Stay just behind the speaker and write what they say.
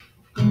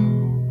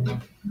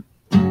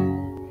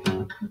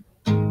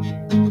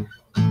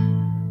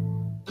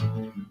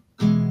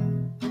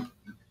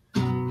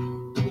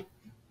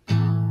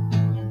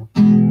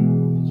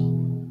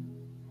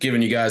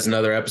giving you guys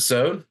another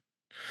episode.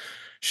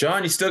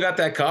 Sean, you still got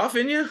that cough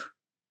in you?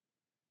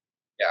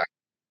 Yeah,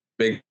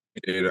 big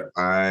dude.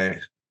 I've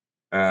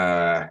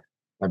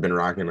been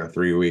rocking a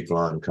 3 week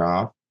long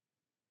cough,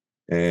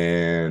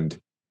 and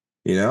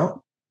you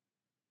know,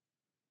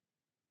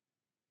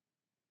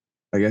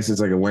 I guess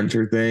it's like a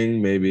winter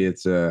thing. Maybe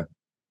it's I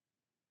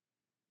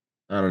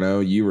don't know.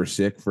 You were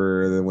sick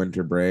for the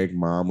winter break.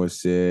 Mom was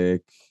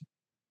sick.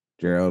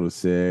 Gerald was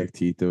sick.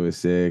 Tito was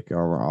sick.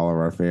 All of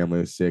our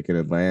family was sick in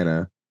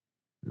Atlanta,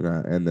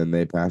 and then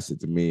they passed it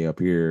to me up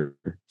here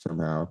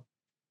somehow.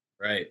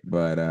 Right.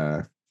 But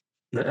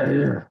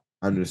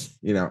I'm just,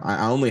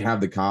 I only have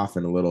the cough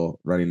and a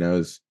little runny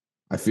nose.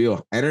 I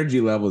feel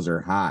energy levels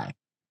are high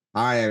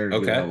energy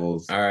Okay.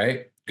 levels. All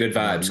right. Good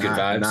vibes. Good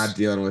Not vibes.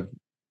 dealing with.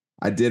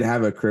 I did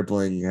have a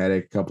crippling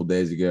headache a couple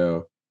days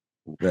ago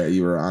that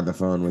you were on the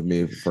phone with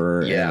me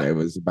for, and Yeah. it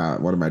was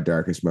about one of my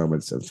darkest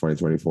moments of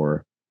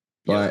 2024.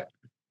 Yep. But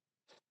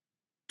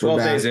we're 12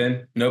 days back.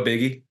 in. No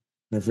biggie.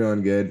 I'm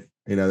feeling good.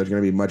 There's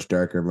going to be much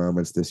darker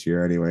moments this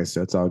year anyway,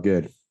 so it's all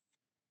good.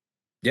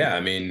 Yeah.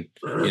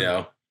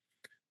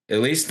 At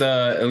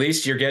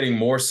least you're getting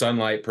more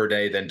sunlight per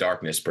day than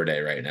darkness per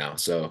day right now.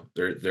 So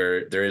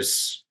there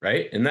is,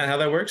 right? Isn't that how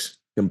that works?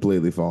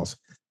 Completely false.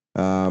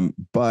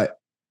 But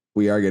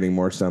we are getting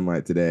more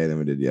sunlight today than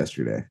we did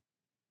yesterday.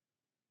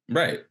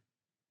 Right. You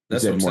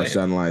That's what said I'm more saying.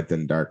 sunlight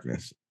than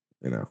darkness.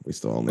 We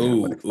still only have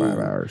Ooh, like 5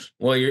 hours.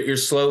 Well, you're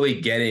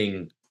slowly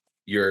getting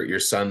your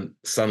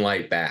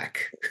sunlight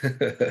back.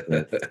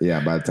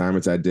 Yeah, by the time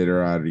it's at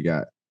Iditarod, you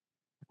got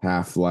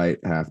half light,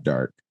 half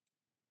dark.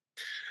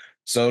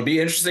 So it'll be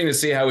interesting to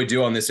see how we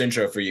do on this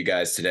intro for you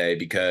guys today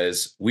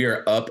because we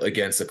are up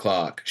against the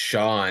clock.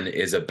 Sean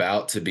is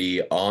about to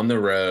be on the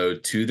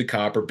road to the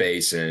Copper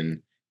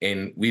Basin,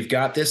 and we've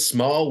got this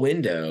small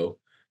window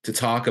to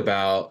talk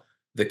about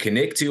the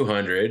Knik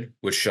 200,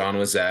 which Sean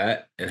was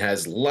at and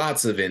has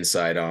lots of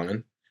insight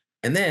on,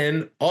 and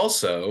then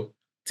also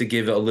to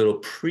give a little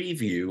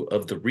preview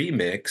of the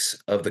remix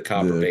of the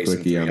Copper The Basin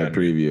quickie on the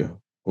 300. preview.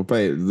 We'll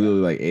play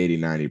literally like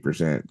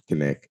 80-90%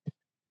 Connect.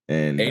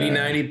 And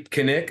 80-90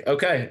 Knik.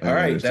 Okay. All and then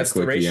right. just a That's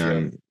the quickie ratio.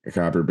 on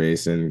Copper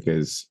Basin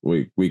because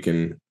we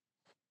can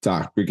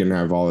talk. We can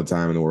have all the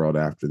time in the world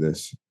after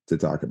this to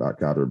talk about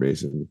Copper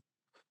Basin.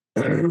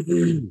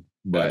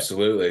 But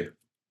Absolutely.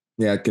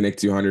 yeah, Connect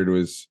 200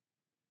 was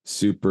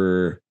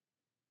super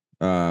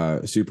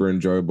super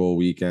enjoyable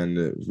weekend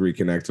to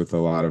reconnect with a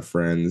lot of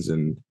friends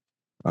and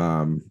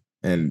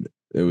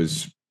it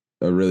was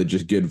a really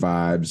just good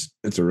vibes.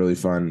 It's a really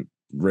fun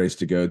race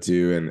to go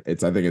to, and I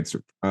think it's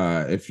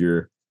if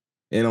you're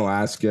in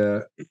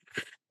Alaska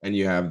and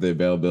you have the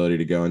availability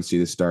to go and see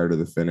the start or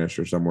the finish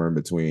or somewhere in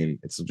between,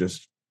 it's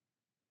just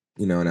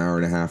an hour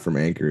and a half from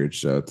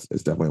Anchorage, so it's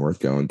definitely worth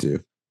going to.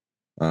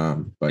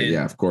 But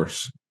yeah, And of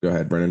course, go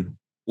ahead, Brennan.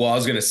 well, I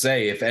was gonna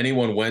say if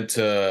anyone went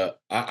to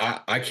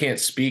I can't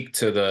speak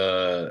to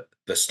the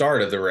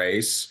start of the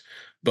race,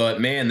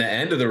 but man, the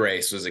end of the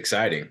race was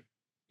exciting,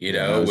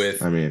 Yeah, that was.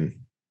 with I mean,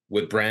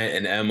 Brent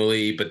and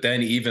Emily, but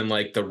then even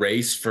like the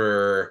race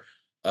for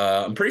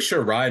I'm pretty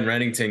sure Ryan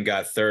Rennington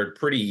got third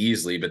pretty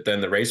easily, but then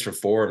the race for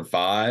 4 and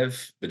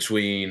 5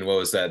 between what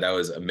was that? That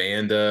was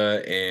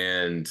Amanda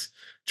and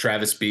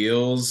Travis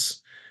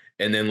Beals.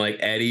 And then like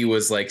Eddie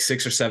was like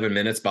 6 or 7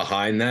 minutes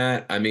behind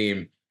that. I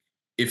mean,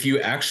 if you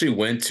actually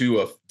went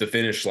to the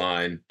finish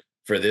line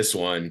for this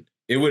one,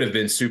 it would have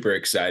been super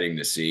exciting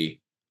to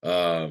see.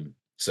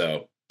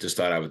 So just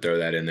thought I would throw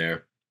that in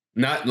there.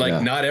 yeah,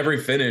 Not every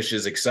finish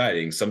is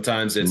exciting.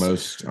 Sometimes it's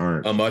most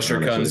aren't a musher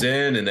comes honestly.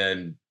 in and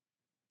then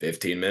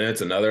 15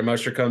 minutes, another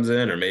musher comes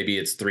in, or maybe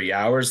it's 3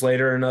 hours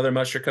later, another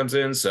musher comes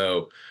in.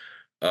 So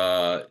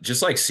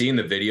just like seeing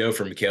the video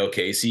from Mikhail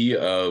Casey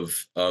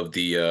of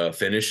the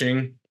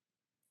finishing,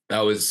 that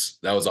was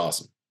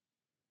awesome.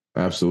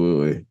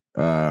 Absolutely.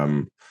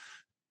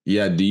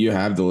 Yeah, do you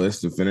have the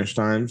list of finish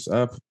times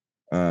up?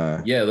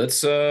 Uh Yeah,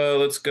 let's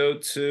go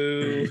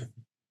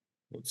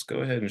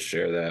ahead and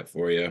share that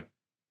for you.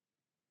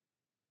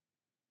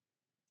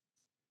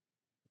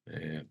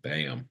 Yeah,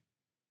 bam.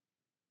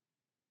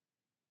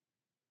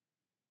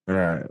 all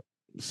right.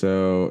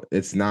 So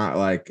it's not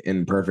like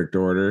in perfect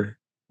order.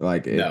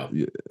 Like No.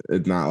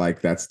 it's not like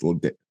that's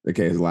the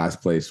case.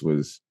 Last place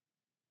was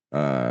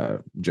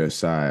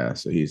Josiah,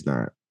 so he's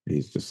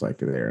just like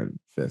there in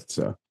fifth.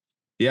 So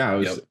yeah, I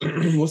was Yep.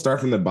 we'll start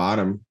from the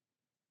bottom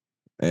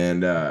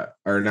and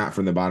or not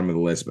from the bottom of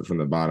the list, but from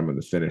the bottom of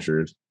the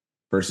finishers.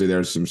 Firstly,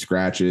 there's some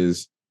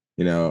scratches.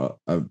 It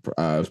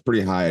was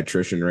pretty high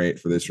attrition rate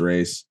for this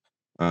race.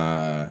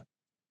 Uh,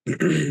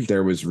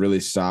 there was really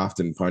soft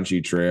and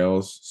punchy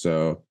trails,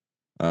 so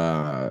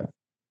uh,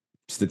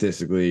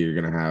 statistically, you're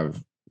gonna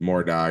have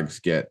more dogs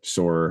get a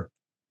sore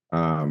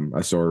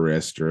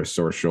wrist or a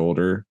sore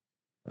shoulder.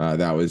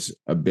 That was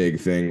a big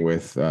thing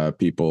with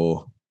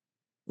people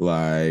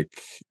like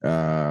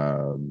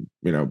Matt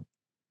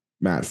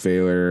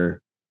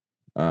Failer,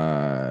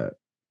 uh,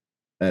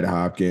 Ed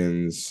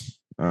Hopkins,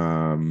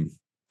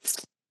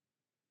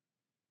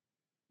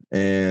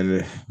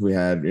 And we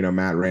had,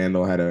 Matt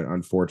Randall had an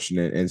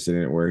unfortunate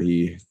incident where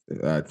he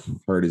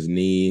hurt his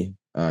knee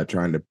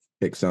trying to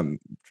pick some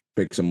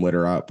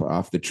litter up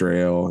off the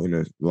trail.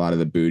 A lot of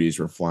the booties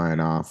were flying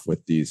off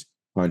with these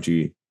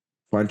punchy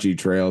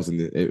trails, and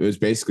it was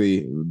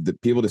basically, the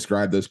people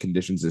describe those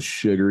conditions as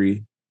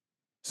sugary.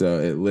 So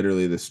it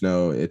literally, the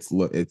snow, it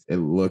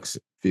looks,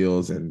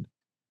 feels, and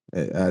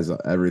it has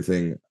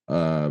everything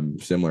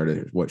similar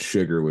to what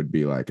sugar would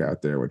be like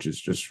out there, which is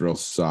just real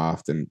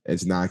soft, and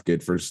it's not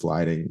good for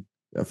sliding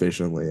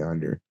efficiently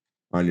on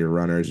your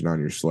runners and on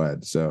your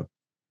sled. So,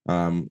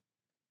 um,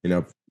 you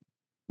know,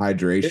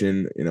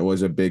 hydration,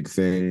 was a big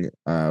thing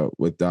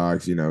with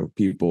dogs.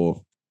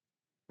 People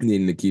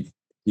needing to keep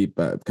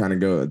kind of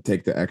go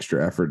take the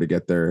extra effort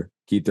to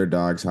keep their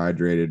dogs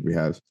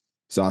hydrated.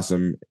 Saw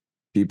some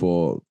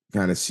people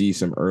kind of see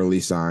some early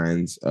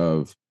signs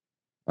of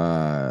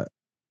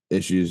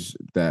issues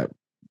that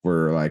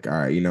were like, all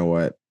right, you know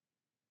what,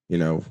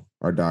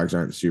 our dogs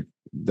aren't super,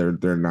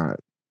 they're not,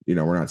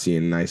 we're not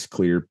seeing nice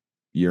clear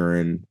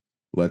urine.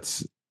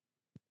 Let's,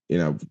 you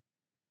know,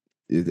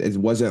 it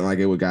wasn't like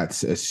it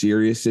got a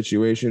serious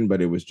situation,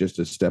 but it was just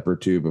a step or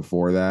two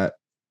before that.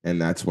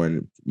 And that's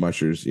when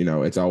mushers,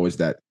 it's always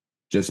that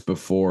just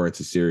before it's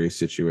a serious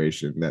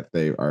situation that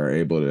they are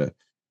able to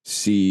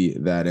see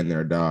that in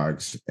their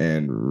dogs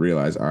and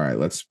realize, all right,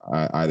 let's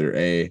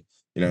either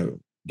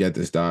get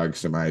this dog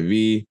some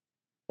IV,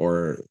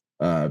 or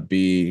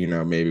B,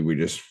 maybe we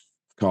just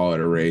call it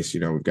a race.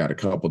 We've got a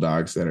couple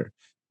dogs that are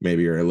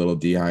a little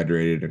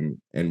dehydrated,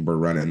 and we're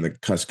running the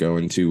Cusco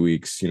in 2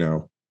 weeks.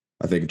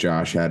 I think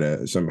Josh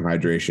had some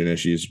hydration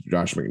issues.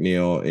 Josh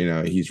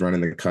McNeil, he's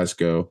running the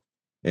Cusco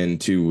in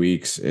 2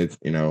 weeks.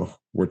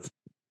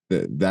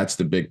 That's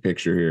the big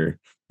picture here.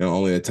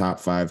 Only the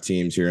top 5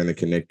 teams here in the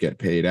Knik get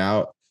paid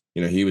out.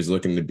 He was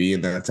looking to be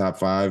in that top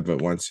 5,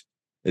 but once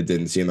it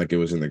didn't seem like it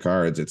was in the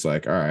cards, it's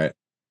like, all right,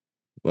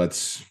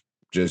 let's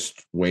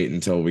just wait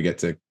until we get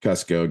to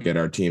Cusco, get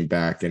our team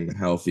back and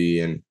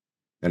healthy and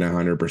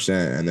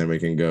 100%, and then we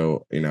can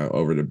go,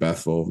 over to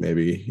Bethel.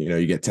 Maybe,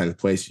 you get 10th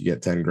place, you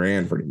get 10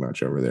 grand pretty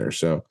much over there.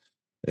 So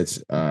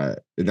it's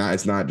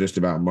not just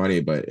about money,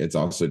 but it's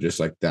also just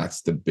like,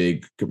 that's the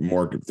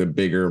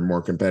bigger,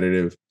 more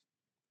competitive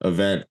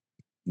event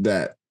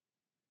that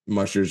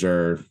mushers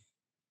are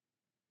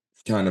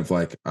kind of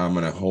like, I'm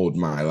going to hold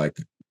my like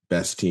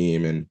best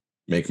team and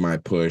make my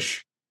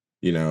push,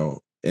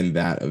 in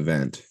that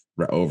event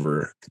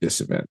over this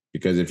event.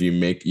 Because if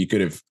you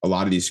could have, a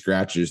lot of these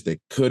scratches, they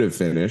could have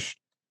finished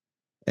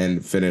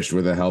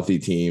with a healthy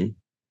team,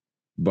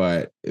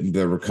 but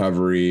the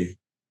recovery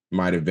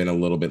might have been a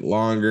little bit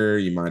longer.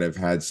 You might have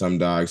had some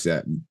dogs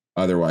that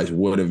otherwise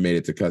would have made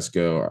it to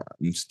Cusco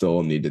and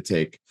still need to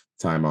take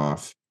time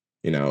off,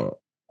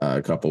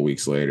 a couple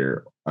weeks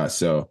later.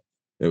 So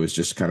it was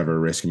just kind of a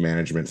risk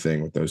management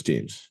thing with those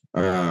teams.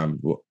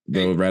 The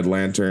Red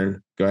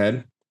Lantern, go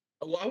ahead.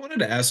 Well, I wanted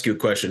to ask you a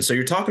question. So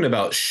you're talking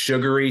about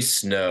sugary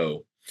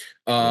snow,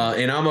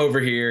 and I'm over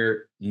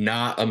here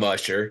not a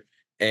musher,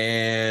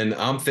 and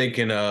I'm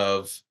thinking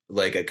of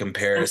like a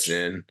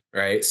comparison,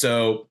 right?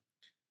 So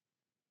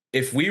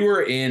if we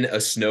were in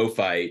a snow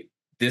fight,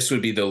 this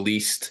would be the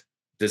least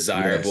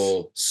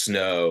desirable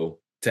snow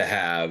to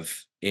have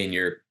in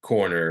your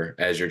corner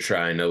as you're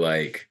trying to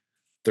like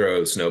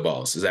throw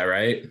snowballs. Is that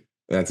right?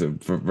 That's a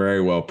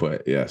very well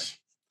put. Yes.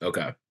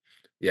 Okay.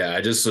 Yeah,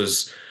 I just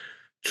was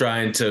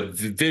trying to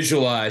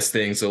visualize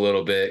things a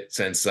little bit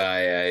since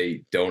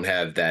I don't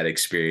have that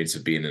experience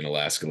of being in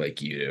Alaska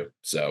like you do.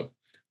 So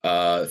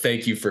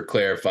thank you for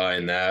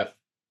clarifying that.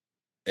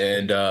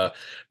 And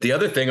the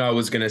other thing I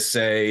was going to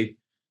say,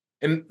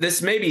 and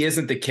this maybe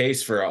isn't the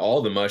case for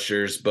all the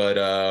mushers, but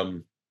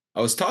I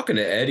was talking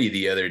to Eddie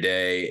the other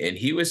day, and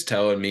he was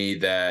telling me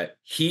that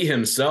he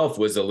himself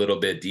was a little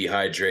bit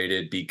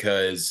dehydrated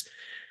because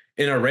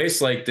in a race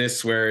like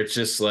this, where it's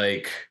just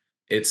like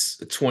it's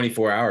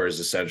 24 hours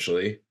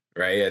essentially,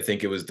 right? I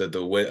think it was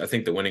I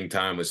think the winning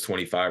time was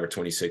 25 or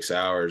 26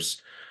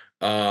 hours.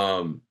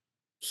 Um,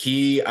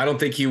 I don't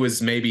think he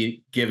was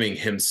maybe giving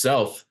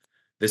himself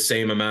the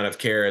same amount of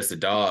care as the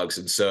dogs,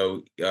 and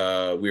so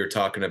we were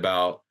talking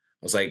about.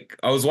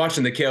 I was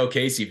watching the Kale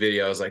Casey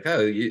video. I was like, oh,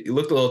 you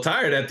looked a little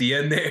tired at the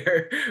end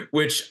there,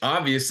 which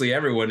obviously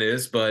everyone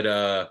is,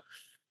 but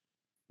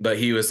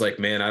he was like,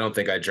 man, I don't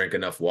think I drank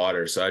enough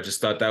water. So I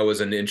just thought that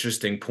was an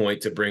interesting point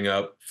to bring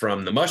up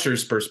from the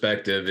musher's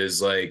perspective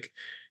is like,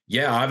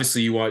 yeah,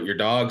 obviously you want your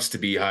dogs to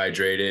be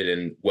hydrated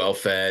and well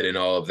fed and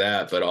all of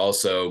that, but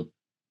also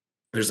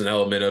there's an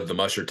element of the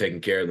musher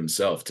taking care of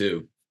themselves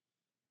too.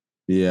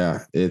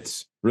 Yeah,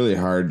 it's really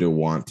hard to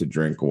want to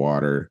drink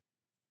water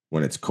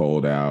when it's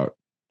cold out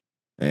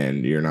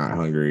and you're not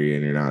hungry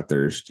and you're not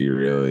thirsty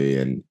really,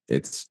 and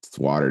it's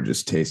water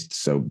just tastes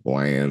so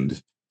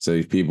bland. So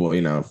these people,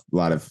 a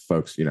lot of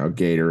folks,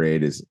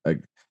 Gatorade is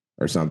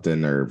or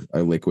something, or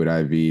a liquid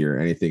IV or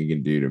anything you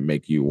can do to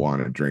make you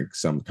want to drink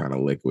some kind of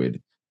liquid.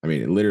 I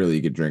mean, literally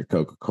you could drink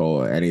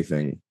Coca-Cola,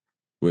 anything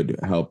would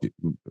help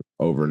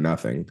over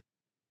nothing.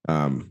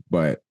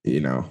 But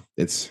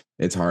it's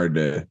hard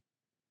to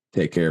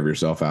take care of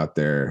yourself out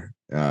there.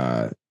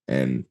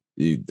 And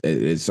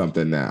it's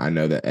something that I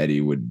know that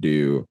Eddie would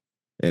do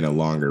in a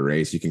longer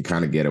race. You can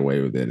kind of get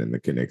away with it in the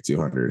Knik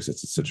 200s.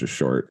 It's such a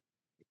short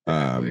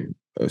Exactly.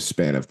 a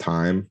span of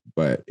time.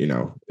 But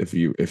if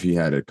you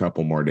had a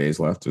couple more days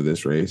left of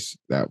this race,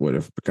 that would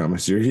have become a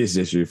serious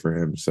issue for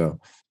him. So,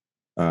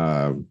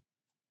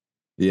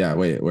 yeah.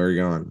 Wait, where are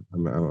you going?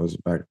 I was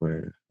back.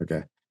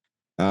 Okay.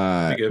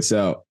 Be good.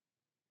 So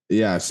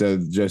yeah, so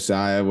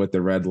Josiah with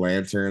the Red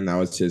Lantern, that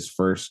was his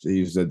first. He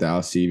was the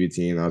Dallas CV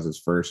team. That was his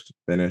first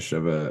finish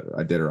of a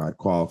Iditarod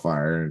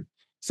qualifier, and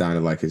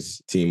sounded like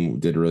his team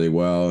did really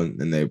well,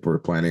 and they were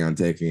planning on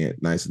taking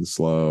it nice and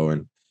slow.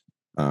 And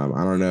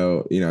I don't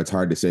know, it's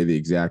hard to say the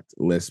exact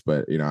list,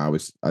 but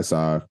I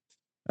saw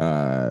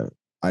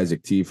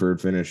Isaac Teaford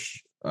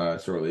finish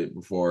shortly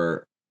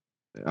before,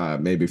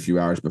 maybe a few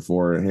hours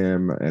before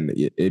him, and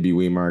Ibby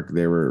Weemark.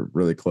 They were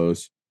really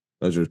close.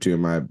 Those are two of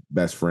my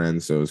best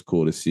friends, so it was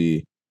cool to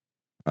see.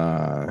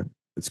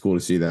 It's cool to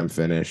see them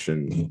finish,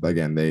 and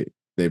again,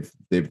 they've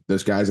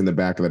those guys in the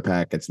back of the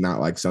pack. It's not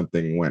like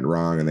something went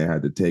wrong and they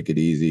had to take it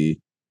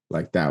easy.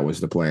 Like that was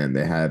the plan.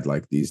 They had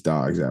like these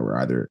dogs that were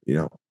either,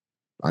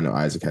 I know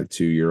Isaac had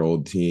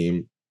 2-year-old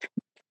team,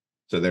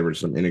 so there was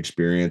some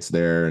inexperience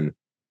there, and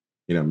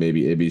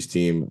maybe Ibby's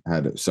team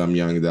had some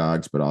young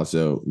dogs, but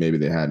also maybe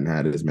they hadn't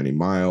had as many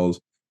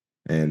miles.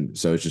 And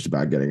so it's just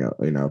about getting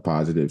a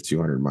positive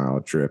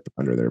 200-mile trip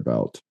under their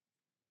belt.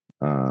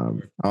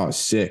 Oh,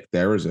 sick!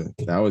 That was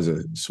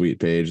a sweet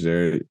page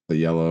there. The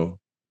yellow.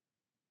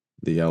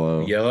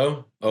 Yellow?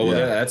 Oh, well,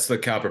 Yeah. that's the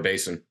Copper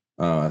Basin.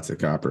 Oh, that's a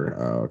copper.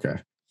 Oh, okay.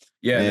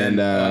 Yeah, and And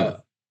then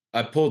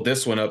I pulled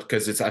this one up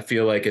because I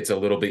feel like it's a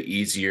little bit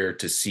easier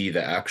to see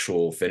the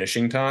actual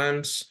finishing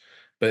times.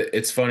 But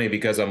it's funny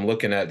because I'm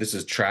looking at this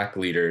is track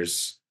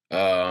leaders,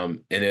 and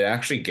it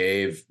actually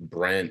gave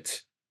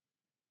Brent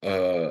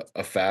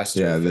a faster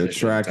yeah, the finishing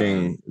tracking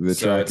time. the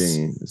So it's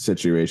tracking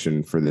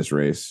situation for this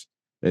race.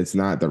 It's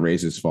not the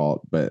race's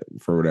fault, but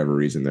for whatever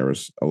reason, there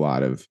was a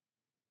lot of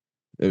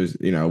it was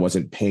it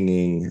wasn't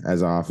pinging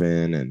as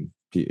often, and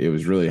it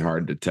was really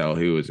hard to tell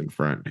who was in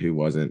front, who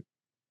wasn't.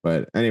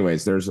 But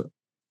anyways, there's a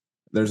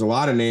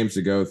lot of names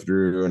to go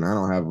through, and I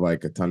don't have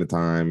like a ton of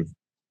time.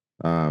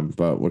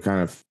 But we'll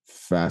kind of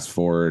fast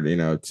forward,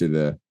 to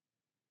the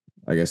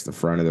I guess the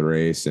front of the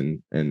race,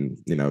 and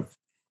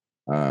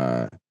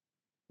uh,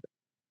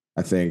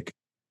 I think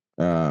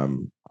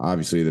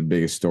obviously the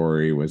biggest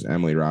story was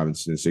Emily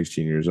Robinson,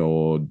 16 years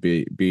old,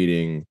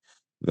 beating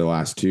the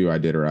last two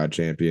Iditarod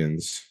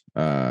champions.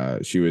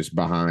 She was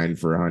behind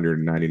for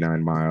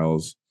 199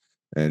 miles,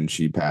 and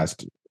she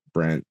passed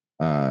Brent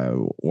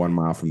 1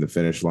 mile from the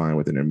finish line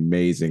with an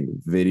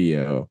amazing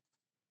video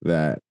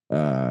that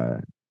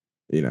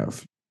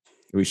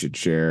we should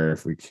share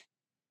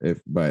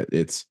but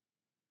it's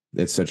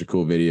such a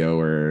cool video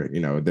where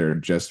they're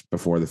just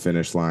before the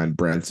finish line.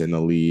 Brent's in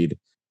the lead,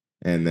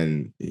 and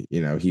then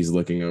he's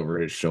looking over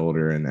his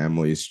shoulder, and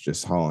Emily's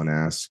just hauling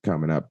ass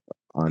coming up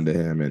onto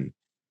him, and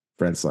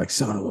Brent's like,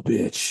 son of a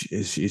bitch.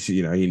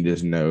 He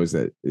just knows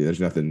that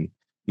there's nothing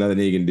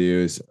he can do.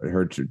 Is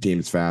her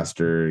team's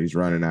faster. He's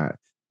running at,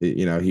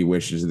 he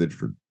wishes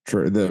that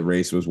the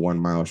race was 1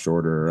 mile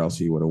shorter, or else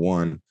he would have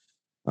won.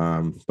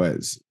 But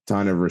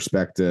ton of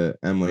respect to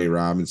Emily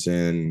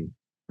Robinson,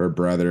 her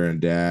brother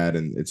and dad,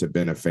 and it's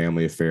been a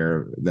family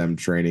affair, them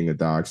training the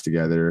dogs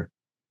together,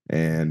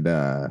 and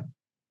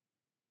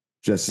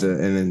just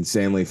an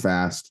insanely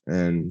fast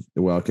and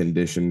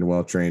well-conditioned,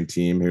 well-trained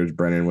team. Here's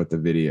Brennan with the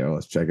video.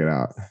 Let's check it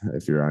out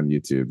if you're on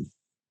YouTube.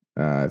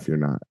 If you're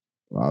not,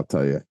 well, I'll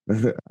tell you.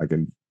 I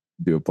can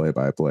do a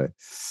play-by-play.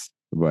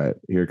 But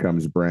here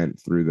comes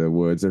Brent through the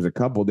woods. There's a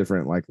couple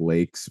different like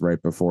lakes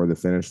right before the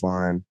finish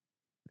line,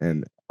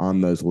 and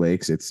on those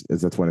lakes,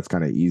 that's when it's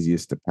kind of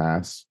easiest to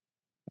pass.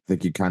 I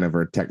think you kind of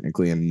are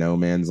technically in no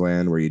man's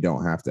land where you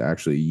don't have to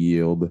actually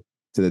yield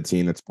to the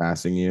team that's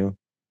passing you,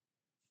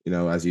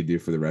 as you do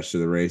for the rest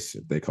of the race.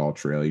 If they call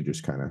trail, you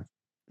just kind of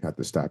have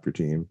to stop your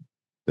team.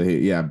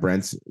 So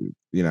Brent's,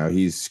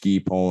 he's ski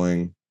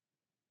poling,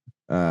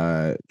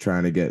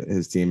 trying to get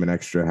his team an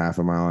extra half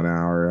a mile an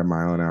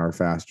hour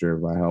faster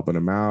by helping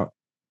him out.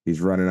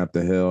 He's running up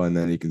the hill, and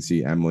then you can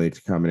see Emily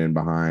coming in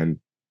behind.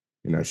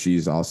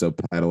 She's also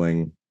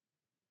pedaling,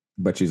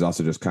 but she's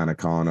also just kind of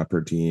calling up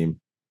her team.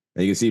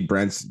 And you can see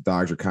Brent's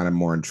dogs are kind of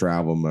more in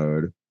travel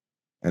mode.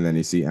 And then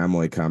you see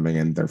Emily coming,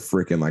 and they're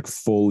freaking like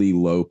fully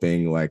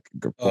loping, like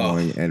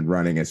going and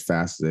running as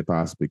fast as they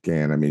possibly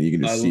can. I mean, you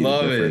can I just see the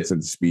love difference it.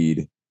 in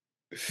speed.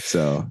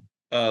 So,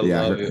 I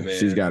yeah, love it,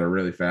 she's got man. a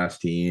really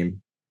fast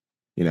team,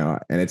 and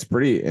it's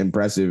pretty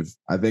impressive.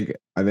 I think,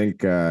 I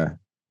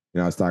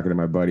was talking to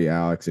my buddy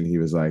Alex, and he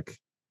was like,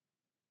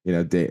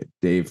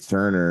 Dave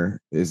Turner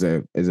is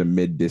a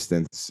mid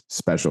distance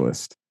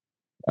specialist.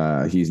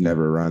 He's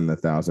never run the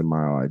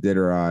 1,000-mile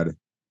Iditarod.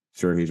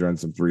 Sure, he's run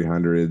some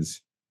 300s.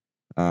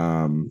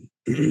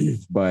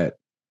 But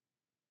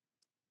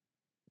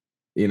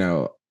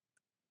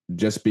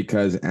just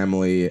because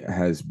Emily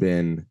has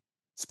been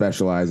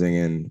specializing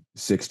in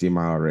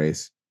 60-mile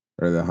race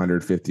or the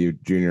 150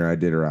 junior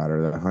Iditarod,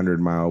 or the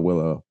 100-mile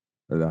Willow,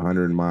 or the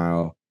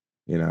 100-mile,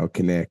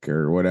 Knik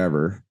or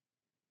whatever,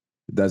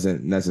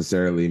 doesn't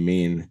necessarily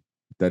mean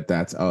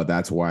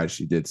that's why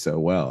she did so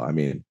well. I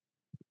mean,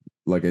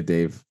 look at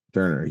Dave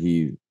Turner.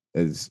 He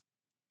is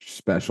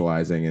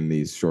specializing in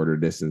these shorter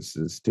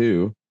distances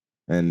too,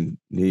 and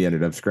he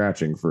ended up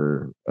scratching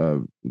for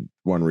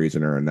one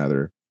reason or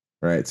another,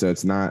 right? So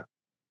it's not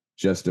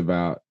just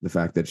about the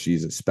fact that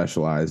she's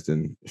specialized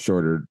in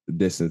shorter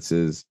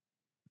distances.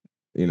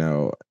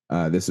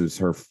 This was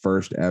her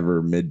first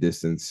ever mid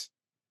distance.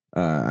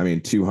 I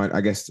mean, 200.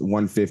 I guess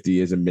 150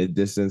 is a mid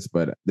distance,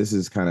 but this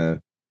is kind of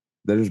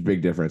there's a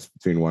big difference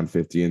between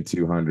 150 and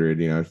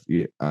 200.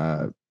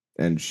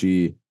 And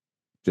she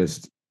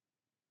just,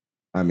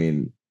 I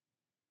mean,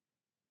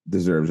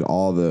 deserves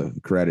all the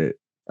credit.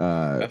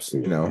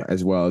 Absolutely.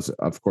 As well as,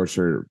 of course,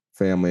 her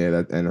family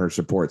and her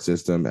support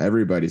system.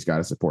 Everybody's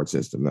got a support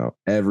system, though.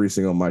 Every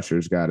single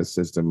musher's got a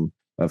system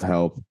of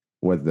help,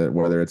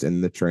 whether it's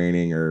in the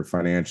training or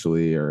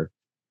financially or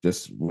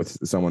just with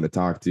someone to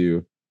talk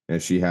to. And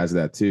she has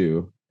that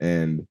too.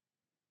 And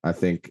I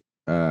think,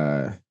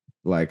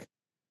 like,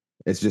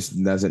 it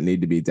just doesn't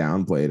need to be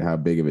downplayed how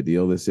big of a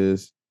deal this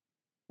is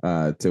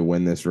to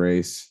win this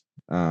race.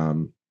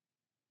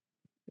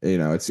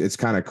 It's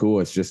kind of cool.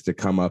 It's just to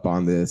come up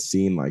on the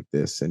scene like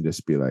this and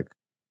just be like,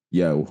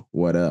 yo,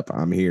 what up?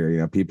 I'm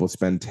here. People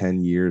spend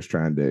 10 years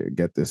trying to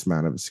get this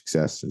amount of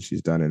success, and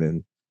she's done it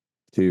in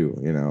 2,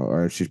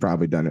 or she's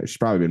probably done it. She's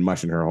probably been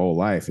mushing her whole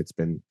life. It's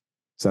been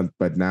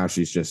but now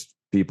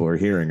people are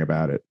hearing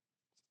about it.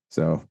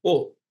 So,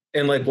 well,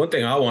 and like one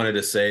thing I wanted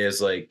to say is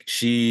like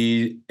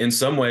she in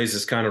some ways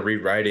is kind of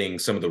rewriting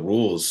some of the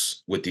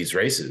rules with these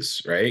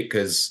races, right?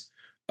 Because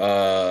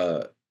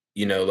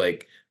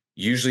like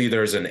usually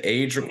there's an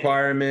age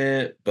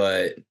requirement,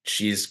 but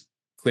she's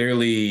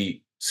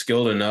clearly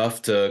skilled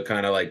enough to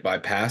kind of like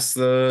bypass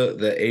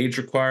the age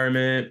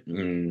requirement.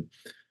 And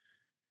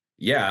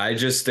yeah, I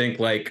just think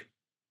like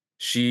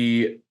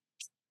she,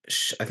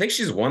 I think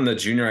she's won the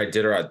junior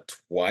Iditarod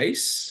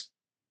twice.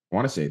 I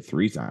want to say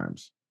 3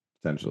 times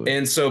potentially.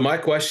 And so my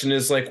question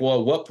is like, well,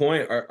 at what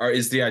point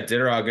is the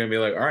Iditarod going to be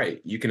like, all right,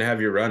 you can have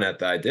your run at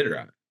the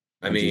Iditarod?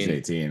 I When she's mean,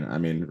 18. I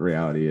mean,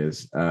 reality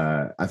is,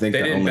 I think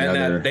they the didn't only bend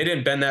other that. They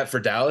didn't bend that for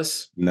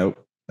Dallas.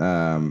 Nope.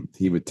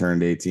 He would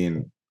turned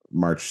 18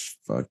 March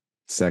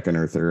 2nd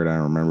or 3rd. I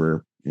don't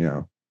remember,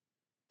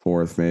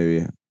 4th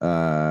maybe.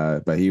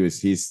 But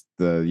he's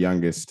the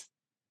youngest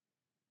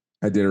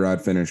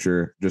Iditarod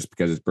finisher just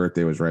because his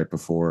birthday was right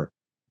before.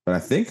 But I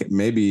think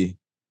maybe,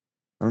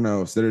 I don't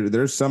know. So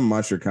there's some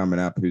musher coming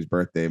up whose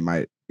birthday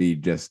might be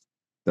just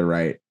the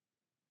right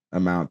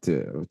amount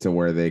to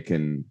where they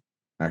can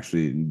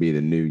actually be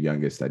the new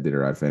youngest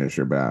Iditarod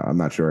finisher, but I'm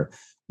not sure.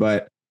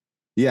 But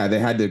yeah, they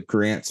had to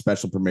grant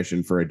special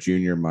permission for a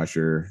junior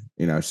musher,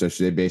 so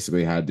they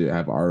basically had to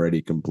have already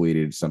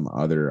completed some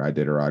other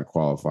Iditarod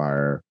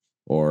qualifier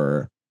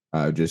or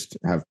just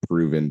have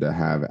proven to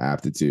have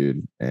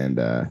aptitude.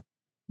 And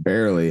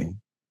barely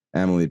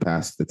Emily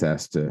passed the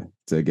test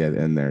to get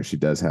in there. She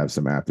does have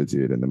some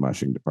aptitude in the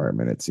mushing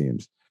department, it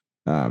seems.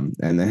 And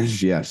then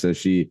so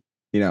she,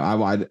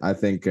 I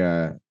think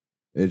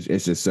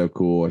it's just so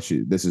cool.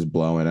 This is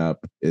blowing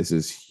up. This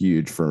is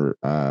huge for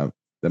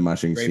the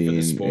mushing Great for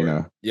the scene.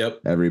 sport. Yep.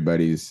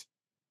 Everybody's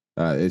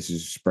it's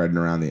just spreading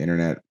around the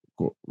internet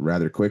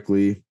rather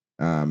quickly.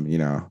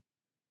 I'm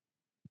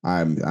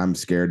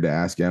scared to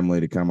ask Emily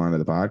to come onto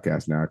the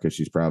podcast now because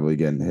she's probably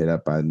getting hit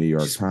up by the New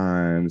York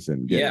Times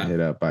and getting hit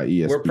up by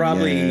ESPN. We're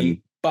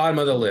probably bottom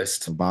of the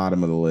list.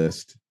 Bottom of the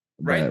list.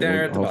 Right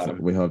there at the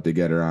bottom. We hope to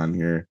get her on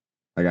here.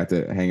 I got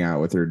to hang out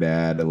with her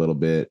dad a little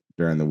bit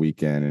during the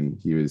weekend, and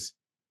you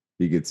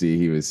could see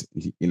he was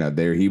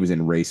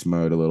in race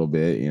mode a little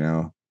bit,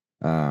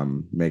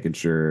 making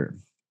sure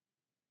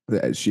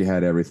that she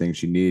had everything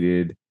she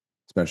needed,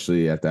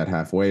 especially at that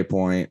halfway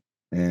point.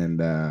 And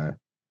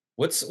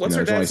what's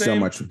her dad's name? So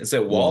much. Is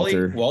it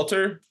Wally?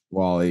 Walter?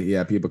 Wally.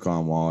 Yeah, people call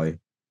him Wally.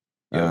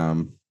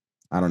 Yep.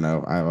 I don't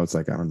know. I was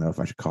like, I don't know if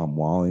I should call him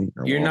Wally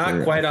or You're Walter.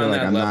 not quite on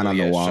that I'm level. Not on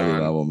yet, the Wally Sean.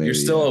 level. Maybe you're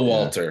still a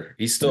Walter. Yeah.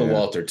 He's still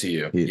Walter to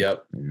you.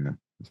 Yep. Yeah.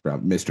 It's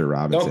probably Mr.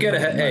 Robinson. Don't get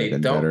ahead. Hey,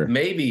 don't. Better.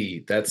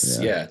 Maybe that's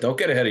yeah. Don't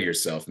get ahead of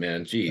yourself,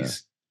 man. Jeez. Yeah.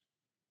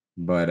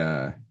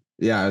 But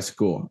yeah, it's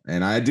cool.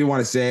 And I do want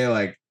to say,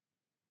 like,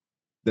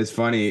 that's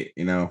funny,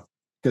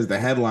 because the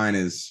headline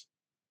is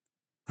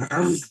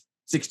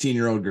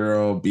 16-year-old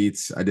girl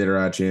beats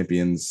Iditarod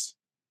champions,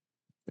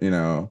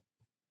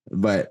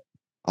 but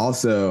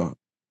also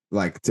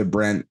like to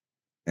Brent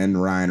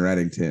and Ryan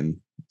Reddington,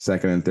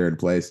 2nd and 3rd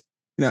place.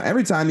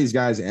 Every time these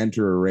guys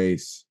enter a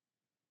race,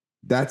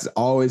 that's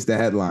always the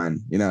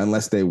headline,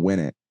 unless they win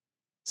it.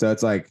 So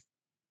it's like,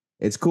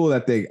 it's cool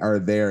that they are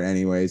there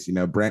anyways.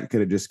 Brent could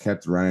have just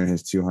kept running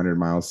his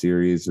 200-mile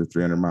series or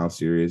 300-mile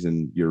series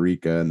in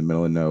Eureka in the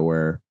middle of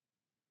nowhere,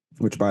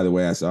 which, by the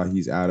way, I saw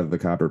he's out of the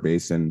Copper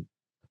Basin.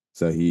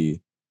 So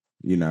he,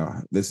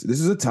 this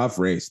is a tough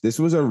race. This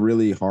was a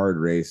really hard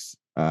race.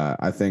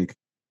 I think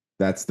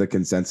that's the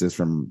consensus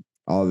from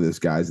all of those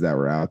guys that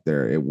were out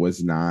there. It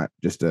was not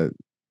just a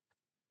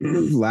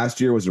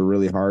last year was a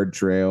really hard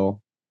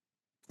trail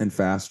and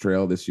fast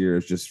trail. This year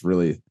is just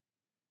really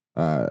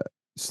uh,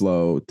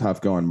 slow,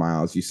 tough going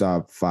miles. You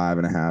saw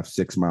 5.5,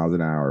 6 miles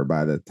an hour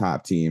by the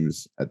top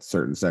teams at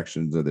certain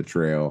sections of the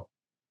trail.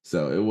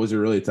 So it was a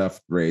really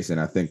tough race. And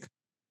I think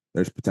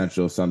there's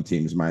potential some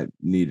teams might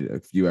need a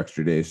few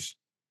extra days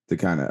to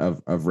kind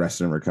of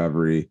rest and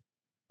recovery.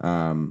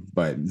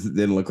 But it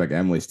didn't look like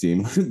Emily's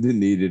team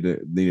needed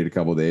a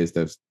couple of days.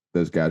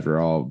 Those guys were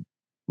all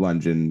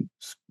lunging,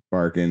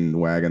 sparking,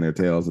 wagging their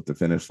tails at the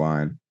finish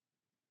line.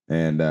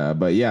 And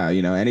but yeah,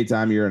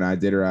 anytime you're an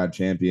Iditarod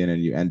champion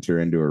and you enter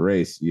into a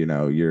race, you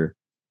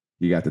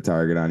got the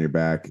target on your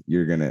back.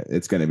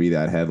 It's gonna be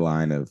that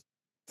headline of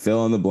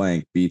fill in the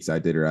blank beats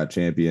Iditarod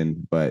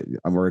champion. But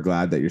we're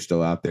glad that you're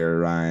still out there,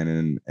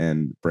 Ryan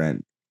and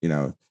Brent.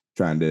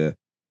 Trying to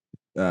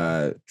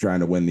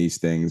win these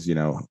things,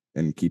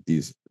 and keep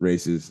these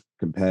races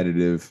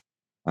competitive.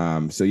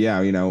 So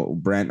yeah,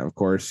 Brent, of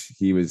course,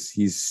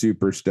 he's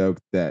super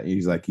stoked that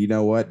he's like, you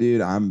know what, dude,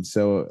 I'm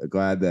so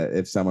glad that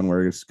if someone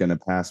were going to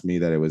pass me,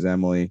 that it was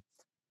Emily.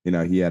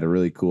 He had a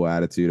really cool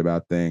attitude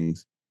about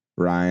things.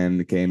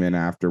 Ryan came in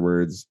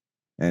afterwards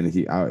and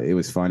it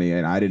was funny.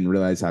 And I didn't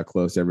realize how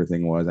close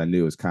everything was. I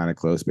knew it was kind of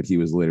close, but he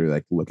was literally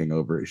like looking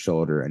over his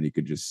shoulder and you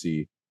could just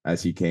see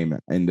as he came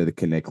into the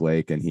Knik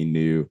Lake and he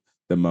knew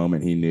the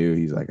moment he knew,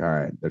 he's like, all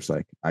right, there's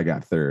like, I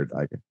got third.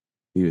 Like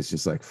he was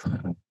just like,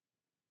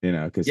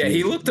 because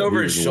he looked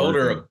over his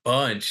shoulder working. a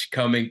bunch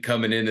coming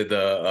into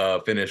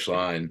the finish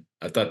line.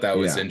 I thought that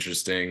was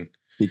interesting.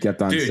 He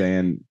kept on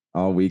saying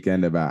all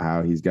weekend about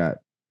how he's got,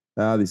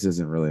 oh, this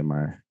isn't really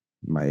my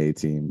A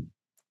team,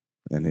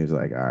 and he's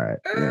like, all right,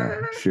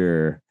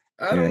 sure.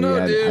 I don't know,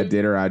 he had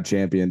dude. Iditarod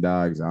champion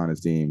dogs on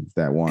his team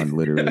that won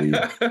literally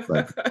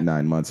like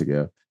 9 months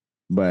ago,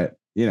 but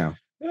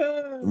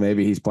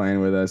maybe he's playing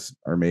with us,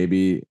 or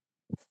maybe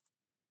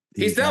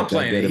he's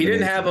downplaying it. He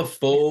didn't have a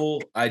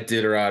full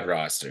Iditarod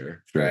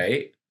roster,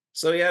 right?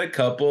 So he had a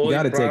couple. You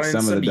got to take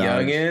some of the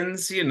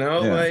youngins,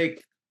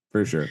 like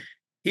for sure.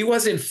 He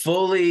wasn't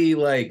fully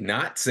like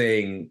not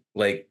saying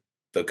like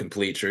the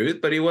complete truth,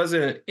 but he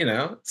wasn't.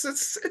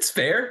 It's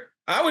fair.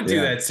 I would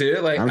do that too.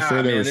 Like, I'm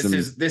sure man,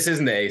 this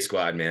isn't the A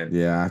squad, man.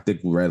 Yeah, I think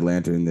Red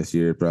Lantern this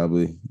year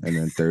probably, and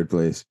then third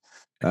place.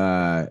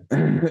 But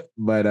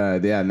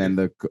yeah, and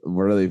then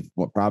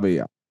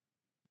probably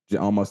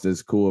almost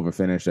as cool of a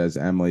finish as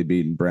Emily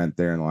beating Brent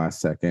there in the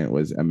last second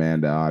was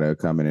Amanda Otto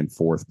coming in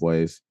fourth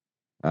place.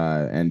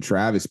 And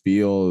Travis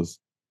Beals,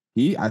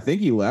 I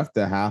think he left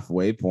the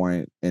halfway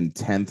point in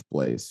 10th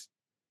place,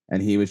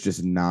 and he was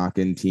just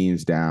knocking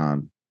teams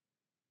down.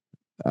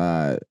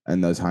 And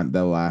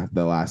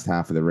the last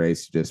half of the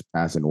race, just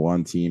passing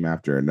one team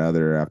after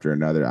another.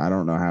 I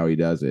don't know how he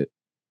does it.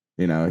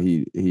 He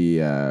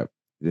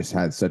just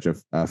had such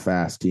a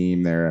fast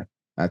team there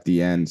at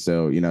the end.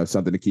 So,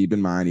 something to keep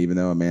in mind, even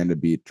though Amanda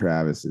beat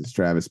Travis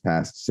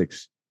passed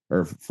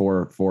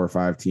four or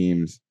five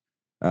teams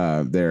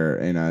there.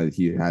 And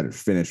he had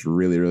finished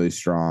really, really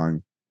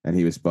strong and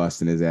he was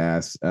busting his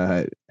ass.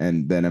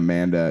 And then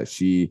Amanda,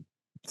 she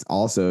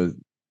also,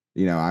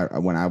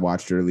 when I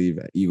watched her leave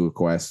Eagle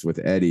Quest with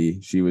Eddie,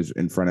 she was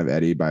in front of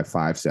Eddie by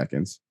 5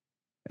 seconds.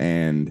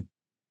 And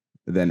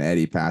then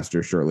Eddie passed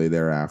her shortly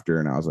thereafter.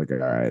 And I was like, all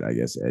right, I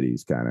guess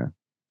Eddie's kind of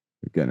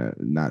gonna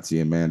not see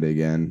Amanda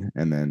again.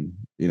 And then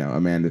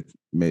Amanda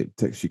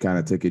she kind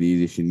of took it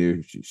easy. She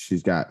knew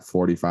she's got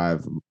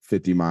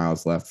 50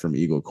 miles left from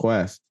Eagle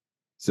Quest,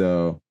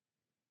 so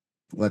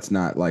let's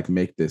not like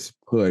make this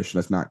push,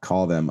 let's not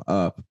call them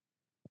up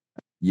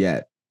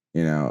yet,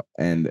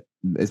 and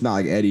it's not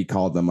like Eddie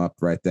called them up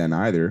right then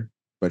either,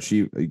 but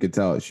you could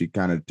tell she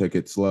kind of took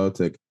it slow,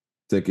 took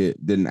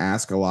it, didn't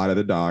ask a lot of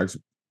the dogs,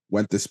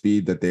 went the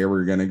speed that they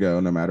were going to go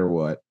no matter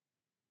what.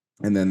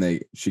 And then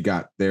she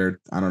got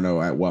there, I don't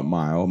know at what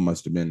mile,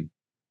 must have been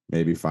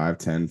maybe 5,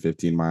 10,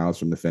 15 miles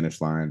from the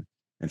finish line.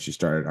 And she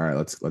started, all right,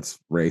 let's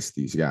race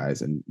these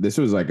guys. And this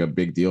was like a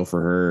big deal for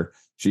her.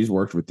 She's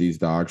worked with these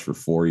dogs for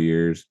 4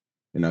 years.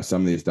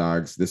 Some of these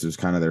dogs, this was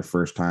kind of their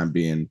first time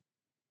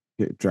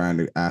trying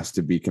to ask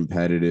to be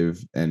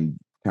competitive and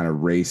kind of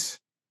race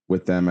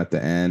with them at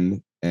the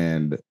end.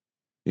 And,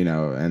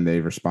 and they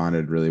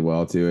responded really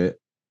well to it.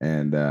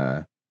 And,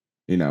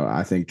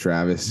 I think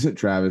Travis,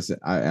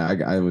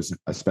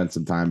 I spent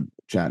some time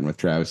chatting with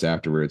Travis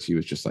afterwards. He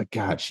was just like,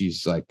 God,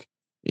 she's like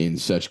in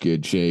such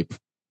good shape.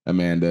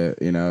 Amanda,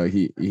 I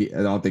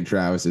don't think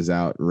Travis is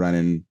out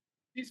running,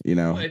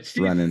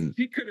 running.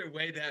 She couldn't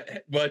weigh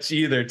that much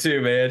either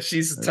too, man.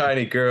 She's a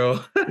tiny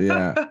girl.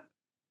 Yeah.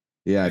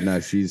 No,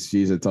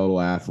 she's a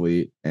total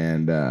athlete.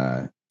 And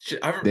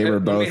they were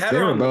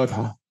both.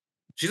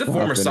 She's a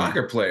former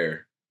soccer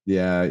player.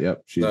 Yeah.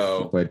 Yep. She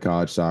played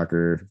college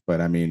soccer, but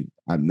I mean,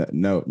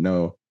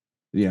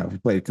 he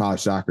played college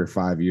soccer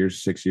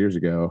 6 years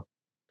ago.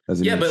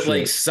 doesn't Yeah, mean but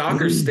like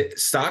shit.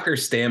 soccer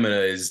stamina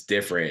is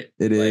different.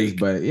 It is, Like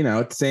but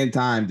at the same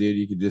time, dude,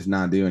 you could just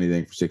not do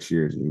anything for 6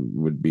 years. You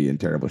would be in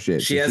terrible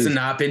shape. she So has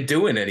not been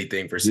doing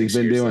anything for she's 6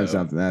 been years doing though.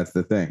 something. That's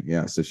the thing.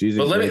 Yeah. So she's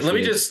But in great shape.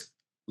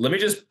 let me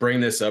just bring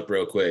this up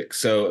real quick.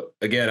 So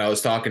again, I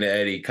was talking to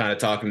Eddie, kind of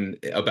talking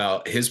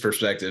about his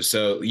perspective.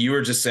 So you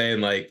were just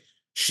saying like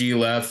she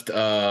left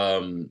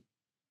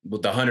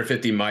with the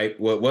 150 mic.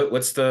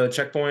 What's the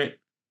checkpoint?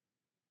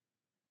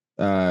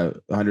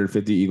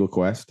 150 Eagle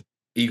Quest.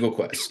 Eagle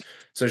Quest.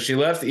 So she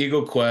left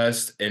Eagle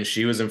Quest and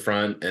she was in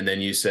front, and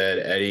then you said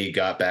Eddie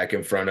got back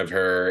in front of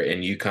her,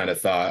 and you kind of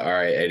thought, all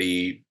right,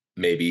 Eddie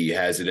maybe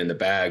has it in the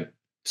bag.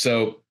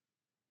 So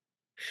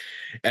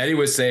Eddie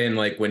was saying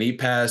like when he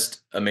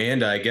passed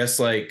Amanda, I guess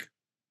like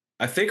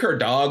I think her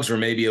dogs were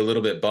maybe a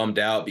little bit bummed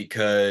out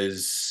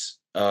because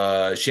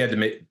she had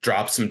to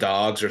drop some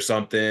dogs or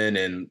something,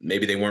 and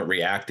maybe they weren't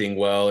reacting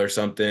well or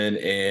something.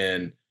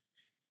 And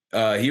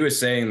he was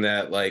saying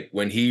that like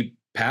when he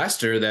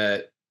passed her,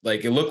 that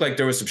like it looked like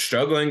there was some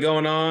struggling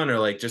going on, or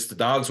like just the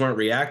dogs weren't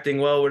reacting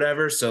well,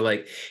 whatever. So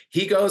like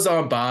he goes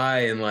on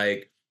by and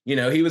like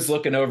he was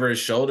looking over his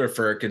shoulder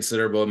for a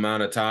considerable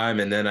amount of time,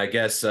 and then I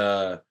guess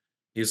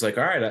he was like,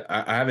 all right,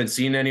 I haven't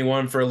seen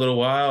anyone for a little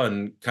while,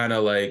 and kind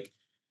of like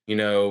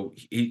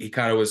he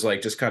kind of was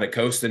like just kind of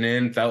coasting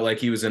in, felt like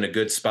he was in a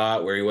good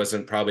spot where he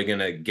wasn't probably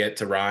gonna get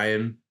to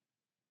Ryan.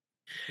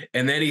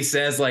 And then he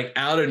says, like,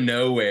 out of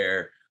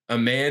nowhere,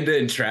 Amanda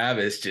and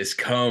Travis just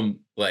come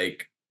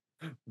like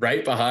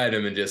right behind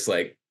him and just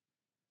like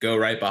go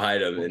right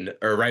behind him and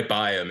or right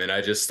by him. And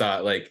I just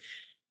thought like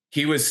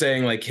he was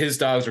saying like his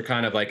dogs were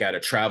kind of like at a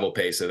travel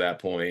pace at that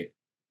point.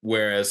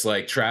 Whereas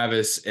like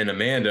Travis and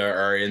Amanda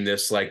are in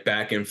this like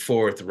back and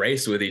forth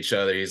race with each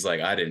other. He's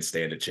like, I didn't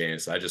stand a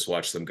chance. I just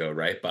watched them go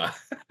right by.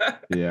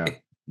 Yeah.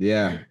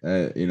 Yeah.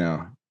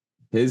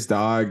 His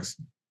dogs,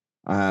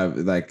 I have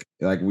like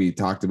we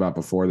talked about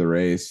before the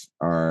race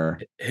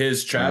are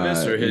His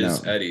Travis or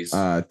his Eddie's?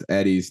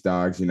 Eddie's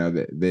dogs.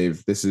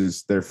 This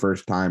is their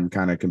first time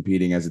kind of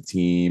competing as a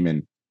team,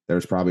 and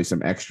there's probably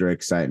some extra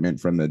excitement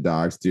from the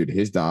dogs. Dude,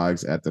 his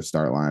dogs at the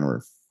start line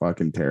were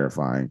fucking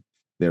terrifying.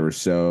 They were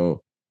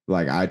so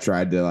like I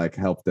tried to like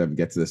help them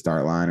get to the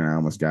start line, and I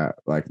almost got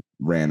like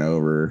ran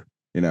over.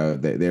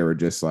 They were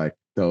just like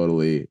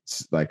totally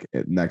like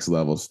next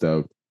level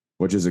stoked,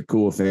 which is a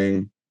cool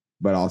thing.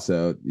 But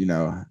also,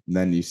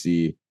 then you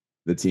see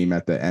the team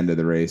at the end of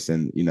the race,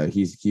 and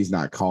he's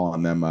not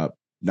calling them up,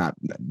 not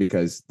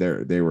because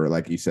they were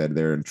like you said,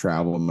 they're in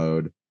travel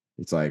mode.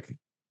 It's like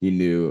he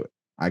knew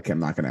I'm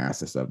not going to ask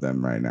this of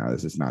them right now.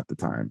 This is not the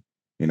time,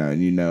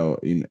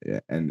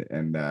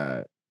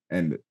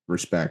 and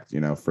respect,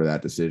 for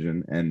that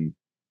decision, and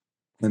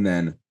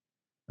then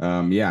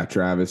yeah,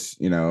 Travis,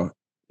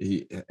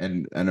 he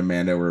and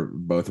Amanda were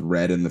both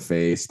red in the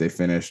face. They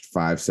finished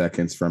 5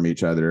 seconds from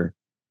each other,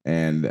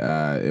 and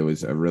it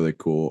was a really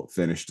cool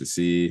finish to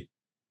see.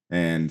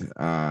 And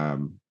a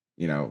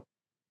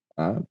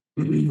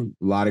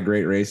lot of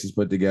great races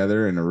put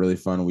together and a really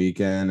fun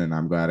weekend. And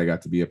I'm glad I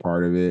got to be a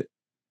part of it.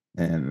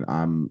 And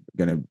I'm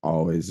gonna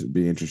always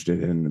be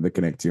interested in the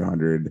Knik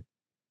 200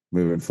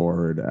 moving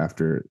forward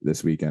after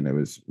this weekend. It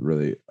was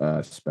really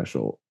a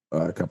special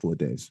couple of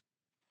days.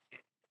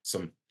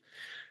 So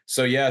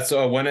yeah,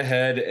 so I went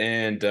ahead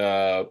and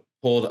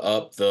pulled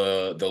up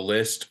the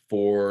list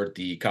for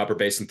the Copper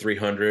Basin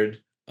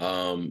 300.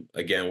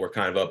 Again, we're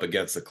kind of up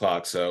against the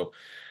clock, so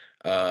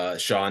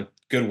Sean,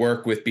 good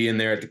work with being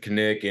there at the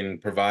Knik and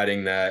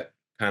providing that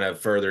kind of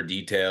further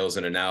details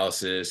and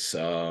analysis.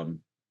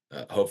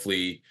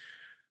 Hopefully,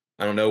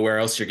 I don't know where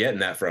else you're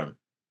getting that from.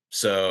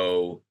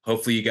 So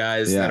hopefully, you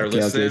guys that Yeah, are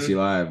KLKC listening,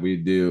 Live.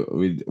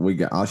 We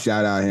got. I'll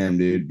shout out him,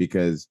 dude,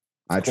 because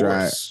I of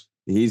try. course.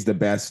 He's the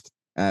best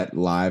at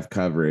live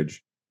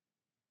coverage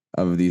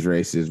of these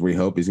races. We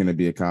hope he's going to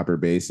be a Copper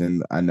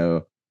Basin. I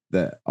know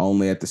that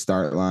only at the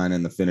start line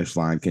and the finish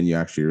line can you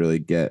actually really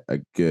get a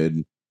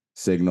good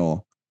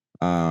signal.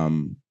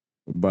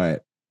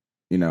 But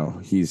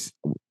he's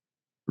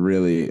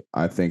really,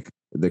 I think,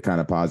 the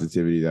kind of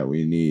positivity that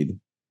we need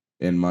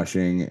in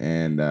mushing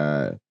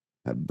and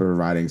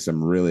providing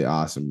some really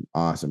awesome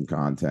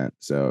content.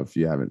 So if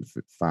you haven't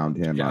found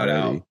him Shout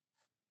already, out.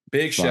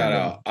 Big shout find him.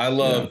 out. I Yeah.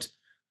 loved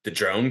the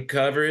drone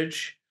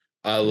coverage.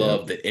 I Yep.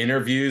 loved the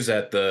interviews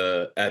at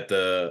the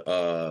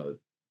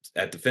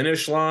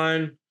finish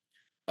line.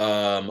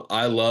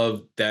 I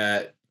love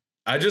that.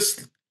 I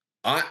just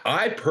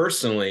I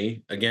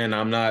personally, again,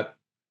 I'm not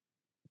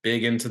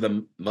big into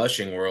the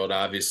mushing world,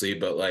 obviously,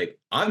 but like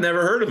I've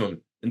never heard of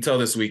him until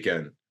this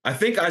weekend. I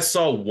think I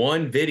saw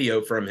one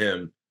video from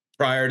him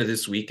prior to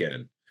this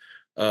weekend.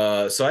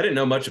 So I didn't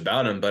know much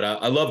about him, but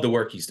I love the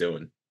work he's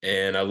doing.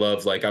 And I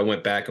love, like, I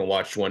went back and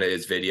watched one of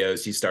his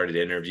videos. He started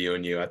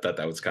interviewing you. I thought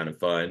that was kind of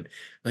fun.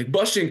 Like,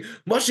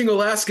 mushing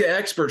Alaska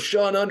expert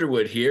Sean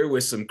Underwood here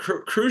with some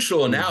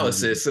crucial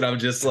analysis. And I'm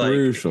just like,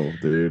 Crucial,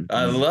 dude.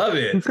 I love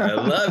it. I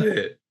love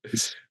it.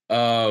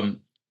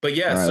 But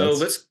yeah, All right,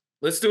 so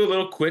let's do a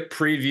little quick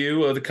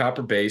preview of the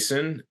Copper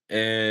Basin.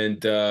 And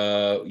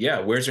yeah,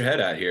 where's your head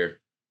at here?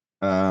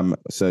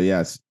 So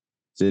yes,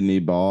 Sydney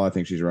Ball. I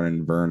think she's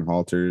running Vern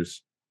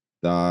Halter's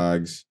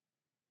dogs.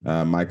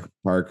 Mike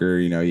Parker,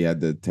 he had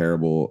the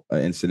terrible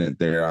incident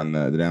there on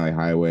the Denali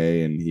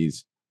Highway, and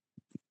he's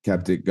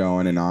kept it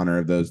going in honor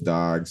of those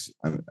dogs.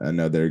 I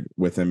know they're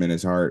with him in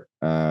his heart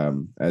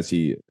as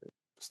he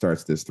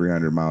starts this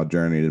 300-mile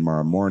journey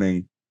tomorrow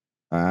morning.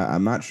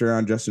 I'm not sure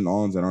on Justin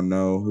Owens. I don't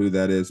know who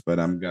that is, but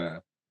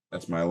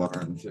that's my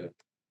alarm to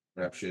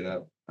wrap shit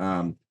up.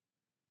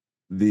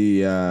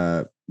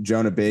 The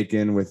Jonah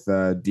Bacon with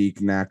Deke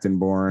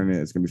Nachtenborn.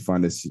 It's gonna be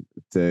fun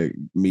to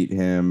meet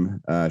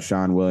him.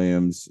 Sean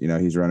Williams,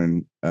 he's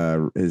running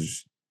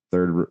his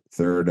third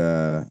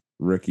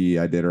rookie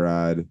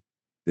Iditarod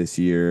this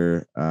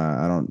year.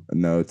 I don't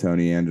know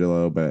Tony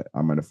Angelo, but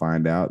I'm gonna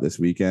find out this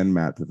weekend.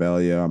 Matt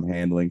Pavelio, I'm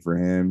handling for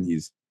him.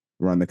 He's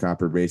run the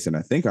Copper Basin,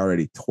 I think,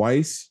 already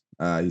twice.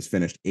 He's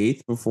finished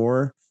 8th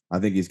before. I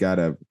think he's got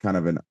a kind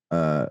of an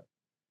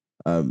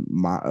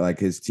like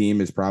his team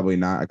is probably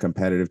not a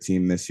competitive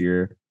team this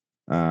year.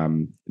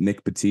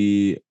 Nick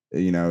Petit,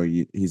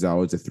 he's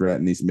always a threat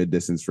in these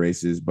mid-distance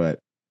races, but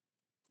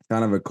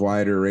kind of a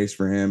quieter race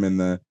for him in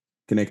the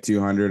Knik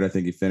 200. I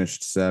think he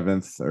finished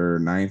 7th or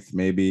 9th,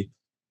 maybe.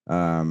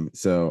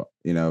 So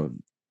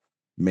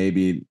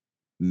maybe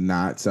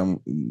not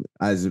some,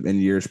 as in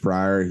years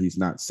prior, he's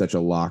not such a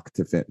lock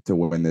to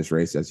win this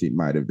race as he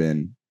might have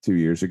been 2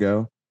 years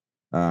ago.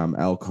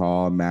 Elk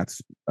Hall,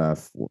 Matt's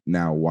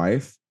now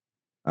wife,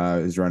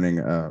 is running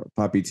a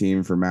puppy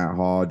team for Matt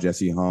Hall.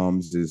 Jesse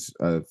Holmes is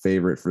a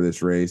favorite for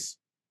this race.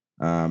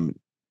 Matt,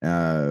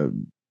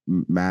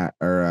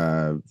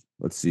 or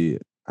let's see,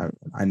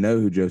 I know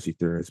who Josie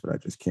Thur is, but I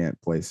just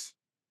can't place.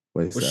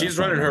 Well, she's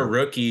running her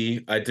rookie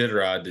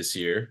Iditarod this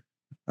year.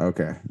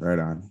 Okay, right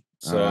on.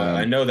 So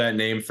I know that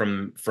name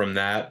from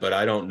that, but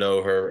I don't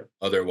know her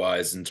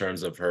otherwise in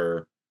terms of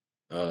her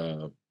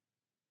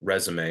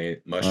resume,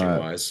 mushing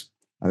wise.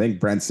 I think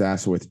Brent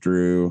Sass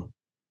withdrew,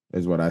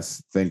 is what I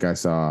think I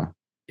saw.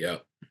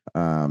 Yep.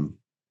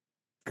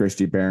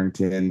 Christy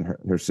Barrington,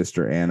 her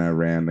sister Anna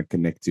ran the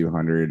Knik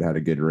 200, had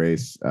a good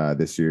race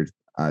this year.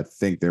 I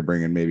think they're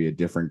bringing maybe a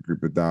different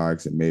group of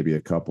dogs and maybe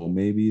a couple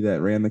maybe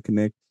that ran the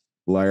Knik.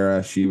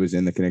 Lyra, she was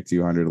in the Knik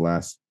 200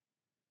 last.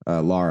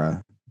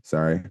 Laura,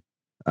 sorry,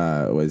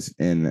 was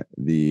in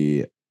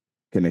the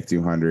Knik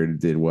 200,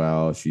 did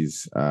well.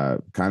 She's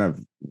kind of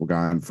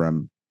gone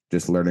from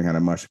just learning how to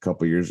mush a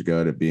couple years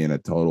ago to being a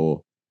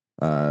total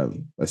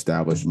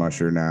established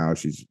musher now.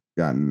 She's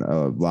gotten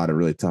a lot of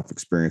really tough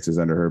experiences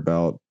under her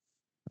belt.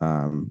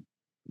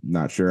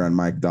 Not sure on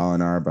Mike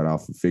Dolinar, but I'll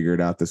figure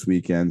it out this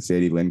weekend.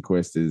 Sadie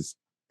Lindquist is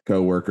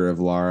co-worker of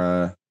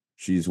Laura.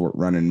 She's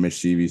running Mitch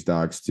Seavey's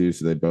dogs too,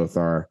 so they both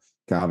are.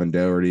 Calvin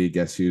Doherty,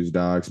 guess whose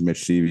dogs?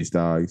 Mitch Seavey's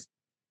dogs.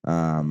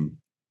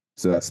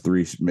 So that's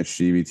 3 Mitch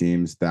Seavey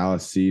teams.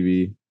 Dallas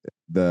Seavey,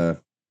 the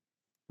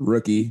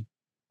rookie.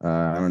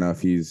 I don't know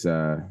if he's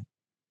a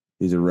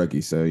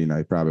rookie, so he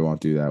probably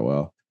won't do that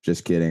well.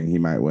 Just kidding. He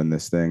might win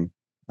this thing.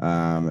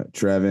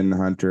 Trevin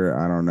Hunter,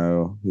 I don't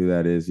know who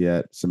that is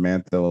yet.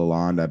 Samantha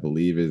Lalonde, I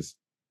believe, is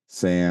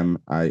Sam.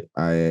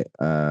 That's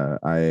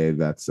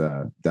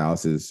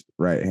Dallas's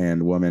right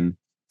hand woman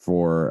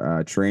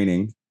for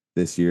training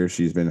this year.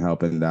 She's been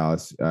helping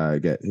Dallas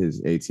get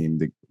his A team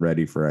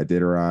ready for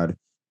Iditarod,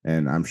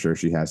 and I'm sure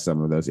she has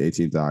some of those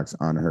 18 dogs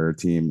on her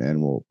team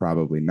and will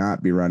probably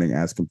not be running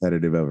as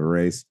competitive of a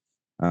race.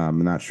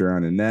 I'm not sure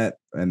on Annette.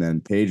 And then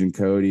Paige and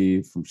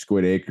Cody from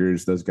Squid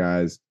Acres, those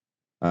guys,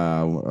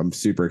 I'm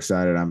super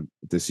excited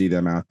to see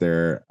them out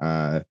there.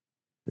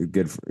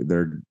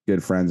 They're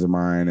good friends of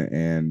mine,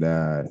 and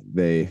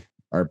they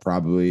are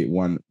probably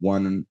one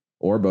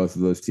or both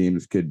of those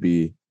teams could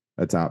be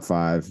a top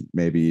 5,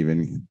 maybe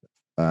even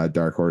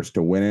dark horse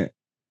to win it.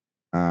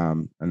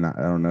 And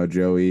I don't know,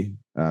 Joey.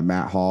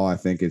 Matt Hall, I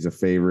think, is a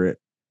favorite.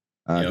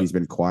 Yep. He's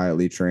been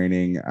quietly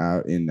training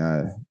out in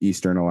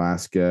eastern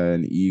Alaska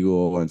and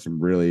Eagle and some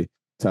really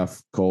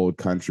tough, cold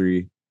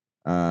country.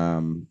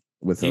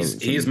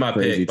 He's my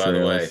pick, by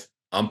the way.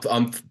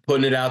 I'm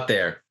putting it out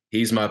there.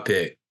 He's my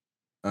pick.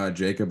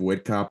 Jacob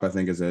Whitcop, I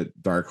think, is a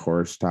dark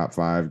horse top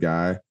 5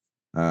 guy,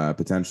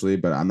 potentially,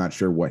 but I'm not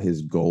sure what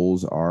his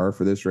goals are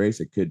for this race.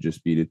 It could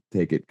just be to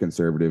take it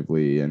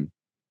conservatively and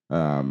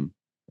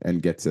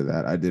get to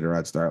that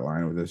Iditarod start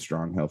line with a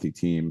strong, healthy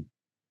team.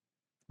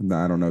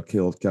 I don't know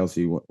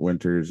Kelsey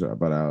Winters,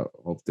 but I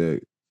hope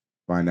to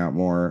find out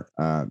more.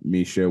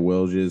 Misha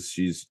Wilges,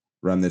 she's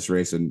run this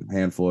race a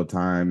handful of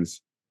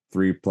times,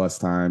 3+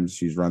 times.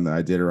 She's run the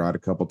Iditarod a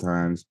couple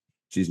times.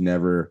 She's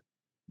never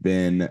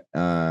been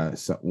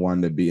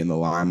one to be in the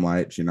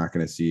limelight. You're not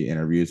going to see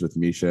interviews with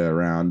Misha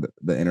around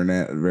the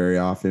internet very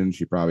often.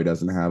 She probably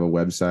doesn't have a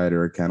website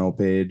or a kennel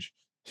page.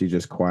 She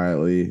just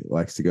quietly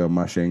likes to go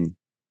mushing.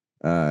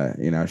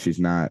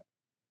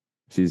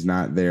 She's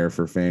not there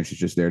for fame. She's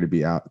just there to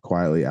be out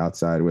quietly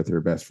outside with her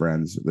best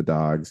friends, the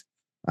dogs,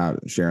 out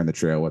sharing the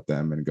trail with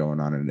them and going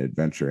on an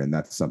adventure. And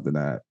that's something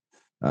that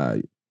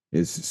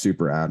is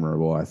super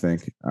admirable, I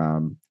think.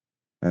 And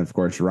of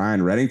course,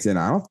 Ryan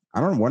Reddington. I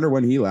don't wonder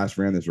when he last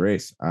ran this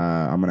race.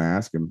 I'm going to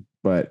ask him,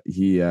 but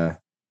he, of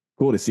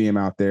cool to see him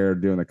out there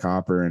doing the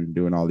Copper and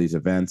doing all these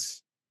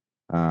events.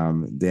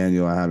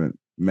 Daniel, I haven't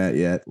met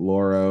yet.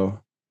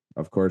 Loro,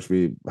 of course,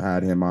 we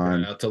had him Shout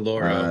on. out to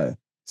Loro.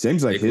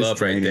 Seems like Big his love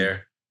right training,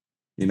 there.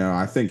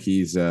 I think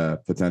he's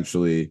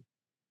potentially,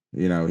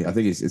 I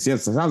think it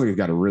sounds like he's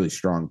got a really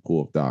strong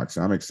pool of dogs.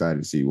 So I'm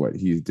excited to see what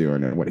he's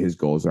doing and what his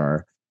goals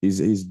are.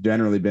 He's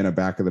generally been a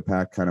back of the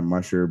pack kind of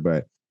musher,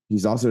 but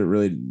he's also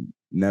really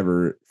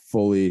never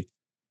fully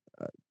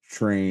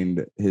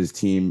trained his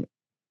team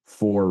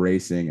for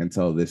racing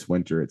until this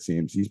winter. It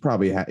seems he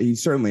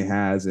certainly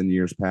has in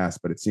years past,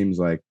 but it seems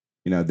like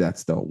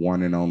that's the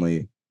one and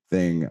only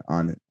thing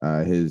on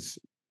his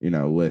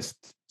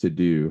list to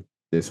do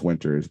this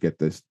winter is get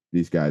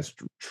these guys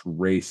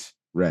race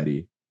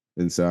ready.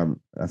 And so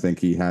I think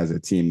he has a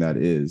team that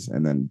is.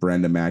 And then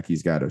Brenda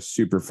Mackey's got a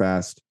super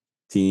fast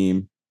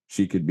team.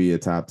 She could be a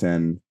top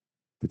 10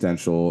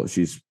 potential.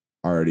 She's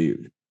already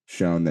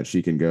shown that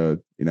she can go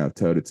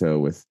toe to toe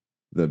with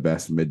the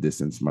best mid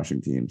distance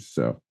mushing teams.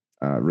 So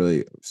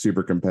really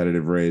super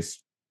competitive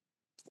race.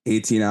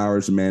 18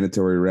 hours of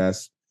mandatory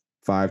rest,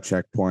 5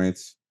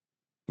 checkpoints,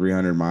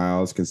 300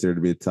 miles, considered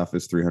to be the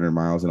toughest 300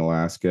 miles in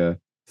Alaska.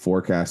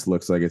 Forecast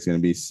looks like it's going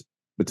to be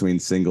between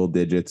single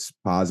digits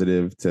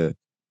positive to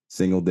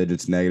single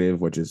digits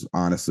negative, which is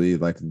honestly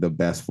like the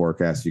best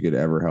forecast you could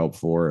ever hope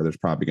for. There's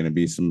probably going to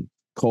be some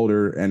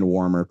colder and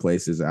warmer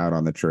places out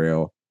on the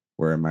trail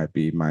where it might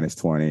be minus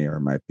 20 or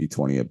it might be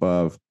 20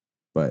 above.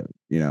 But,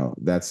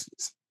 that's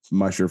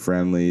musher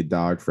friendly,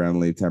 dog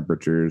friendly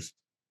temperatures.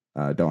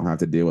 Don't have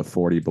to deal with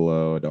 40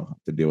 below, don't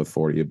have to deal with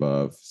 40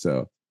 above.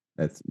 So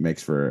that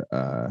makes for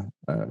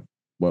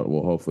what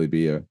will hopefully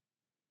be a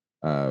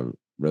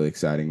really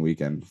exciting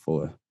weekend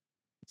full of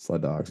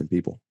sled dogs and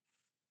people.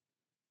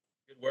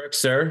 Good work,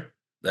 sir.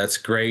 That's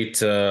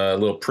great.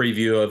 Little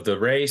preview of the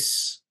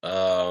race.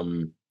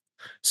 Isaac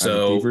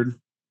So Teaford.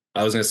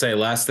 I was going to say,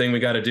 last thing we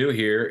got to do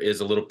here is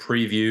a little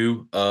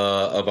preview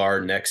of our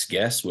next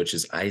guest, which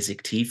is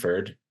Isaac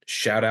Teaford.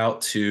 Shout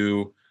out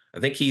to, I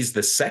think he's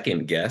the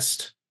second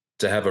guest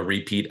to have a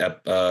repeat,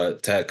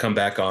 to come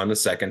back on the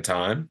second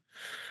time.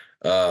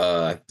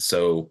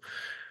 So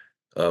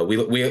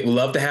we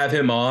love to have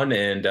him on,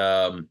 and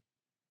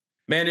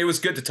man, it was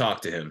good to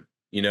talk to him.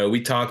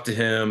 We talked to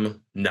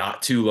him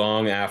not too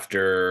long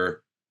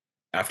after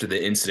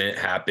the incident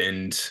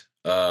happened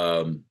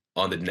on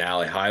the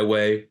Denali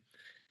Highway.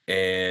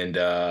 And,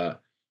 I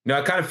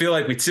kind of feel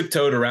like we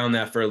tiptoed around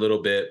that for a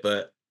little bit,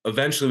 but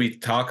eventually we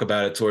talk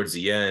about it towards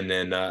the end.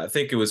 And I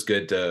think it was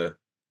good to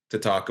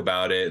talk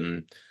about it.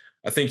 And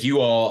I think you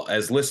all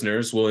as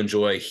listeners will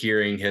enjoy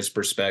hearing his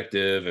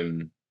perspective.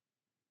 And,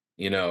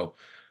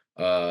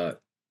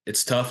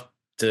 it's tough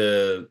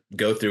to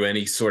go through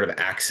any sort of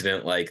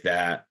accident like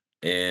that.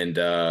 And,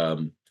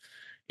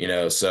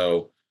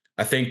 so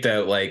I think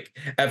that like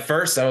at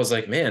first I was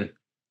like, man,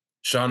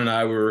 Sean and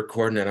I were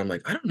recording it. I'm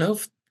like, I don't know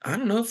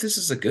if this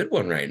is a good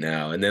one right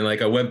now. And then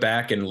like I went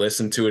back and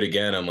listened to it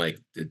again. I'm like,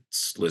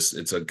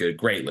 it's a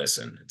great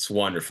listen. It's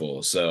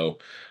wonderful. So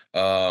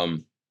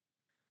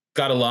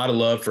got a lot of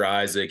love for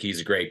Isaac.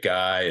 He's a great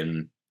guy.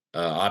 And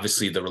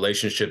obviously the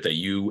relationship that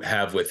you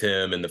have with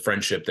him and the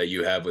friendship that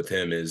you have with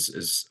him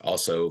is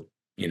also,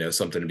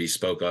 something to be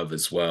spoke of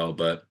as well.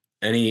 But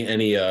anything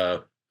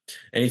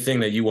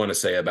that you want to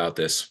say about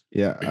this?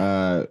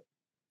 Yeah.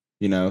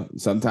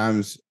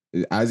 Sometimes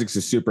Isaac's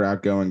a super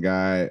outgoing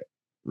guy,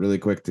 really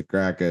quick to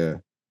crack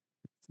a,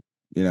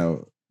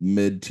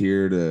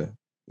 mid-tier to,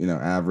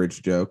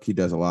 average joke. He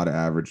does a lot of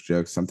average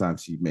jokes.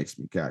 Sometimes he makes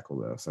me cackle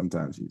though.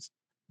 Sometimes he's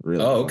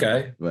really funny.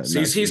 Okay. But So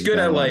he's good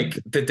at like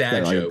the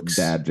dad like jokes.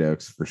 Dad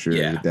jokes for sure.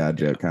 Yeah. He's a dad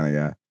joke kind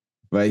of guy.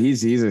 But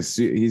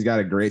he's got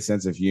a great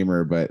sense of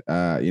humor. But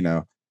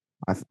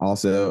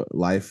also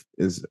life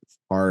is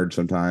hard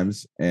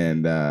sometimes,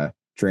 and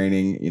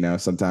training,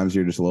 sometimes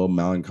you're just a little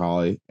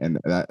melancholy, and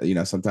that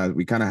sometimes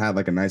we kind of had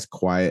like a nice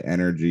quiet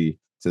energy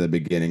to the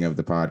beginning of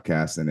the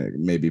podcast, and it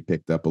maybe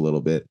picked up a little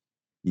bit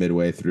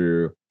midway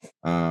through.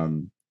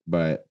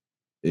 But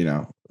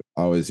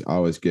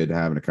always good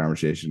having a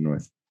conversation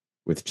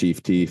with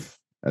Chief Teef,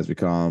 as we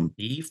call him.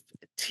 Teef.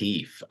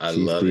 I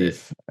Chief love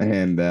Teef. it.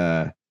 And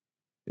I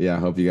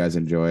hope you guys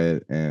enjoy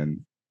it.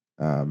 And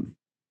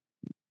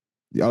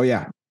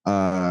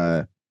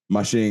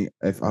mushing.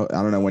 I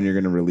don't know when you're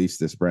going to release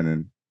this,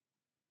 Brennan,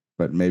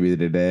 but maybe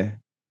today.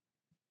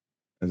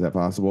 Is that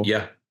possible?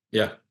 Yeah.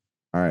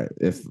 All right.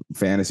 If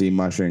fantasy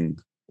mushing,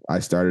 I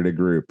started a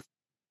group.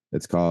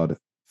 It's called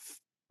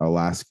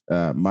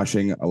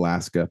Mushing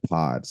Alaska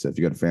Pod. So if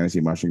you go to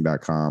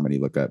fantasymushing.com and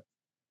you look up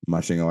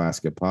Mushing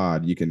Alaska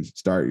Pod, you can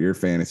start your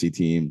fantasy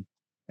team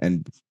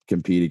and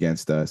compete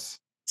against us.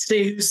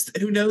 See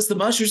who knows the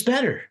mushers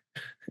better.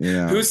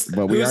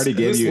 But we already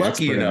gave you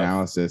expert enough?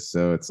 Analysis,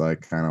 so it's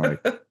like kind of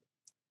like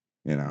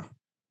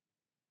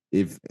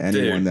if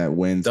anyone that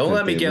wins, don't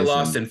let me get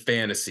lost in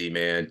fantasy,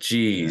 man.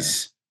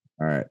 Jeez.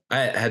 Yeah. All right. I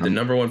had the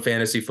number one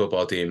fantasy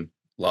football team,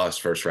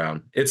 lost first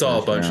round. It's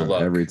all a bunch of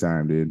luck every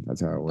time, dude.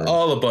 That's how it works.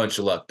 All a bunch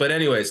of luck. But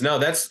anyways, no,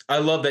 I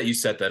love that you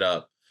set that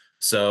up.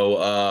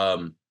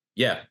 So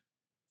yeah,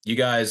 you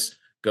guys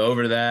go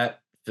over to that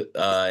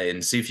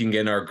and see if you can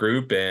get in our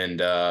group, and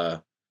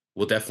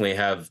we'll definitely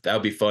that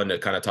would be fun to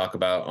kind of talk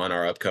about on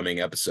our upcoming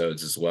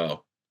episodes as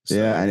well. Yeah,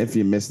 So and if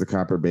you miss the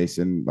Copper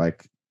Basin,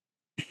 like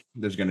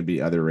there's going to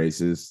be other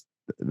races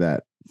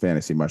that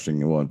fantasy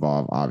mushing will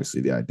involve.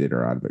 Obviously, the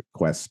Iditarod, but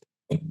Quest,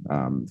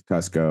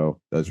 Cusco,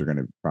 those are going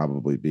to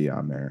probably be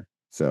on there.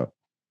 So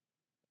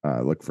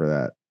look for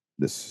that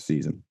this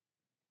season.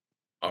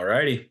 all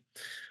righty.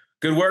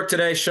 Good work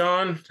today,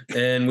 Sean.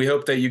 And we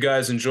hope that you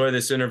guys enjoy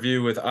this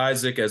interview with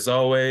Isaac. As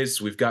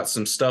always, we've got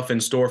some stuff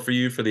in store for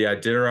you for the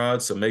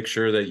Iditarod. So make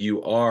sure that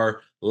you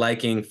are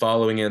liking,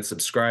 following, and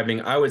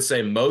subscribing. I would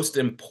say most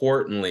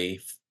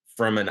importantly,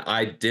 from an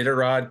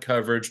Iditarod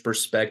coverage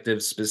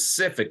perspective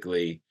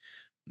specifically,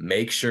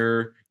 make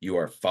sure you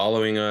are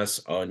following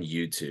us on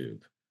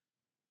YouTube.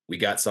 We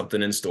got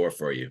something in store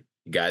for you.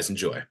 You guys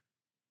enjoy.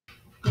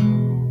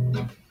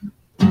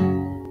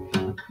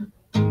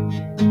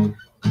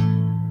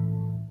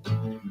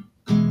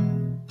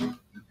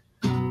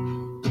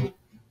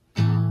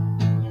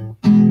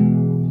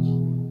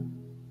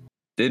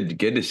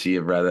 Good to see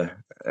you,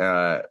 brother.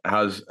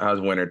 How's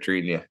winter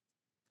treating you?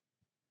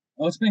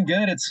 Well, it's been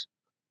good. It's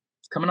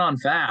coming on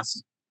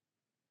fast.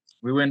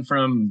 We went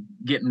from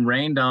getting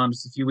rained on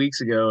just a few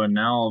weeks ago, and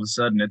now all of a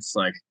sudden it's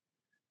like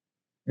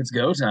it's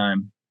go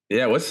time.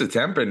 Yeah, what's the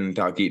temp in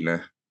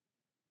Talkeetna?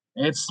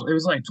 It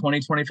was like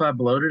 20, 25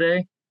 below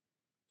today.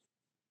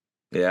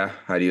 Yeah,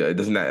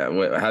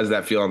 how's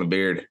that feel on the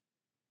beard?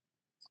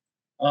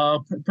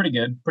 Pretty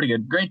good, pretty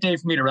good. Great day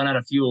for me to run out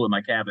of fuel in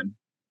my cabin.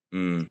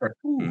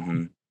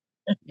 Mm-hmm.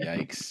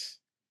 Yikes.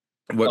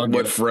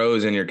 What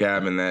froze in your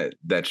cabin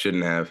that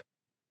shouldn't have?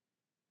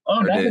 Oh,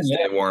 or nothing did it stay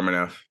yet. warm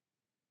enough?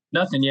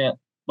 Nothing yet.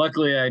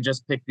 Luckily, I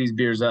just picked these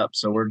beers up,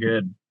 so we're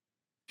good.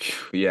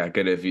 Yeah,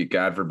 good. If you,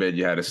 God forbid,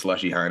 you had a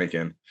slushy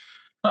Heineken.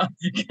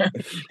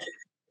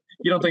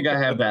 You don't think I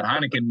have that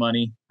Heineken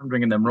money? I'm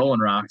drinking them Rolling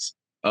Rocks.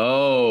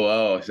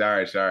 Oh,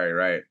 sorry,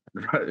 right.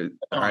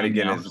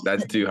 Heineken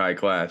that's too high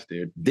class,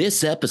 dude.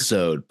 This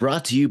episode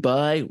brought to you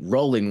by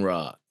Rolling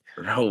Rock.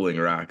 Rolling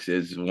Rocks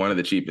is one of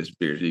the cheapest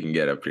beers you can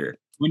get up here.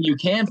 When you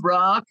can't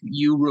rock,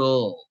 you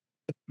roll.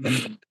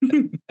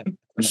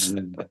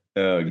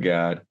 Oh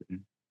God.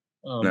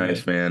 Oh,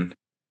 nice, man.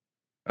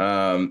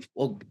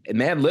 Well,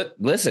 man,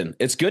 listen,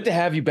 it's good to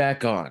have you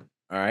back on.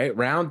 All right.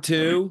 Round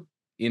 2,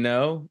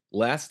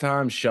 last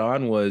time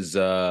Sean was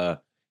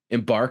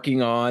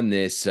embarking on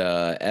this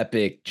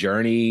epic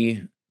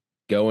journey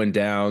going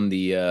down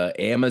the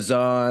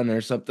Amazon or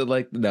something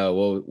like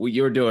no, well,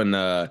 you were doing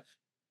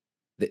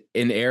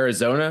in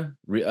Arizona,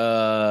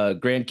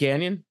 Grand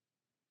Canyon.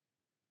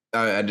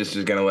 I just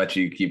was gonna let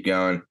you keep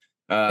going.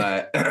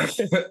 Yeah,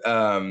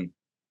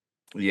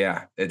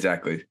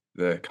 exactly.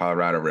 The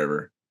Colorado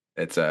River.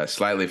 It's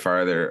slightly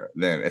farther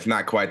than, it's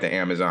not quite the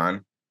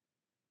Amazon,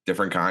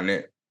 different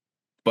continent,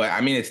 but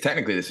I mean it's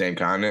technically the same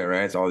continent,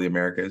 right? It's all the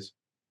Americas.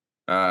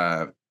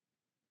 But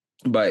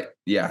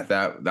yeah,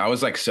 that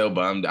was like so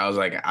bummed. I was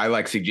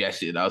like,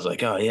 suggested. I was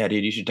like, oh yeah,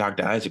 dude, you should talk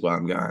to Isaac while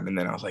I'm gone. And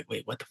then I was like,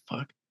 wait, what the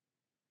fuck?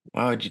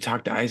 Why would you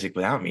talk to Isaac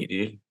without me,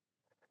 dude?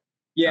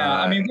 Yeah,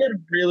 I mean, we had a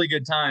really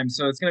good time,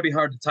 so it's gonna be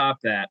hard to top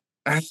that.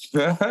 I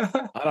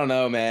don't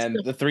know, man.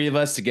 The three of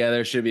us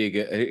together should be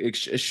it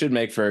should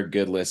make for a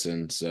good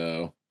listen.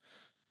 So,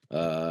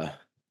 yeah,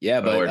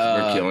 but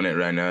we're killing it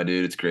right now,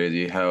 dude. It's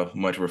crazy how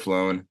much we're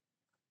flowing.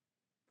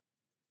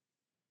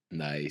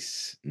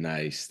 Nice.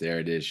 There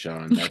it is,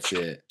 Sean. That's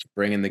it.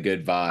 Bringing the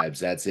good vibes.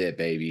 That's it,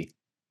 baby.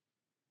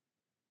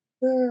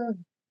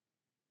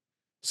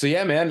 So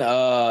yeah, man.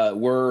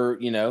 We're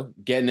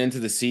getting into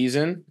the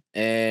season,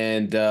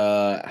 and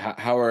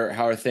how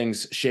are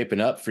things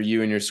shaping up for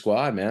you and your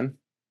squad, man?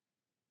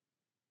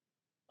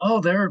 Oh,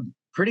 they're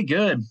pretty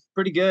good.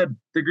 Pretty good.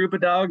 The group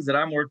of dogs that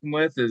I'm working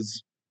with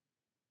is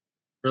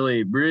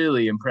really,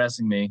 really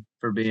impressing me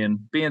for being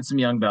some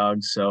young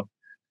dogs. So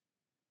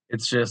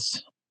it's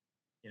just,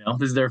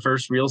 this is their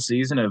first real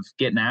season of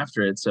getting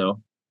after it.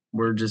 So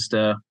we're just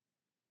it's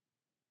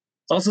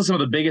also some of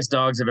the biggest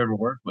dogs I've ever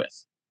worked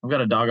with. I've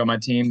got a dog on my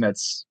team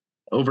that's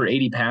over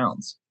 80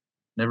 pounds.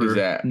 Who's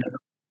that?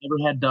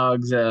 Never had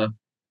dogs. Berg.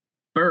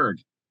 Berg.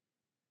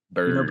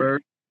 You know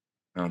Berg?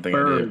 I don't think I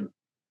do.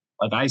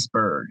 Like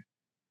iceberg.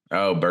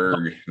 Oh,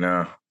 Berg.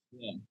 No.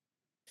 Yeah.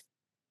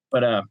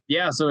 But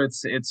yeah, so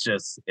it's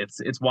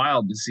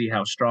wild to see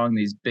how strong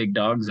these big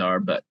dogs are,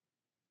 but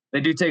they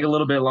do take a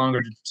little bit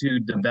longer to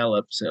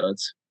develop. So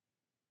it's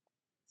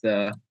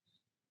I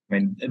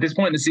mean, at this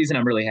point in the season,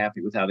 I'm really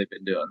happy with how they've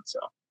been doing. So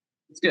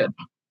it's good.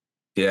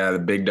 Yeah, the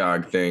big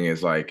dog thing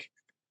is like,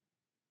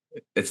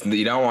 it's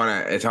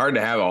hard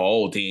to have a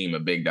whole team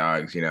of big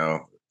dogs,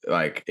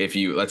 like if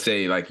you, let's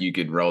say like you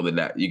could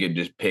you could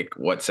just pick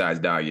what size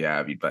dog you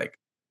have. You'd like,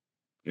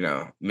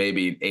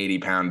 maybe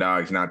 80-pound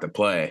dogs not to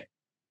play,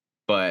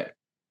 but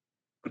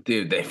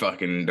dude,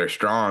 they're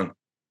strong,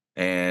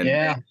 and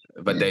yeah,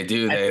 but they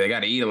got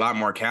to eat a lot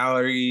more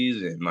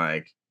calories, and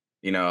like,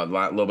 a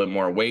little bit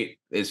more weight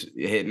is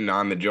hitting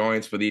on the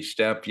joints with each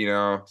step,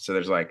 so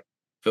there's like,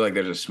 I feel like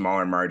there's a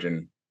smaller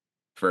margin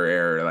for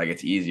error. Like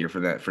it's easier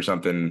for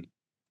something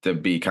to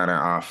be kind of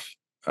off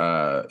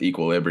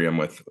equilibrium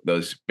with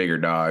those bigger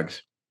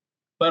dogs.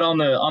 But on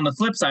the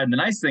flip side, the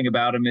nice thing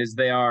about them is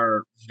they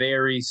are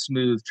very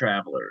smooth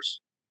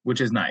travelers, which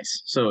is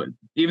nice. So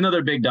even though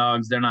they're big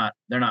dogs, they're not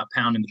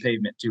pounding the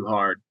pavement too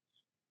hard.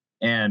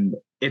 And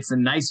it's a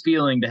nice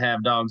feeling to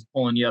have dogs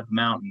pulling you up a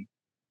mountain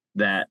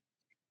that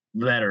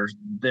are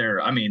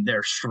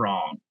they're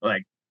strong.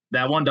 Like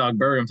that one dog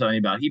Berg I'm telling you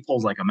about, he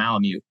pulls like a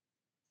Malamute.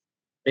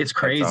 It's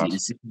crazy awesome. to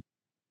see.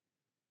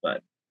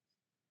 But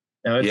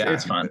no,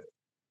 it's fun.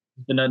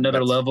 It's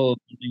another level of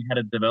learning how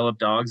to develop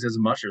dogs as a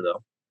musher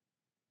though.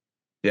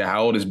 Yeah,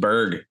 how old is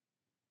Berg?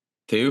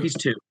 2? He's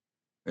 2.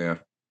 Yeah.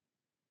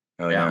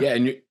 Oh yeah. Yeah,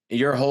 and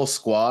your whole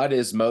squad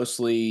is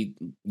mostly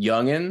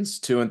youngins,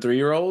 2 and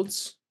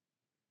 3-year-olds.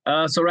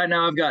 So right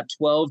now I've got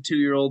 12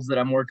 2-year-olds that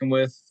I'm working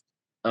with,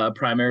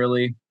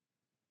 primarily,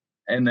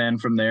 and then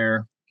from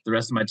there, the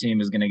rest of my team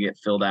is going to get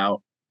filled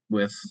out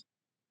with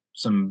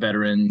some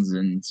veterans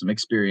and some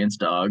experienced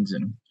dogs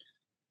and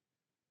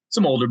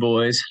some older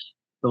boys,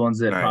 the ones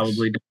that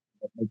probably don't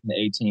make the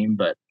A team,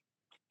 but.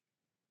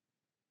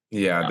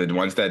 Yeah, the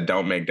ones that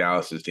don't make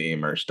Dallas's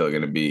team are still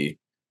going to be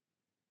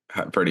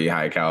pretty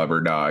high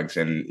caliber dogs,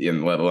 and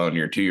let alone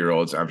your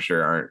 2-year-olds, I'm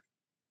sure aren't.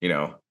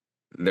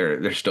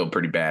 They're still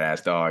pretty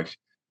badass dogs.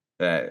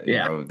 That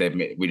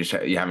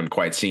you haven't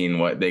quite seen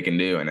what they can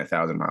do in a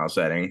 1,000-mile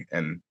setting,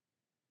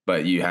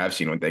 but you have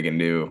seen what they can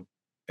do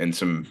in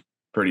some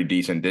pretty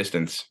decent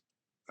distance.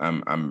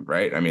 I'm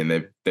right. I mean,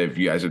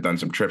 you guys have done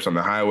some trips on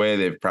the highway.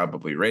 They've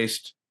probably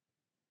raced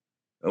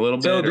a little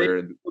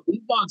bit.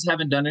 These dogs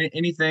haven't done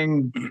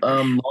anything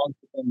longer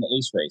than the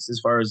Ace race as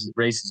far as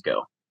races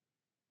go.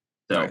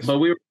 So, nice. But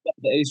we were at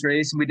the Ace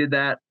race and we did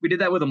that. We did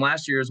that with them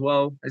last year as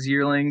well as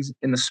yearlings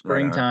in the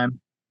springtime.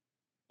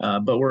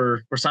 But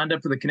we're signed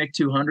up for the Knik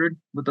 200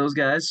 with those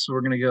guys, so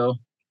we're gonna go.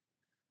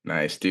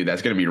 Nice, dude.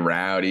 That's gonna be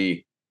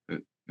rowdy.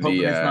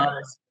 Hoping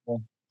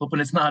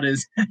it's not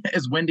as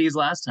as windy as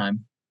last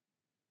time.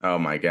 Oh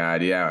my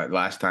God, yeah.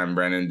 Last time,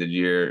 Brennan, did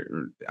you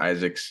hear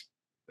Isaac's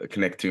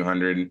Knik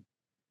 200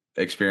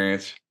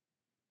 experience?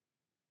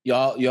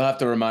 You'll have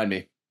to remind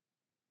me.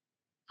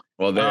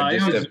 Well,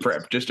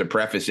 just to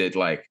preface it,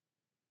 like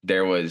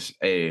there was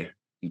in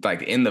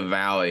the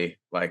valley,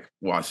 like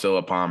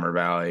Wasilla Palmer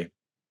Valley,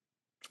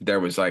 there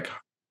was like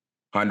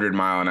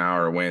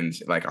 100-mile-an-hour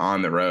winds, like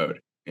on the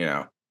road,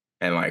 and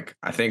like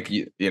I think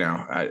it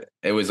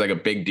was like a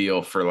big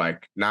deal for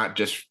like not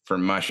just for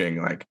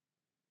mushing, like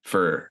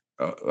for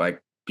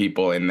like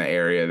people in the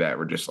area that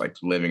were just like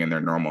living in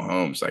their normal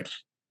homes, like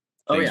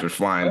things were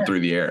flying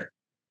through the air.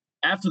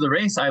 After the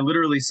race, I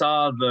literally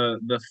saw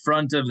the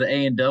front of the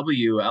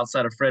A&W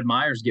outside of Fred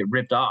Meyer's get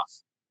ripped off.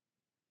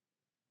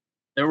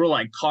 There were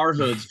like car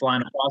hoods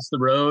flying across the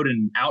road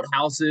and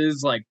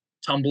outhouses like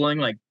tumbling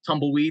like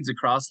tumbleweeds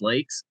across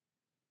lakes.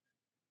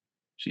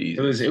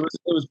 Jesus. It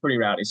was pretty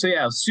rowdy. So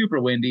yeah, it was super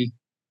windy.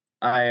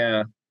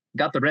 I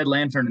got the red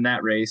lantern in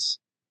that race.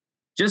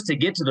 Just to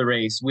get to the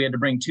race, we had to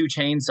bring 2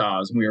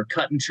 chainsaws and we were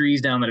cutting trees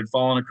down that had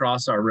fallen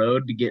across our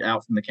road to get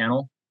out from the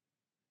kennel.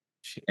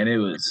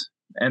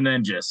 And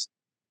then just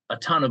a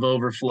ton of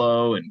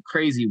overflow and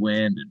crazy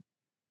wind, and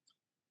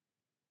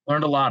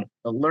learned a lot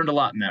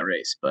in that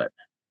race. But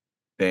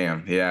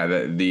damn,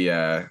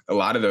 yeah, a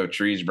lot of those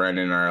trees,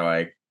 Brendan, are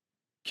like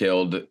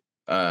killed,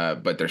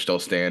 but they're still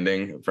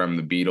standing from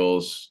the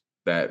beetles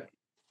that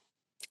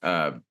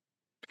kind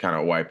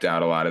of wiped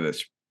out a lot of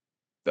the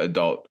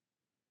adult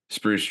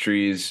spruce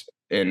trees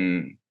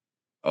in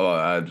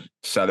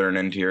southern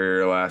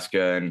interior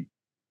Alaska,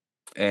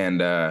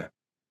 and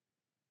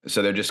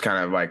so they're just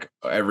kind of like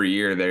every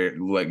year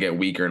they get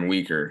weaker and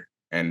weaker,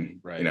 and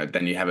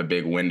then you have a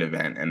big wind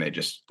event and they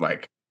just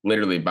like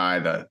literally by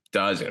the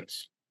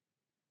dozens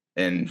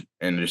in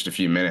just a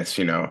few minutes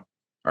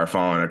are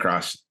falling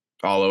across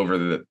all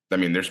over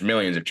there's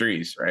millions of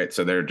trees, right?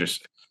 So they're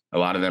just, a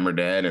lot of them are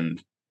dead,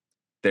 and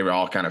they were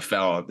all kind of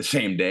fell the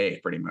same day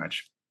pretty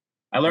much.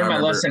 I learned my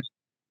lesson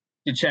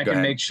to check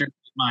and make sure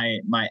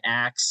my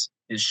axe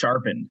is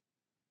sharpened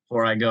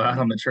before I go out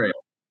on the trail,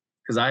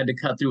 because I had to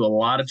cut through a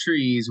lot of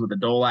trees with a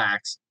dull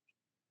axe,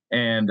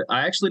 and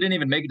I actually didn't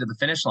even make it to the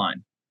finish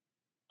line.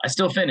 I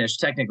still finished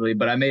technically,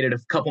 but I made it a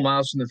couple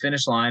miles from the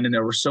finish line, and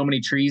there were so many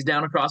trees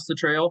down across the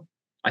trail.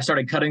 I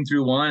started cutting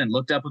through one and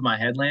looked up with my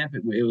headlamp.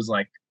 It was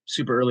like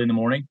super early in the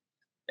morning,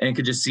 and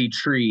could just see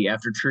tree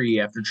after tree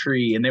after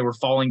tree, and they were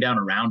falling down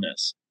around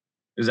us.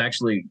 It was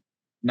actually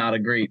not a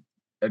great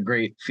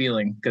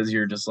feeling, because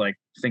you're just like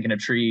thinking a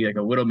tree, like a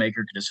widowmaker,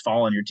 could just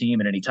fall on your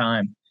team at any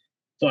time.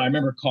 So I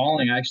remember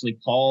I actually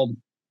called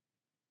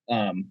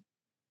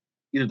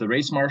either the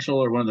race marshal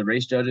or one of the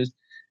race judges,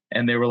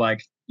 and they were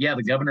like, yeah,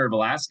 the governor of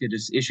Alaska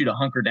just issued a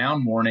hunker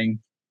down warning.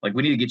 Like,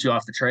 we need to get you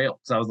off the trail.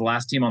 Because I was the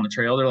last team on the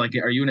trail. They're like,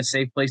 are you in a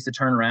safe place to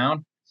turn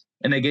around?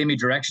 And they gave me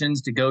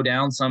directions to go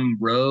down some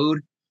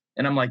road.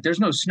 And I'm like, there's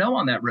no snow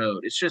on that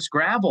road. It's just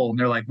gravel. And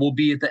they're like, we'll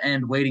be at the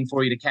end waiting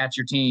for you to catch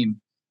your team.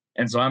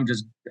 And so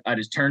I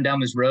just turned down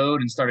this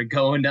road and started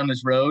going down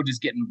this road,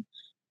 just getting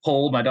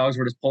pulled. My dogs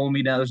were just pulling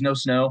me down. There's no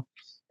snow.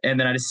 And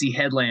then I just see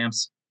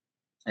headlamps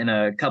and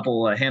a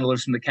couple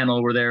handlers from the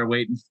kennel were there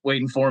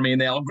waiting for me,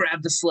 and they all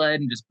grabbed the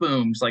sled and just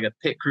boom, just like a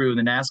pit crew in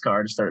the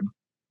NASCAR, just started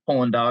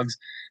pulling dogs,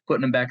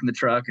 putting them back in the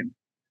truck, and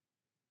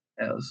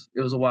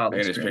it was a wild I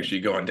can experience. just picture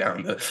you going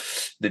down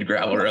the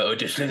gravel road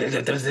just the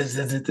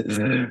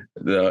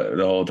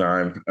whole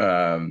time.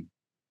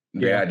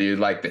 Yeah, dude,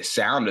 like the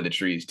sound of the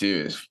trees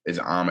too is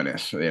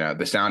ominous. You know,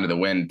 the sound of the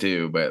wind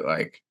too. But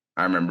like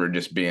I remember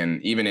just being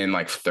even in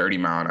like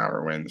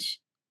 30-mile-an-hour winds,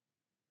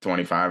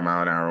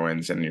 25-mile-an-hour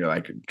winds, and you're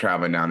like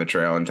traveling down the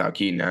trail in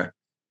Talkeetna,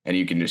 and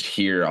you can just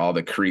hear all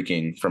the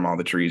creaking from all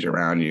the trees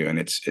around you, and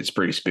it's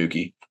pretty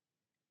spooky.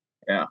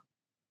 Yeah.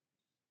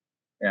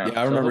 Yeah,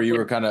 I remember you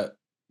were kind of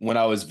when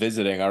I was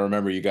visiting, I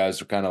remember you guys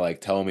were kind of like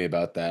telling me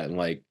about that, and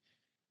like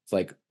it's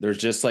like there's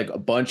just like a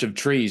bunch of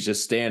trees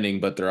just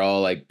standing, but they're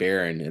all like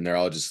barren and they're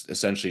all just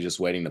essentially just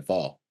waiting to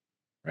fall,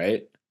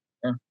 right?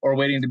 Yeah. Or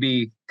waiting to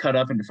be cut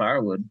up into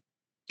firewood.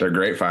 They're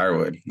great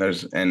firewood.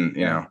 You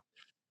know,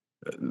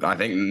 I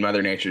think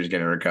Mother Nature is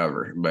going to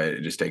recover, but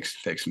it just takes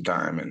some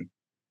time.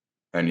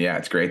 And yeah,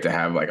 it's great to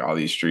have like all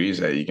these trees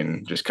that you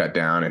can just cut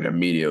down and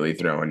immediately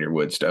throw in your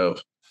wood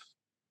stove.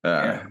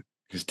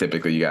 Because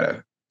typically you got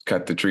to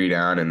cut the tree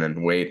down and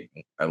then wait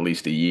at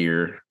least a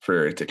year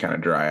for it to kind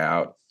of dry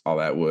out all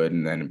that wood,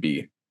 and then it'd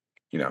be,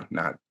 you know,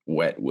 not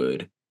wet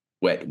wood.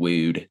 I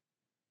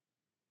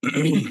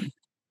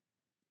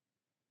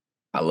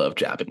love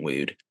chopping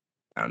wood.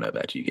 I don't know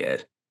about you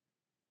guys.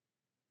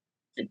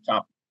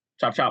 Chop,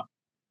 chop, chop.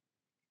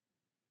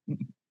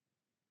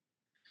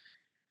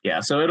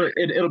 Yeah, so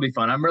it'll be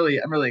fun. I'm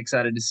really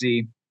excited to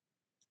see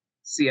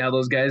how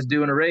those guys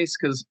do in a race,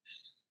 because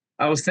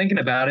I was thinking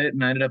about it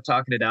and I ended up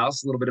talking to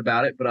Dallas a little bit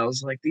about it, but I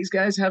was like, these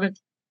guys haven't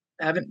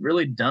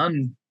really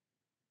done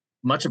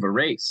much of a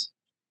race,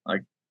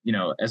 like, you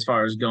know, as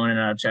far as going in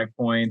and out of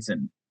checkpoints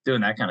and doing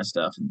that kind of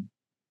stuff. And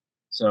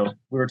so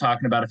we were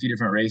talking about a few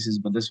different races,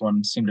 but this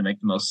one seemed to make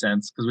the most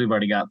sense because we've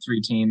already got 3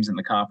 teams in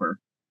the Copper.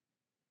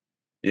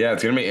 Yeah,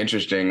 it's gonna be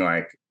interesting,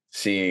 like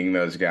seeing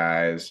those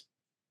guys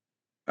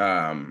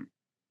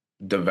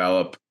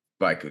develop,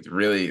 like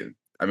really.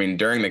 I mean,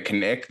 during the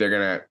Knik, they're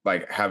gonna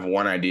like have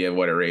one idea of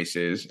what a race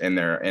is, and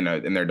they're in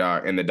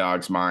the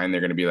dog's mind.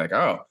 They're gonna be like,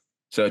 oh,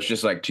 so it's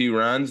just like 2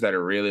 runs that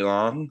are really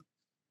long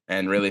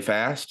and really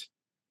fast,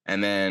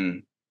 and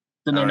then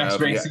their next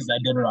race is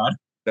Iditarod.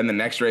 Then the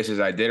next race is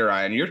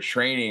Iditarod, and you're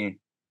training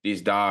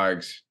these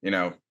dogs, you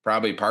know,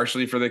 probably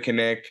partially for the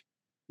Knik,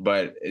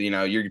 but you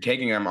know, you're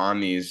taking them on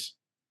these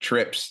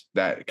trips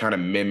that kind of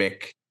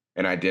mimic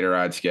an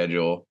Iditarod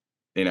schedule.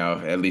 You know,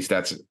 at least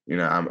that's, you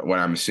know, what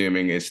I'm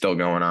assuming is still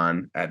going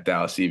on at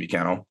Dallas CV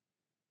Kennel.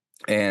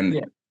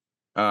 And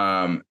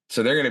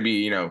so they're going to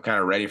be, you know, kind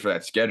of ready for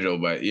that schedule.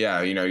 But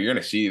yeah, you know, you're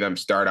going to see them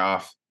start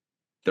off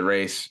the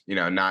race, you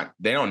know,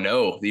 they don't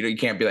know. You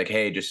can't be like,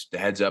 hey, just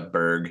heads up,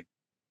 Berg,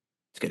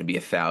 it's going to be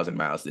 1,000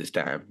 miles this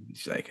time.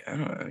 It's like, I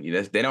don't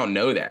know. They don't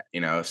know that, you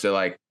know? So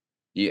like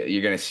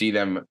you're going to see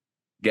them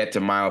get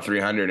to mile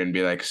 300 and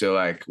be like, so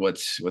like,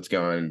 what's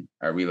going,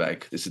 are we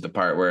like, this is the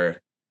part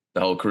where the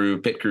whole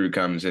pit crew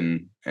comes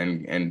and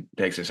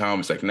takes us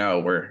home. It's like, no,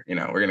 we're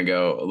going to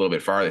go a little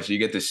bit farther. So you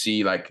get to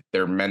see like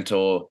their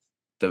mental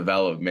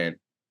development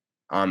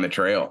on the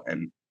trail.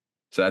 And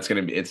so that's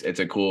going to be, it's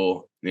a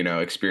cool, you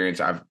know,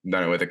 experience. I've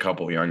done it with a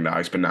couple of young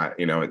dogs, but not,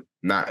 you know,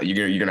 not,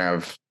 you're going to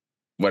have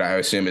what I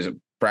assume is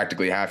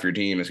practically half your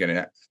team is going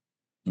to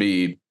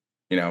be,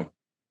 you know,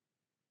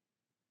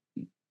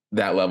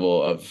 that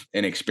level of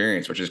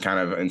inexperience, which is kind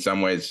of in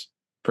some ways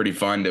pretty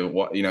fun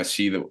to, you know,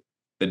 see the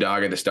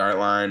dog at the start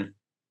line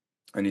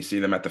and you see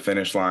them at the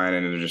finish line,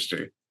 and it's just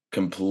a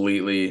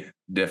completely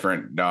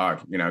different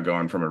dog, you know,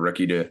 going from a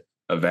rookie to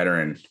a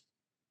veteran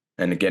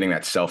and getting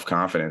that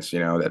self-confidence, you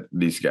know,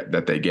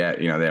 that they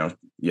get, you know,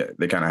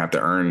 they kind of have to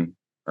earn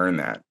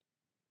that.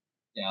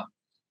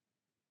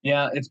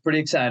 Yeah, it's pretty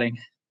exciting.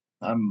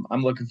 I'm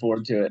looking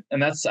forward to it.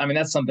 And that's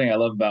something I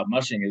love about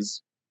mushing,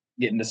 is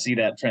getting to see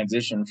that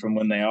transition from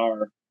when they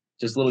are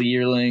just little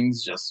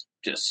yearlings, just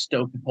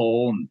stoked to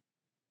pull, and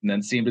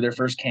then see them to their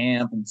first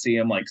camp and see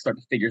them like start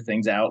to figure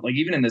things out. Like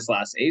even in this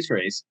last ace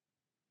race,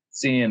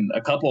 seeing a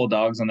couple of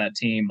dogs on that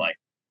team like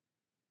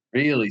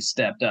really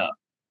stepped up,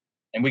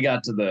 and we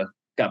got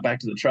back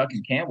to the truck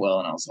in Cantwell,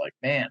 and I was like,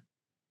 man,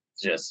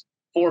 just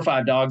 4 or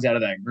 5 dogs out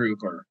of that group.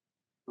 Or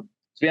to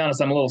be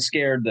honest, I'm a little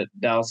scared that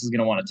Dallas is going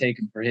to want to take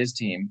him for his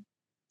team,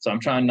 so I'm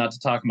trying not to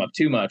talk them up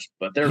too much.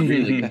 But they're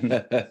really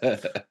good.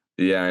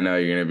 Yeah, I know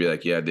you're going to be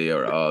like, yeah, they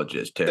are all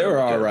just terrible. They're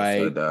all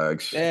right. The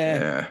dogs.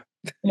 Yeah.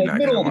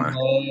 Like,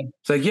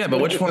 it's like, yeah, but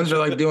which ones are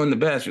like doing the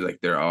best? You're like,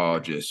 they're all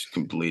just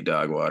complete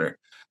dog water.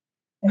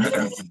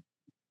 None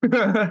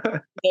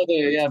of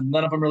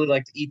them really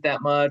like to eat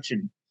that much,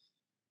 and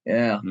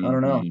I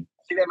don't know. I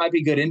think that might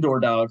be good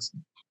indoor dogs.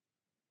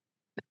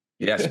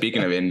 Yeah,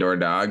 speaking of indoor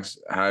dogs,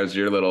 how's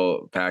your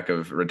little pack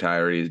of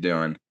retirees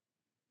doing?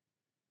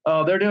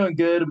 Oh, they're doing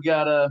good.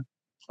 I've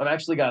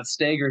actually got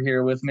Stager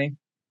here with me.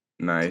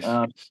 Nice.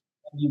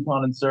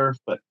 Yukon and Surf,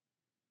 but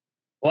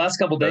the last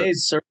couple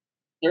days, Surf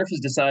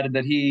has decided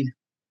that he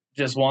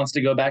just wants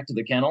to go back to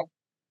the kennel,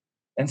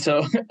 and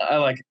so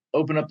I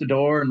open up the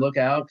door and look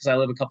out because I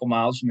live a couple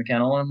miles from the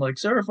kennel. And I'm like,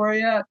 Surf, where are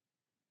you at?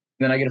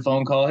 And then I get a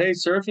phone call. Hey,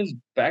 Surf is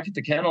back at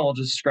the kennel,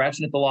 just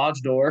scratching at the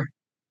lodge door.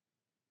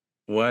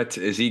 What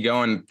is he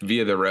going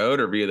via the road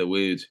or via the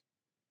woods?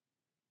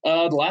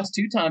 The last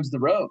 2 times the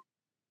road.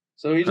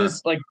 So he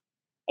just like,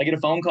 I get a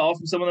phone call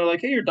from someone. They're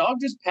like, hey, your dog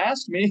just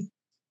passed me.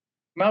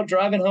 I'm out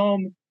driving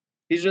home.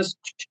 He's just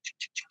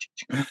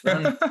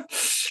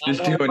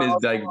just doing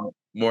his like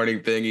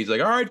morning thing. He's like,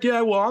 all right,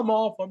 yeah, well, I'm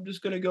off. I'm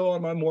just gonna go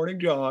on my morning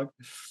jog.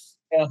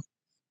 Yeah.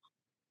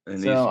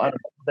 And so I don't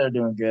know, they're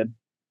doing good.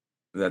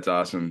 That's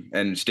awesome.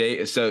 And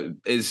so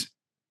is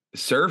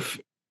Surf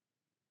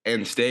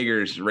and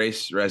Stager's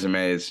race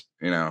resumes,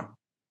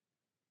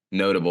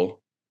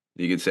 notable,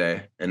 you could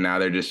say. And now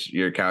they're just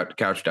your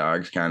couch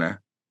dogs, kind of.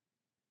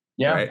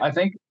 Yeah, right? I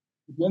think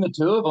between the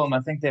 2 of them, I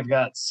think they've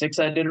got 6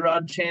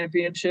 Iditarod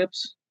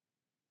championships,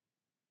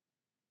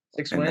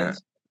 6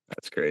 wins.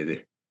 That's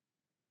crazy.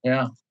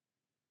 Yeah,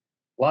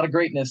 a lot of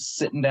greatness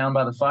sitting down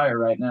by the fire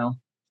right now.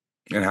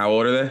 And how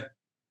old are they?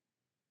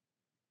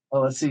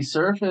 Well, let's see.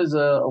 Surf is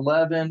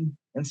 11,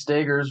 and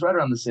Stager is right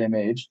around the same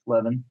age,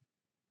 11.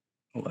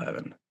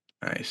 11.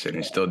 Nice. And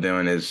he's still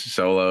doing his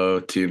solo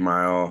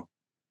 2-mile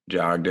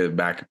jog to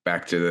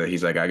back to the.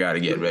 He's like, I got to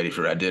get ready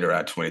for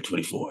Iditarod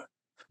 2024.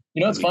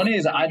 You know what's funny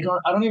is I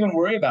don't even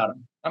worry about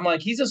him. I'm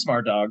like, he's a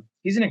smart dog.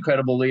 He's an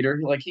incredible leader.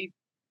 Like he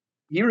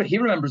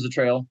remembers the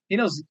trail. He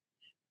knows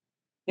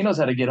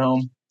how to get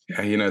home.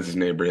 Yeah, he knows his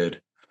neighborhood.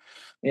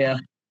 Yeah,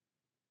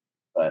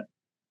 but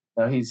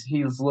he's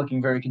looking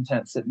very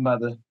content sitting by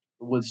the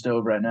wood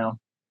stove right now.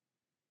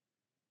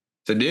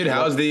 So, dude,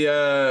 how's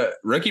the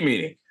rookie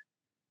meeting?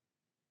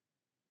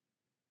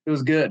 It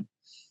was good.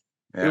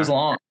 Yeah. It was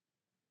long.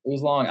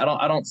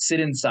 I don't sit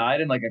inside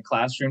in like a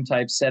classroom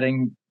type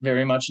setting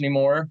very much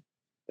anymore,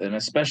 and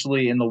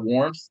especially in the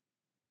warmth.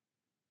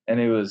 And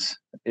it was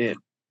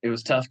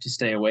tough to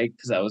stay awake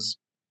because I was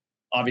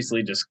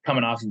obviously just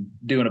coming off of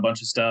doing a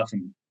bunch of stuff,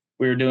 and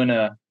we were doing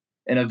an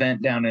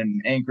event down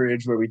in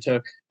Anchorage where we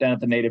took down at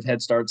the Native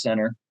Head Start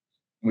Center.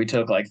 We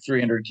took like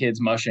 300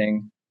 kids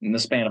mushing in the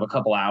span of a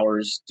couple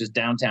hours, just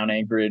downtown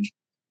Anchorage.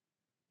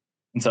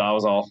 And so I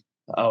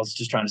was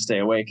just trying to stay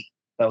awake.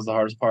 That was the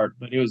hardest part,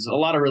 but it was a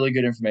lot of really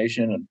good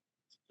information, and it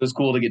was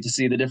cool to get to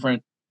see the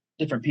different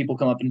people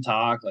come up and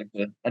talk. Like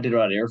I did a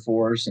lot of Air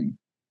Force, and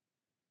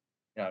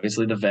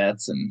obviously the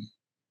vets, and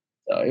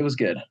it was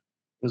good. It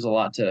was a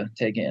lot to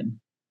take in.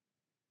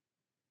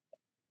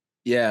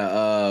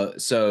 Yeah.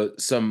 So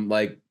some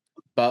like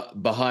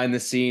behind the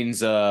scenes.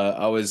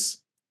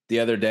 The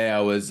other day I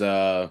was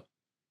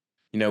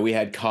we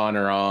had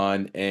Connor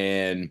on,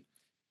 and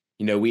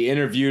we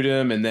interviewed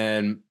him, and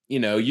then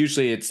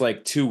usually it's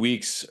like 2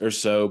 weeks or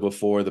so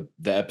before the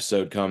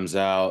episode comes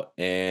out,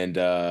 and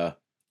I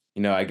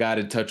got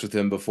in touch with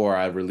him before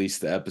I released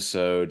the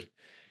episode,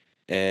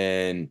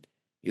 and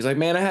he's like,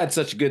 man, I had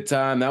such a good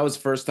time. That was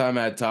the first time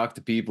I had talked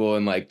to people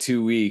in like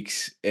 2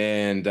 weeks,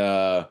 and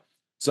so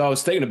I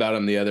was thinking about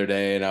him the other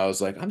day, and I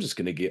was like, I'm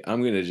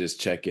gonna just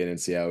check in and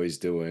see how he's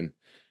doing,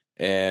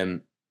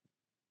 and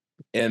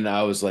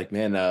I was like,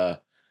 man,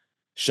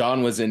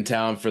 Sean was in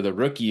town for the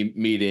rookie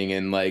meeting,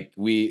 and like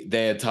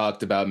they had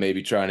talked about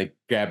maybe trying to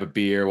grab a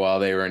beer while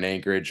they were in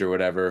Anchorage or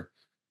whatever.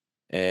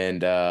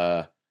 And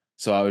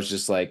so I was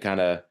just like kind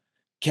of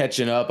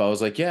catching up. I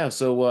was like, yeah,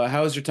 so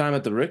how was your time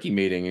at the rookie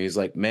meeting? And he's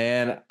like,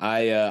 man,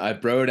 I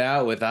broed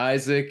out with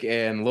Isaac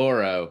and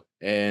Lauro.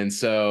 And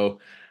so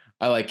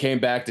I like came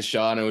back to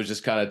Sean and was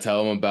just kind of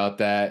telling him about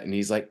that. And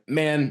he's like,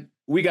 man,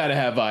 we got to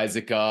have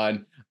Isaac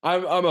on.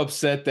 I'm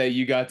upset that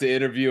you got to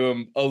interview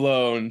him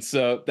alone.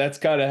 So that's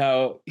kind of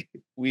how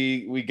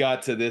we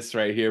got to this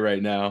right here,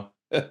 right now.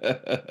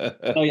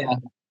 Oh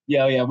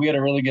yeah. We had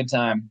a really good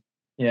time.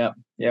 Yeah.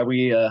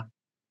 We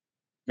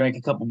drank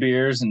a couple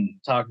beers and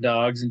talked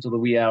dogs until the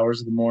wee hours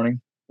of the morning.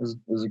 It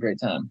was a great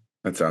time.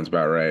 That sounds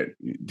about right,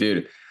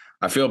 dude.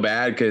 I feel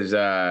bad because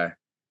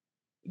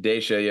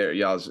Daisha,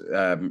 y'all's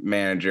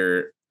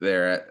manager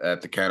there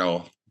at the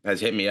kennel, has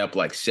hit me up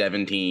like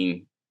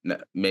 17,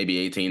 maybe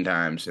 18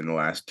 times in the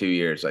last 2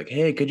 years. Like,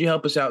 hey, could you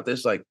help us out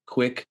this like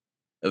quick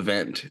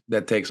event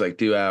that takes like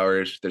 2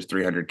 hours? There's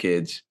 300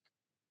 kids.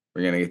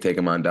 We're going to take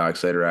them on dog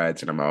sled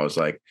rides. And I'm always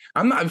like,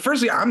 I'm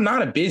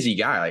not a busy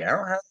guy. Like, I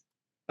don't have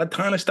a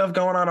ton of stuff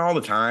going on all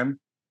the time.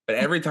 But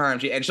every time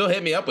she'll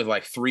hit me up with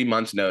like 3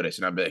 months notice.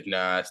 And I'll be like,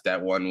 nah, it's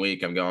that 1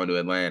 week I'm going to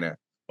Atlanta.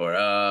 Or,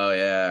 oh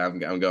yeah,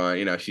 I'm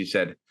going, she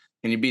said,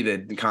 can you be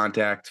the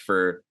contact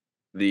for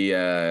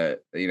the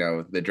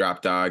the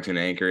drop dogs in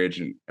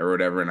Anchorage or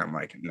whatever? And I'm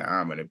like, nah,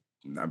 I'm going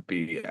to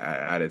be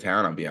out of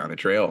town. I'll be on the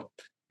trail.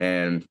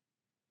 And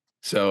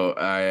so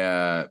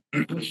I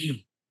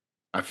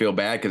feel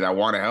bad because I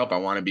want to help. I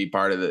want to be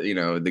part of the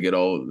the good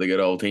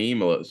old team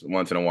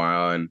once in a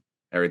while. And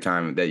every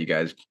time that you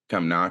guys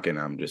come knocking,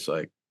 I'm just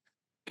like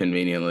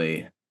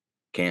conveniently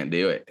can't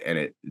do it,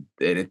 and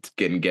it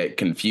can get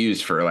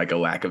confused for like a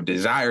lack of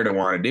desire to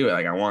want to do it.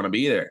 Like I want to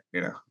be there,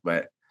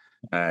 but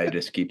I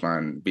just keep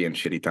on being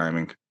shitty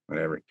timing,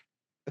 whatever.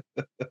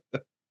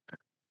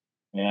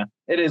 Yeah,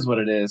 it is what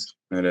it is.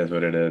 It is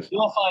what it is.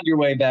 You'll find your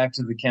way back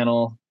to the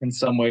kennel in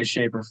some way,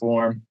 shape, or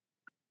form.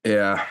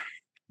 Yeah.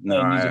 No,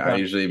 And use I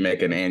usually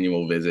make an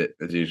annual visit.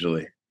 It's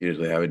usually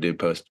how we do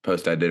post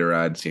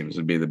Iditarod seems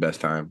to be the best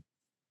time.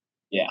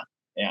 Yeah.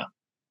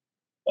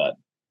 But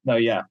no,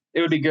 yeah, it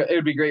would be good. It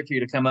would be great for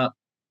you to come up.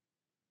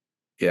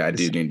 Yeah, I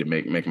do need to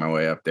make my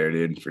way up there,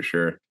 dude, for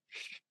sure.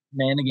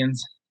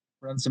 Shenanigans,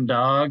 run some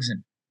dogs,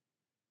 and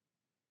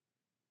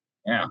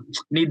yeah,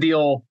 need the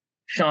old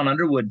Sean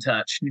Underwood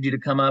touch. Need you to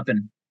come up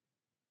and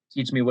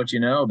teach me what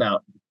you know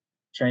about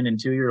training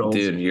 2-year-olds.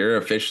 Dude, you're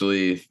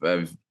officially,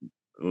 I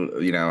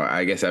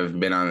guess I've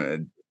been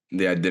on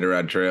the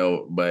Iditarod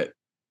trail, but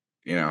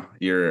you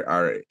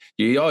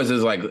always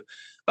is like,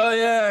 oh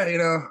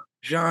yeah,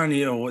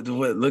 Sean, what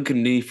look at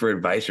me for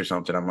advice or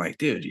something. I'm like,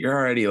 dude, you're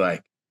already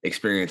like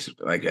experienced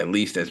like at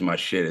least as much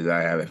shit as I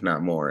have, if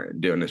not more,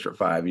 doing this for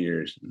 5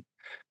 years.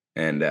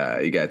 And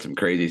you got some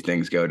crazy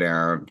things go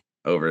down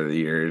over the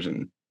years,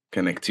 and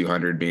Knik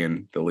 200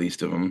 being the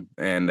least of them.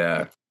 And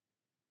so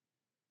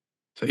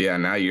yeah,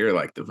 now you're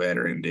like the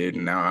veteran, dude.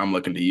 And now I'm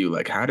looking to you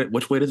like,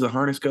 which way does the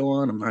harness go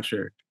on? I'm not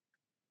sure.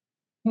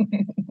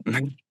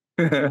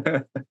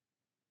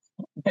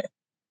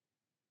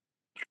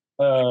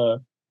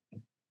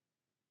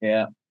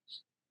 Yeah.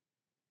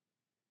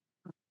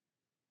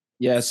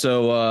 Yeah.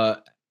 So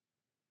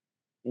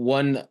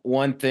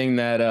one thing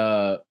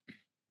that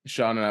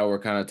Sean and I were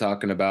kind of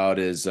talking about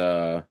is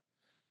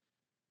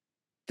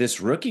this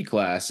rookie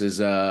class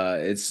is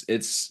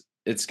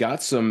it's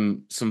got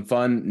some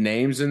fun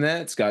names in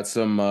that. It's got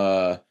some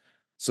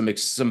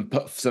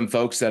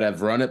folks that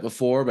have run it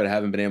before but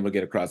haven't been able to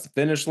get across the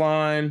finish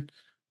line.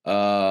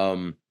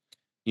 Was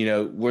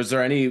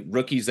there any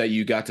rookies that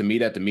you got to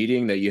meet at the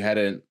meeting that you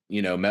hadn't,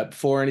 met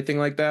before or anything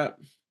like that?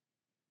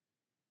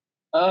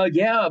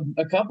 Yeah,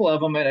 a couple of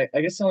them. And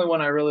I guess the only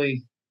one I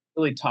really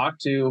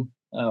talked to,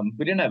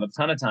 we didn't have a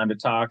ton of time to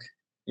talk.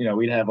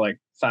 We'd have like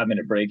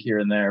 5-minute break here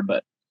and there,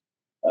 but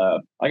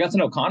I got to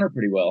know Connor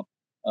pretty well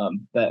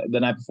the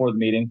night before the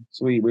meeting.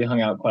 So we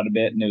hung out quite a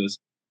bit, and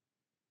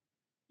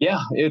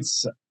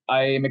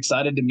I am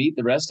excited to meet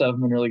the rest of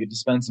them and really get to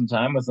spend some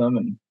time with them.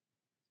 And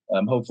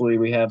hopefully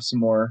we have some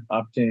more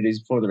opportunities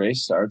before the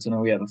race starts. I know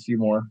we have a few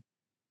more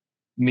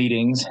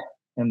meetings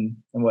and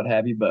what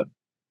have you, but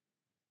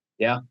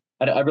yeah,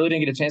 I really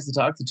didn't get a chance to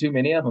talk to too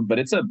many of them, but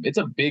it's a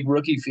big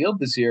rookie field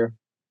this year.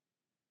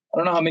 I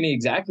don't know how many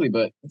exactly,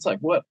 but it's like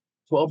what,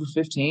 12 or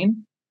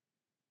 15?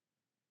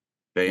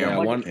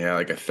 Damn,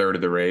 like a third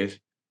of the race.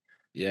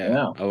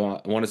 Yeah. I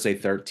want to say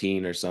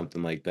 13 or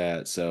something like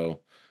that.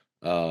 So,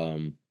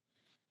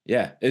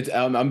 yeah,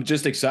 I'm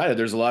just excited.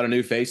 There's a lot of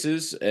new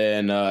faces,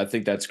 and I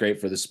think that's great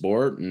for the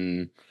sport.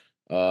 And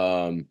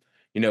one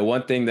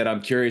thing that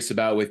I'm curious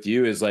about with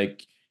you is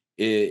like,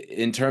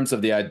 in terms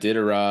of the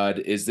Iditarod,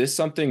 is this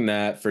something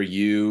that for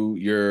you,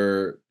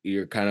 you're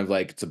kind of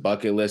like it's a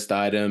bucket list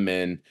item,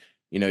 and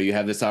you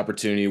have this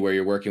opportunity where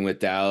you're working with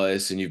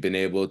Dallas, and you've been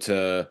able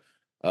to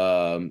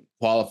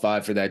qualify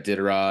for that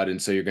Iditarod,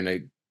 and so you're gonna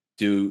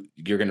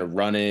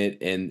run it,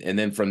 and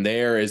then from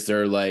there, is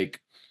there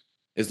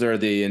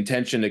the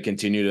intention to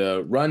continue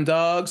to run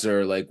dogs,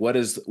 or like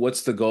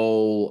what's the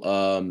goal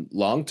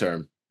long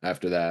term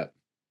after that?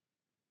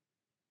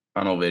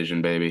 Tunnel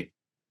vision, baby.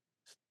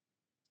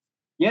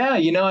 Yeah,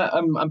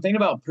 I'm thinking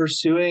about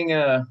pursuing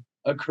a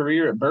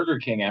career at Burger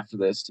King after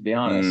this, to be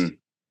honest.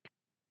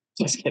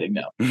 Just kidding,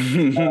 no.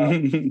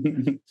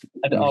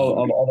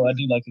 Although I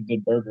do like a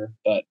good burger,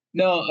 but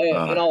no,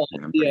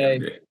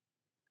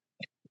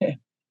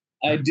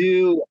 I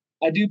do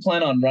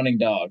plan on running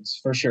dogs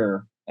for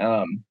sure.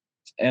 And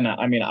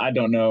I mean, I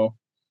don't know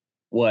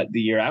what the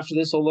year after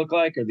this will look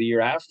like or the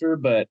year after,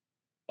 but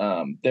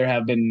there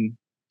have been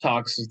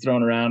talks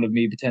thrown around of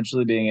me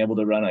potentially being able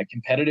to run a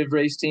competitive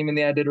race team in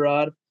the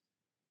Iditarod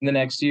in the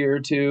next year or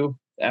two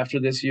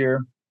after this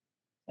year.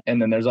 And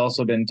then there's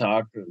also been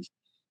talk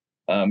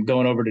of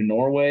going over to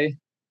Norway.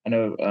 I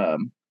know,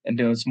 and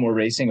doing some more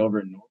racing over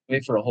in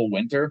Norway for a whole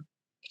winter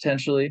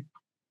potentially.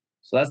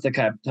 So that's the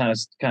kind of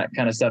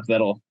stuff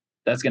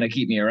that's going to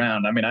keep me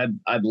around. I mean,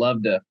 I'd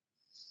love to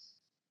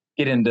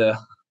get into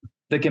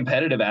the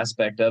competitive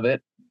aspect of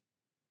it,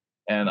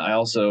 and I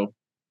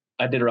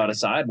Iditarod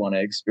aside want to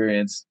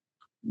experience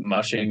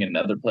mushing in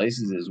other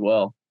places as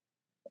well.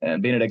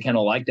 And being at a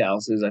kennel like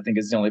Dallas's, I think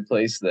is the only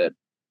place that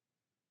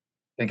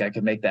I think I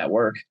could make that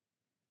work.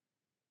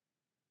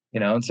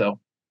 And so,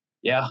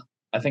 yeah,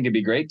 I think it'd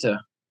be great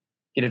to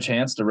get a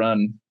chance to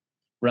run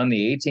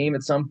the A team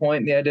at some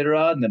point in the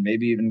Iditarod, and then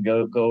maybe even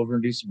go over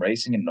and do some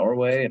racing in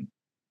Norway.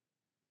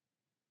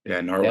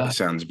 And Norway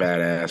sounds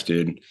badass,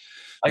 dude.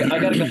 I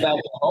got to go back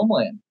to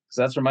homeland because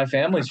that's where my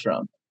family's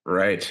from.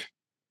 Right.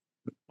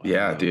 Wow.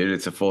 Yeah, dude,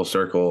 it's a full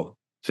circle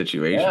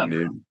situation,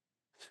 dude.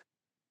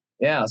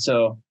 Yeah,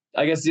 so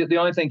I guess the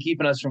only thing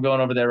keeping us from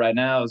going over there right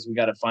now is we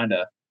got to find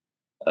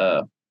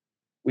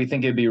we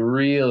think it'd be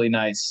really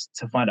nice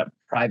to find a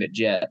private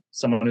jet,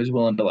 someone who's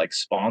willing to like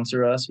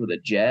sponsor us with a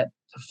jet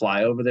to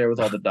fly over there with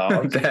all the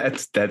dogs.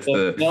 that's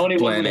so the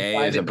plan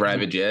A is a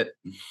private jet.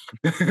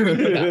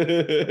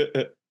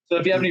 So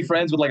if you have any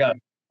friends with like a,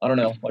 I don't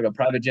know, like a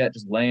private jet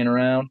just laying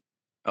around,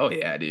 Oh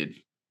yeah, dude.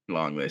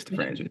 Long list of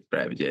friends with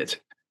private jets.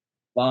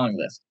 long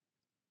list.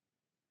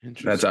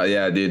 That's all.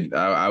 Yeah, dude.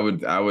 I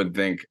would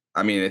think.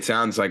 I mean, it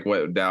sounds like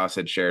what Dallas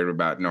had shared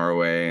about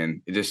Norway,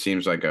 and it just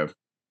seems like a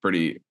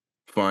pretty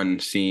fun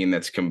scene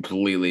that's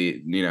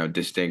completely,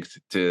 distinct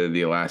to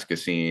the Alaska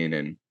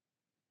scene,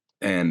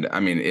 and I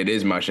mean, it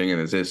is mushing,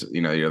 and it's this,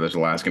 there's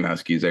Alaskan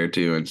Huskies there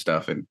too and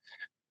stuff,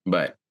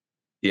 but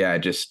yeah,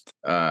 just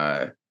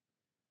it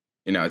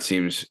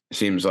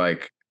seems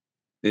like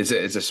it's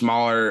a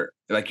smaller,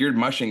 like you're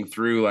mushing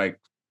through like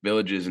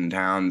villages and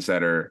towns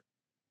that are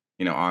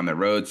on the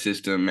road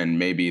system and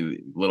maybe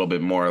a little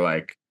bit more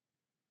like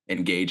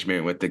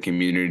engagement with the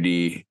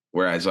community.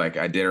 Whereas like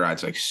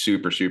Iditarod's like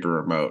super, super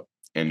remote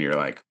and you're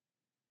like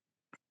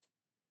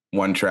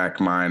one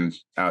track mind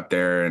out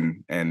there.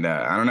 And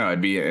I don't know,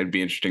 it'd be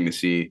interesting to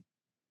see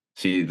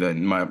the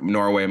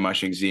Norway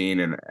mushing scene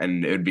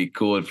and it'd be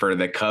cool for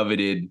the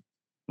coveted,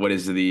 what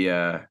is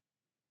the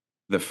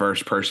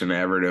first person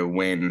ever to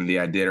win the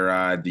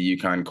Iditarod, the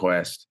Yukon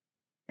Quest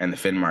and the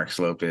Finnmark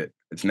Slope.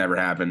 It's never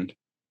happened.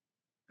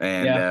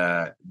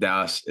 And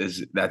Dallas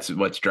that's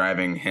what's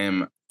driving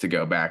him to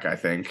go back, I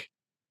think.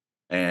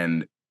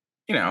 And,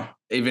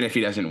 even if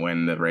he doesn't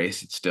win the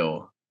race, it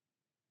still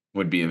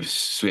would be a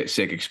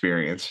sick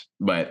experience.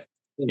 But,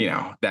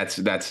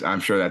 that's I'm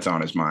sure that's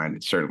on his mind.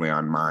 It's certainly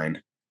on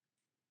mine.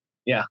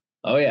 Yeah.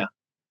 Oh, yeah.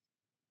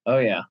 Oh,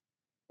 yeah.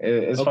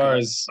 As far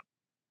as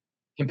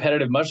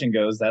competitive mushing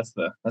goes, that's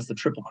the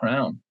Triple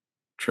Crown.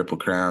 Triple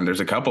Crown. There's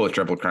a couple of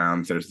Triple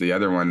Crowns. There's the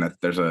other one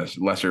that there's a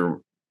lesser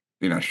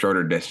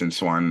shorter distance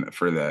one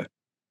for the,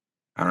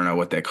 I don't know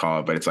what they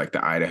call it, but it's like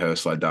the Idaho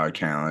Sled Dog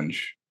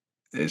Challenge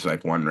is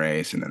like one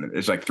race. And then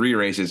there's like 3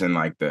 races in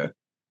like the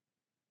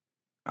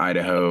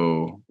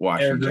Idaho,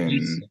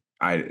 Washington.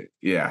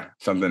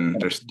 Something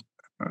just,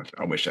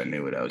 I wish I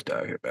knew what I was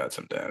talking about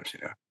sometimes,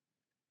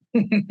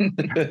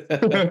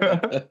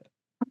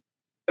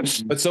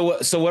 But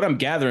so what I'm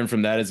gathering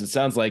from that is it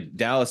sounds like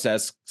Dallas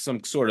has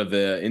some sort of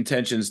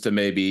intentions to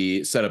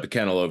maybe set up a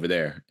kennel over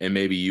there, and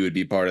maybe you would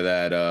be part of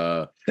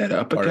that. Set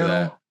up a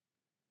kennel.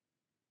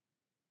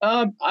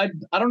 I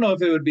don't know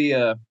if it would be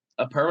a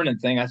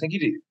permanent thing. I think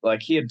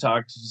he had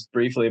talked just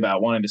briefly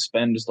about wanting to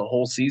spend just a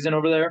whole season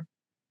over there,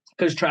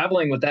 because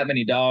traveling with that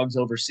many dogs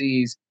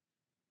overseas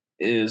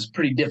is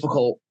pretty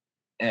difficult,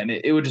 and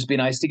it would just be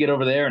nice to get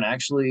over there and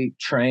actually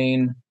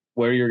train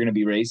where you're going to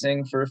be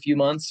racing for a few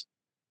months.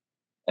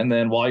 And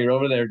then while you're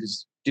over there,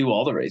 just do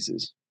all the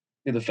races,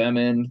 do the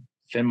Femin,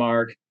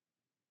 Finnmark,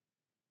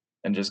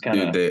 and just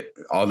kind of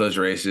all those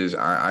races.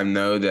 I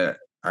know that.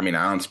 I mean,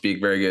 I don't speak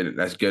very good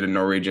as good in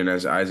Norwegian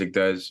as Isaac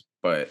does,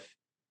 but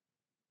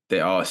they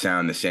all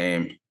sound the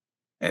same,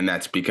 and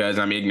that's because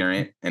I'm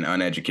ignorant and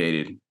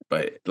uneducated.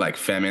 But like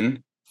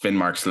Femin,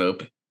 Finnmark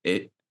Slope,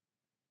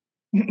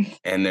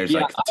 and there's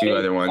like 2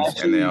 other ones,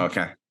 actually, and they all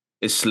kind of.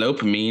 Is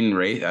slope mean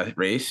race? I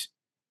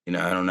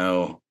don't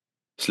know.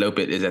 Slope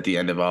it is at the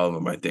end of all of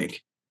them, I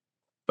think.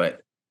 But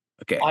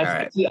okay, all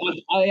right.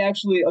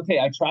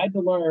 I tried to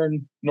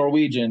learn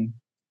Norwegian.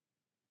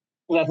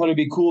 Well, I thought it'd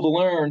be cool to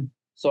learn,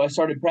 so I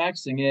started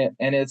practicing it,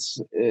 and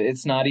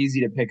it's not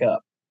easy to pick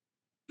up.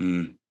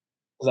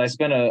 Because I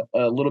spent a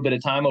little bit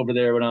of time over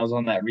there when I was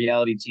on that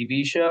reality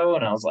TV show,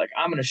 and I was like,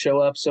 I'm going to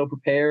show up so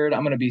prepared.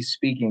 I'm going to be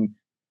speaking,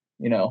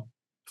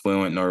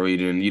 fluent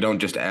Norwegian. You don't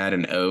just add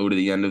an O to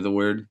the end of the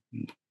word?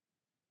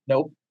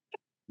 Nope.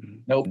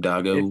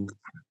 Doggo.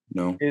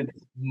 No,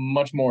 it's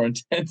much more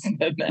intense than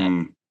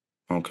that.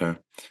 Okay.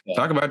 Yeah.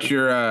 Talk about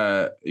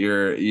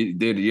your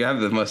dude. You have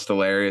the most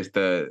hilarious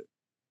the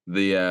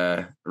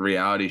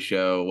reality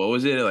show. What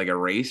was it, like a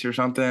race or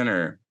something?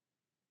 Or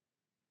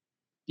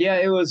yeah,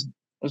 it was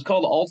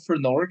called Alt for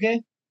Norge,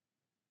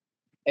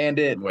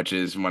 and which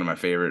is one of my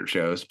favorite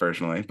shows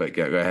personally. But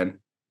go ahead.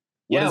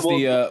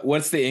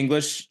 What's the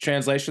English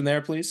translation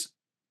there, please?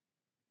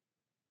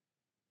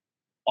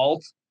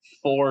 Alt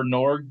for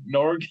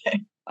Norge.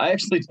 I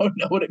actually don't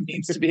know what it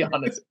means, to be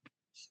honest.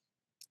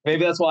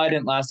 Maybe that's why I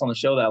didn't last on the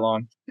show that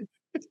long.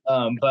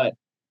 But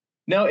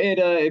no,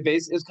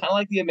 it's kind of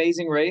like The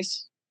Amazing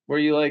Race, where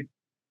you're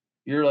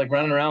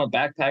running around with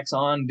backpacks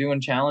on,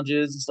 doing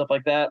challenges and stuff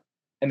like that.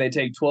 And they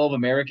take 12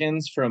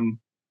 Americans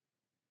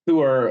who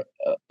are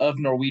of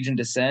Norwegian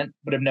descent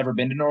but have never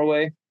been to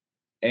Norway,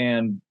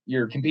 and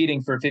you're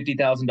competing for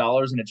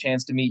 $50,000 and a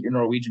chance to meet your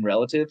Norwegian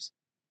relatives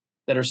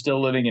that are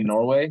still living in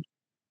Norway.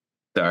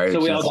 Sorry,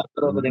 so we all got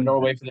over to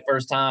Norway for the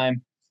first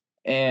time,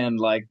 and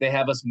like they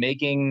have us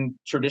making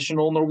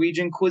traditional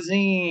Norwegian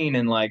cuisine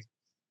and like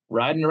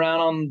riding around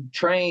on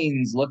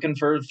trains looking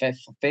for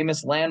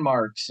famous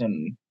landmarks.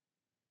 And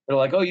they're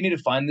like, oh, you need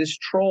to find this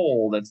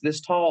troll that's this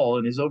tall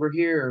and is over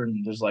here.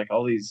 And there's like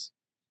all these.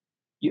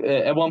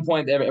 At one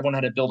point, everyone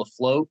had to build a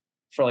float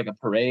for like a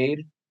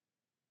parade.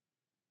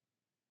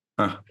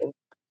 Huh. Kind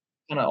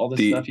of all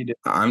this stuff you do.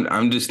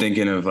 I'm just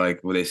thinking of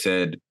like what they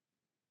said.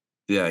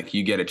 Yeah, like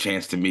you get a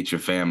chance to meet your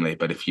family,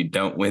 but if you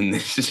don't win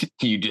this,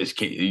 you just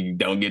can't. You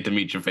don't get to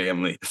meet your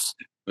family.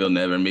 We'll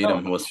never meet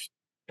them.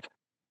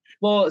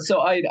 Well,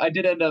 so I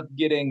did end up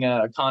getting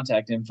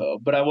contact info,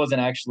 but I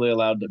wasn't actually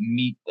allowed to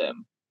meet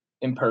them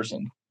in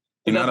person.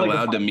 You're Because not that's like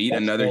allowed to meet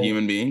another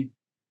human being?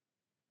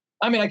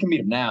 I mean, I can meet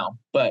them now,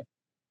 but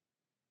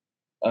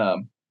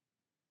um,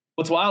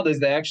 what's wild is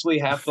they actually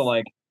have to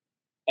like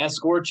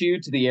escort you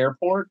to the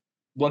airport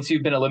once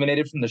you've been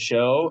eliminated from the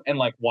show and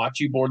like watch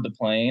you board the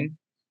plane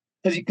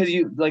because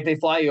you like they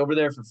fly you over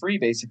there for free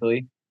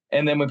basically,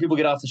 and then when people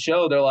get off the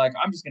show, they're like,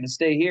 I'm just going to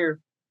stay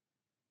here,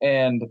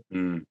 and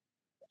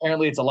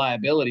apparently it's a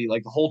liability.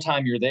 Like the whole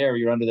time you're there,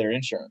 you're under their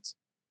insurance,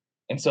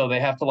 and so they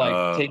have to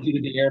like take you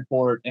to the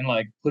airport and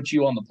like put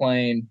you on the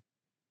plane.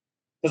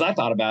 Because I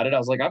thought about it, I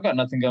was like, I've got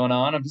nothing going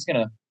on. I'm just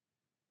gonna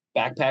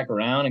backpack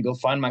around and go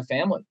find my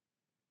family.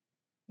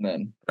 And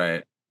then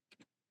right.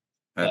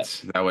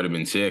 That would have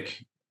been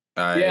sick.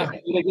 Yeah,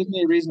 it gives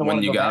me a reason to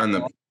want to go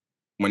back.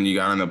 When you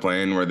got on the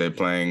plane, were they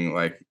playing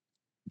like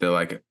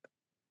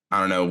I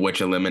don't know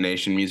which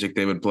elimination music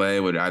they would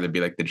play? Would either be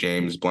like the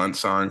James Blunt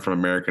song from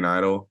American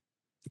Idol,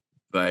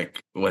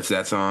 like what's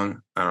that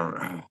song? I don't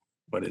know.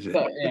 What is it?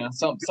 So, yeah,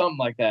 something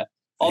like that.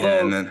 Although,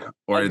 yeah, and then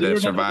or the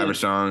Survivor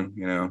song,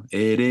 you know.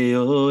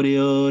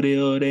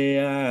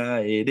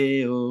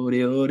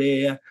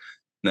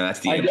 No, that's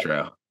the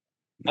intro.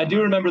 I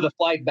do remember the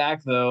flight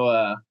back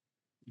though,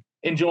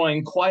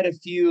 enjoying quite a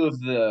few of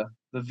the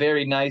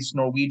very nice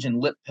Norwegian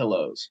lip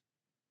pillows.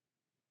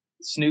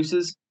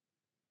 Snoozes.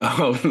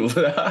 Oh,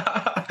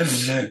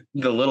 the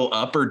little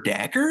upper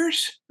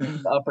deckers?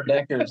 The upper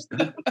deckers.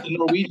 The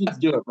Norwegians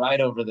do it right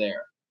over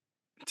there.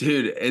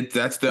 Dude,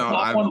 that's the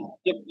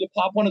you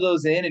pop one of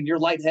those in and you're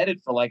lightheaded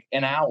for like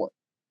an hour.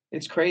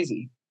 It's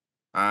crazy.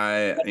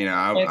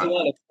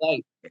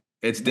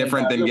 It's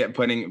different than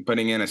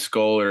putting in a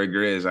skull or a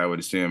grizz. I would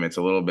assume it's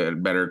a little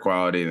bit better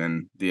quality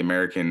than the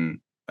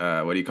American.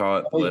 What do you call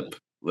it?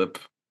 Lip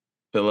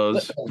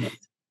pillows.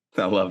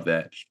 I love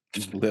that.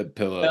 Lip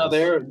pillows. No,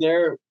 they're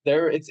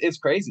it's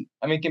crazy.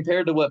 I mean,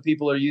 compared to what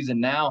people are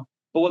using now.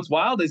 But what's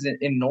wild is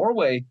in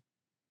Norway,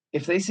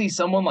 if they see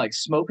someone like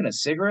smoking a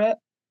cigarette,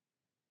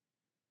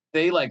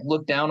 they like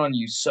look down on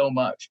you so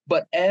much.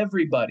 But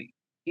everybody,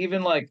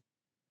 even like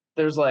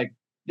there's like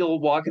you'll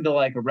walk into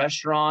like a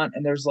restaurant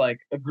and there's like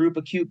a group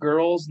of cute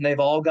girls and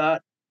they've all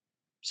got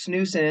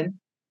snooze in. And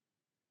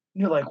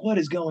you're like, what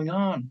is going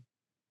on?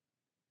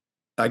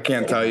 I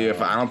can't tell you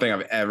I don't think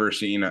I've ever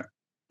seen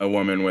a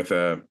woman with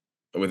a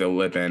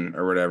lip in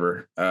or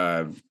whatever,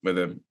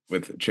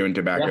 with chewing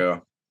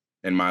tobacco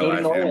in my life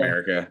in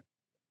America.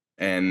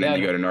 And then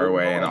you go to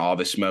Norway and all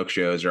the smoke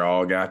shows are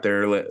all got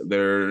their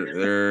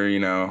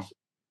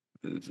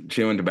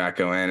chewing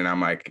tobacco in. And I'm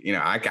like,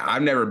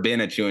 I've never been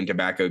a chewing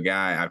tobacco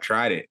guy. I've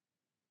tried it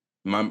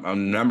a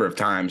number of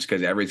times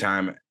because every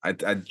time I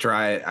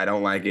try it, I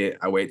don't like it.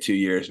 I wait 2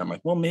 years. I'm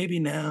like, well, maybe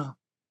now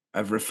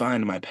I've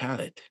refined my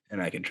palate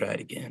and I can try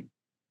it again.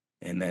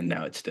 And then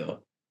now it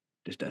still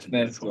just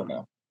doesn't. Still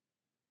no.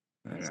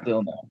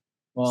 Still no.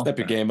 Well, step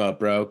your game up,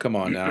 bro. Come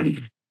on now.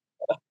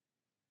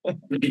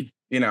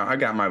 I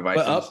got my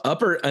vices. But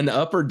upper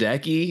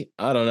decky,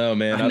 I don't know,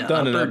 man. I've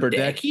done an upper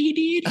decky,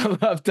 dude.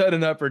 I've done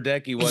an upper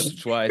decky once or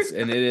twice,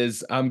 and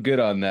I'm good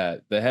on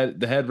that. The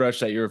head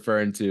rush that you're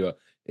referring to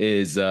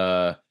is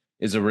a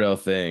real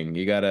thing.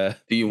 You gotta.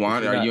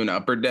 Are you an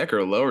upper deck or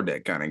a lower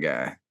deck kind of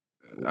guy?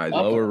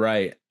 Lower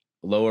right,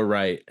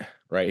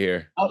 right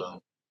here.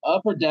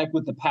 Upper deck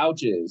with the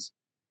pouches,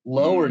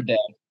 lower deck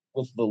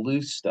with the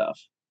loose stuff.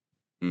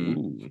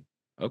 Ooh,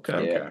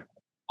 okay. Yeah.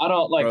 I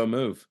don't like. Pro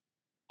move.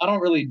 I don't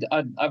really.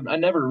 I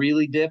never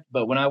really dipped,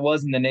 but when I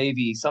was in the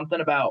Navy, something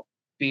about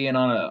being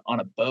on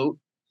a boat,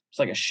 it's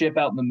like a ship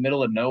out in the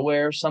middle of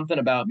nowhere. Something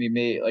about me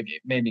made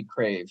me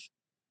crave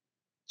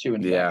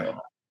chewing tobacco.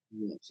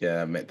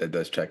 Yeah, that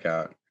does check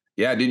out.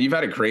 Yeah, dude, you've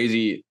had a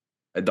crazy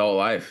adult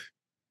life.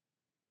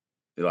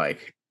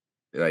 Like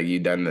you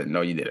done that? No,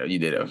 you did it. You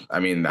did it.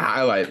 I mean, the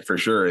highlight for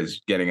sure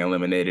is getting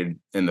eliminated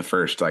in the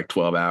first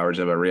 12 hours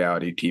of a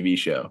reality TV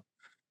show.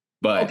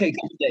 But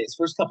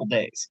first couple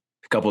days.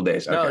 Couple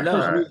days. Okay.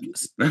 No.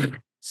 Right.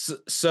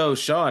 So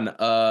Sean,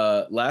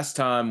 last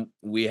time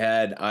we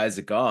had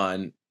Isaac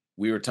on,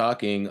 we were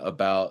talking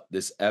about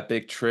this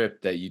epic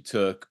trip that you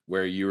took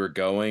where you were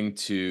going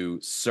to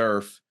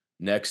surf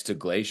next to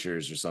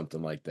glaciers or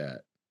something like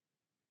that.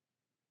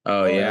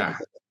 Oh yeah,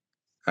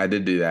 I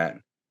did do that.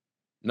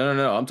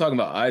 No. I'm talking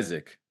about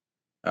Isaac.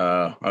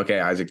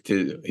 Okay. Isaac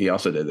too. He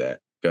also did that.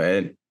 Go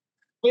ahead.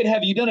 Wait,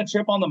 have you done a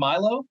trip on the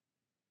Milo?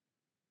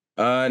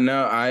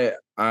 No,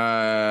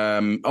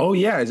 oh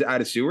yeah, is it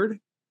out of Seward?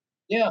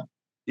 Yeah,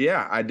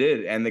 I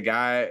did. And the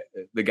guy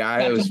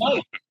was,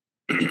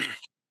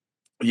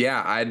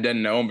 yeah, I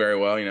didn't know him very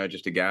well,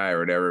 just a guy or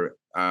whatever.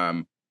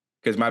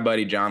 Because my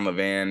buddy John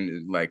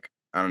Levan,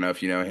 I don't know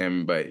if you know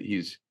him, but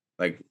he's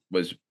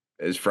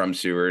is from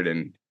Seward,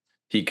 and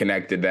he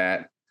connected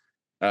that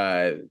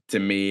to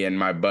me and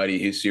my buddy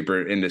who's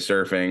super into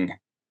surfing,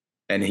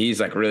 and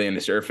he's really into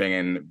surfing.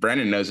 And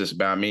Brendan knows this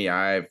about me.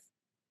 I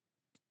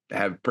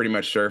have pretty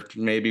much surfed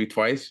maybe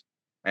twice,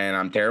 and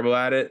I'm terrible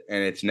at it,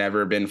 and it's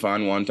never been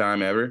fun one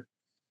time ever.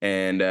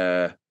 And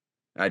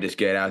I just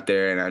get out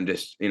there and I'm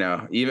just,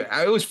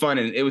 it was fun.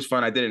 And it was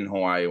fun. I did it in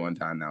Hawaii one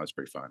time. That was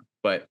pretty fun.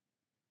 But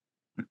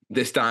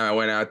this time I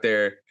went out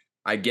there.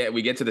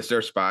 We get to the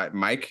surf spot.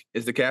 Mike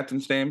is the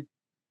captain's name.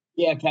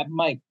 Yeah, Captain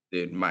Mike.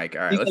 Dude, Mike.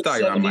 All right, He's let's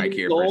like talk about 70 Mike years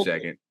here for a old.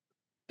 second.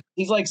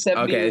 He's like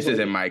 70 Okay, years this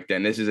isn't old. Mike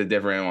then. This is a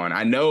different one.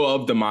 I know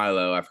of the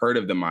Milo. I've heard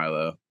of the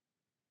Milo.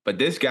 But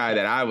this guy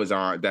that I was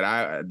on,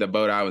 the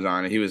boat I was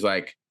on, he was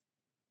like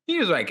in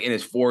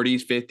his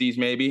 40s, 50s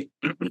maybe.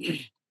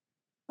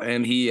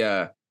 And he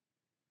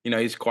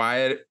he's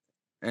quiet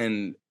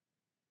and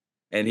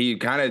he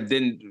kind of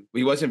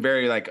he wasn't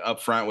very like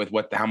upfront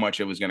with how much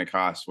it was going to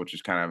cost, which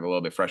is kind of a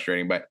little bit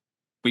frustrating. But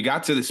we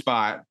got to the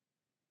spot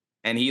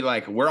and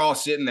we're all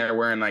sitting there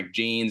wearing like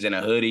jeans and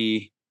a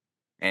hoodie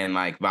and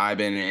like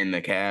vibing in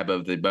the cab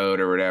of the boat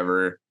or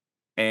whatever.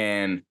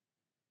 And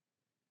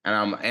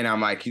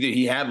I'm like,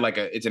 he had like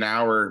it's an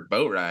hour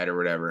boat ride or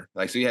whatever.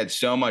 Like, so he had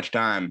so much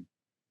time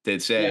to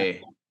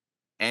say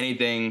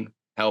anything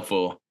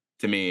helpful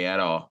to me at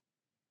all.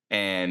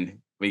 And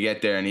we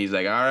get there and he's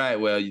like, all right,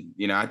 well,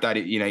 I thought,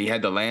 he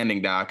had the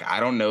landing dock. I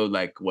don't know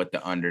like what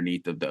the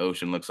underneath of the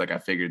ocean looks like. I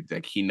figured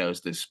like he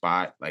knows this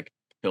spot. Like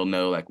he'll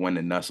know like when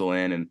to nuzzle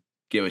in and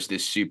give us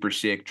this super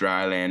sick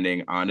dry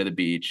landing onto the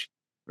beach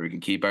where we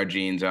can keep our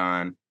jeans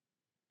on,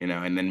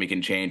 and then we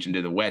can change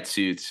into the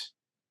wetsuits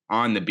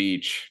on the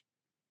beach.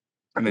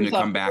 And then you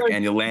come back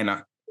and you land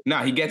on. No,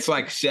 he gets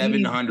like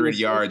 700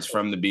 yards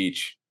from the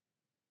beach.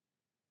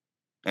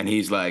 And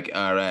he's like,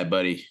 all right,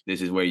 buddy,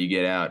 this is where you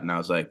get out. And I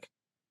was like,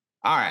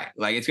 all right,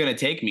 like it's going to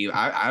take me.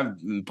 I've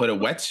put a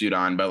wetsuit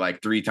on, but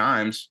like 3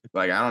 times.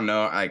 Like, I don't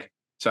know.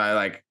 So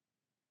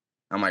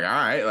I'm like, all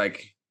right,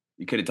 like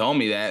you could have told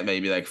me that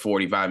maybe like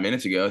 45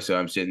 minutes ago. So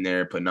I'm sitting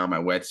there putting on my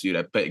wetsuit.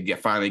 I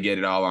finally get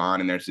it all on.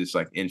 And there's this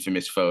like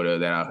infamous photo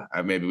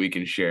that maybe we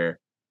can share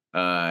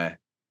on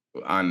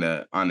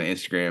the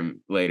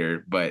Instagram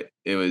later. But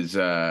it was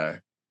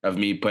of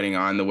me putting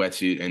on the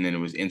wetsuit and then it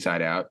was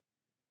inside out.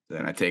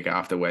 Then I take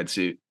off the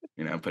wetsuit,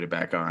 put it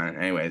back on.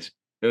 Anyways,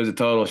 it was a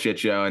total shit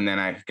show. And then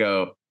I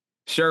go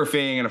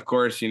surfing. And of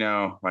course, like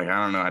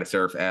I don't know how to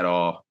surf at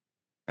all.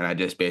 And I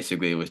just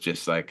basically was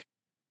just like,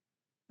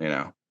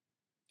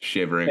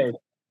 shivering. Okay.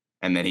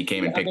 And then he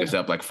came and picked us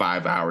up like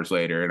 5 hours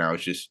later. And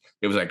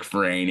it was like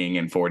raining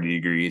and 40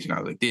 degrees. And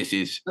I was like, this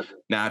is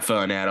not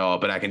fun at all.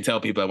 But I can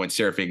tell people I went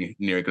surfing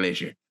near a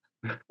glacier.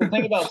 The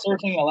thing about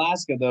surfing in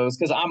Alaska, though, is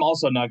because I'm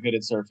also not good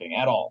at surfing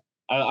at all.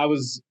 I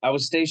was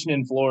stationed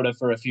in Florida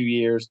for a few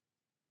years,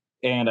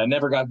 and I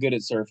never got good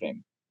at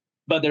surfing.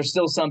 But there's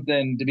still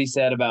something to be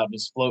said about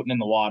just floating in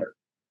the water.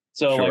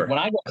 So like when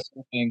I go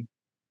surfing,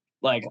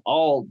 like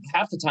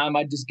half the time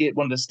I'd just get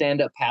one of the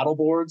stand-up paddle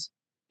boards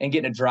and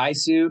get in a dry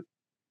suit,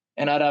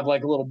 and I'd have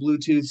like a little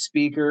Bluetooth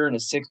speaker and a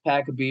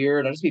 6-pack of beer,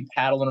 and I'd just be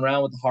paddling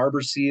around with the harbor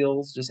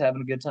seals, just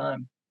having a good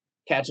time,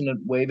 catching a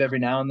wave every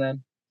now and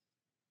then.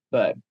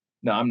 But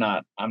no, I'm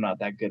not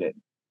that good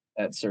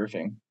at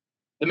surfing.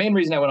 The main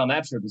reason I went on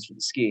that trip was for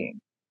the skiing.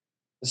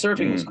 The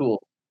surfing was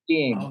cool.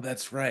 Skiing. Oh,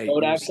 that's right. You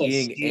were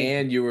skiing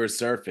and you were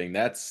surfing.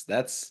 That's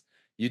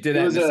you did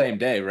that in the same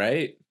day,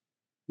 right?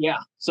 Yeah.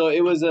 So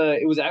it was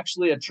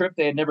actually a trip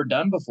they had never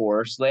done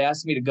before. So they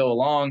asked me to go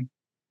along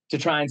to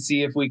try and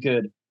see if we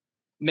could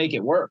make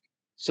it work.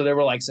 So there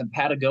were like some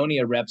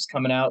Patagonia reps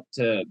coming out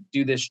to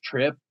do this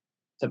trip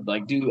to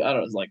like do, I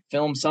don't know, like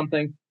film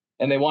something,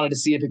 and they wanted to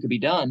see if it could be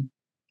done.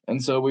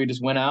 And so we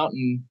just went out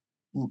and,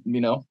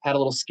 had a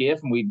little skiff,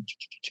 and we'd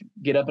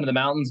get up into the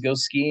mountains, go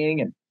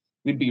skiing, and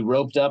we'd be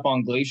roped up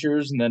on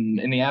glaciers. And then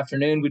in the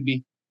afternoon, we'd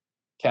be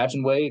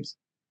catching waves.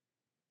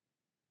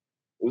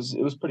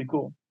 It was pretty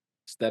cool.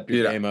 Step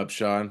your game up,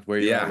 Sean. Where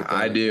you at with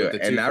I do. With the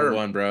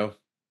 2-for-1, bro.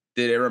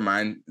 Did it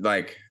remind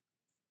like,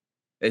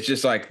 it's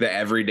just like the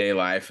everyday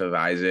life of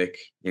Isaac.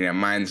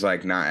 Mine's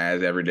like not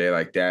as everyday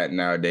like that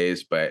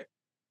nowadays, but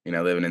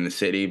living in the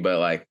city, but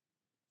like,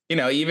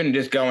 even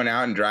just going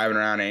out and driving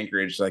around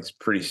Anchorage, like it's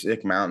pretty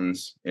sick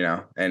mountains,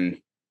 and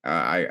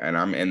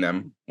I'm in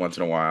them once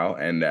in a while.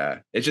 And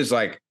it's just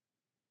like,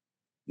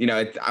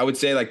 I would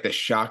say like the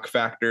shock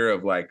factor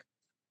of like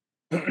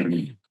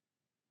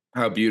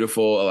how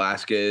beautiful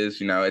Alaska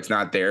is, it's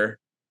not there.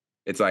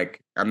 It's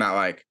like, I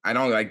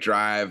don't like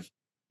drive,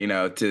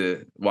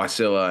 to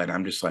Wasilla and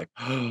I'm just like,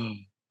 oh,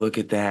 look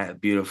at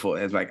that beautiful.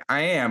 It's like,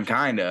 I am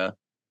kind of,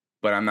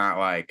 but I'm not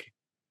like,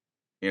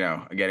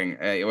 getting,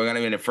 we're going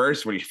to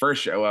be when you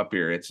first show up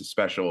here, it's a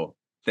special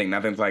thing.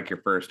 Nothing's like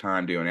your first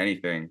time doing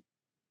anything.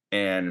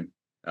 And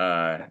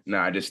no,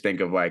 I just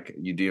think of like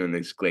you doing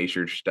this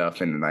glacier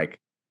stuff and like,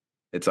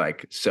 it's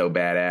like so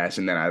badass.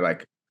 And then I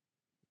like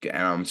get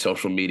on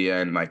social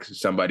media and like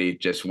somebody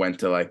just went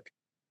to like,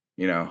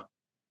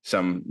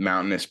 some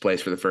mountainous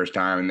place for the first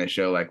time. And they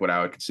show like what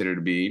I would consider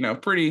to be,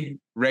 pretty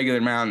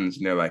regular mountains.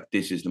 And they're like,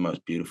 this is the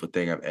most beautiful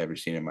thing I've ever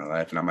seen in my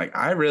life. And I'm like,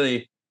 I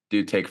really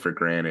do take for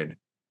granted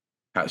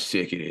how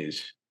sick it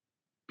is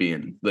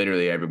being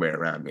literally everywhere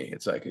around me.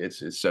 It's like,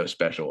 it's so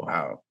special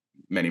how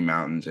many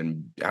mountains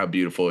and how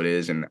beautiful it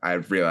is. And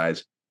I've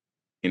realized,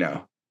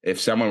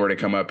 if someone were to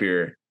come up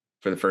here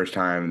for the first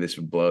time, this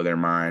would blow their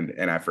mind.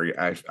 And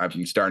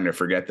I'm starting to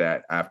forget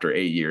that after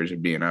 8 years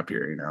of being up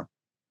here, you know.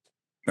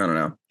 I don't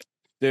know.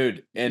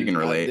 Dude, and You can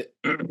relate.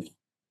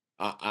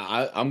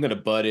 I'm gonna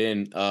butt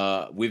in.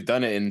 We've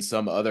done it in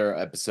some other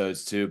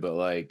episodes too, but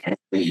like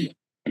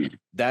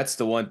that's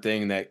the one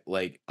thing that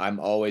like I'm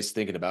always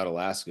thinking about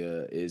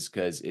Alaska is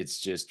because it's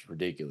just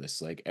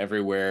ridiculous. Like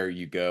everywhere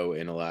you go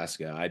in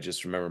Alaska, I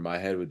just remember my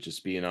head would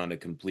just being on a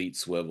complete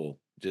swivel.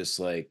 Just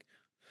like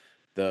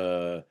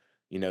there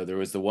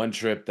was the one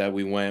trip that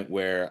we went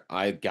where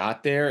I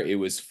got there, it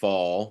was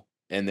fall,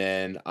 and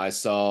then I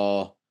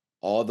saw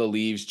all the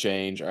leaves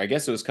change, or I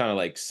guess it was kind of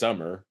like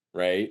summer,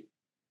 right?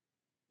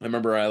 I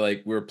remember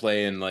we were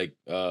playing like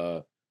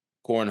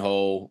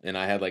cornhole and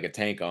I had like a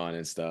tank on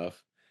and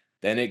stuff.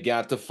 Then it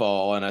got to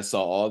fall and I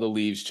saw all the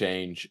leaves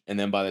change. And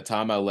then by the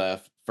time I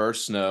left,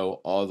 first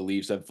snow, all the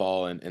leaves had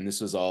fallen. And this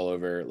was all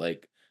over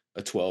like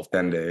a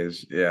 10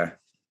 days. Yeah.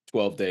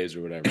 12 days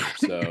or whatever.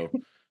 So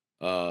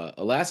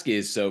Alaska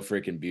is so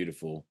freaking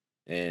beautiful.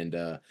 And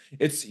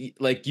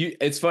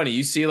it's funny,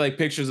 you see like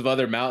pictures of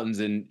other mountains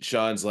and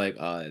Sean's like,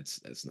 oh,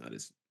 that's not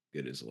as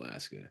good as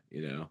Alaska,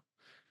 you know?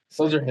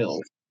 Those are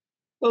hills.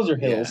 Those are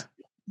hills.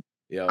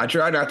 Yeah. I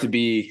try not to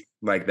be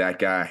like that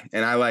guy.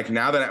 And I like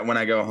now that when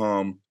I go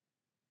home,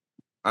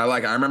 I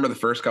remember the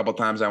first couple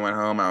times I went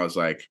home, I was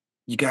like,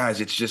 you guys,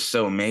 it's just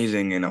so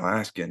amazing in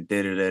Alaska and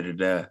da da da da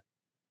da.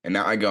 And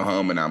now I go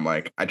home and I'm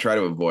like, I try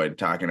to avoid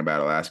talking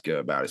about Alaska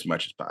about as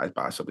much as I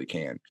possibly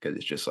can because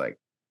it's just like,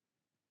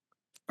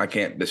 I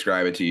can't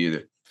describe it to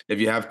you. If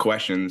you have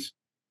questions,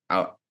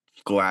 I'll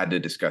glad to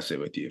discuss it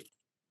with you.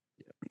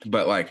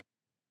 But like,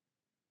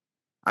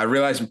 I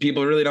realize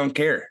people really don't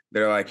care.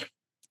 They're like,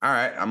 all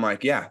right. I'm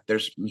like, yeah,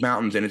 there's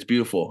mountains and it's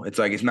beautiful. It's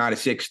like, it's not a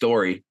sick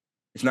story.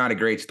 It's not a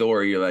great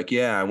story. You're like,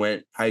 yeah, I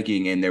went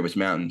hiking and there was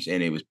mountains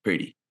and it was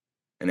pretty.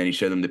 And then you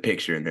show them the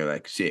picture and they're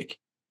like, sick.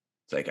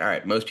 It's like, all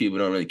right, most people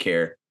don't really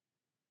care,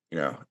 you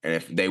know, and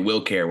if they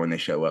will care when they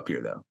show up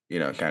here though, you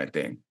know, kind of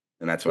thing.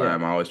 And that's why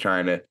I'm always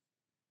trying to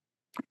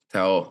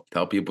tell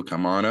people,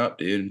 come on up,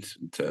 dude.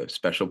 It's a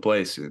special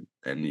place.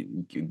 And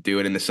you can do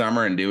it in the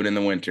summer and do it in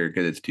the winter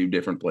because it's two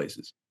different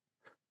places.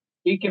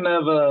 Speaking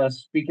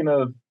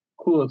of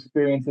cool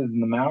experiences in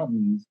the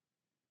mountains,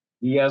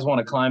 you guys want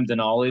to climb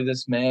Denali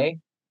this May?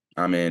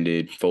 I'm in,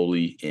 dude.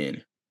 Fully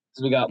in.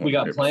 So we got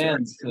 100%.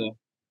 plans to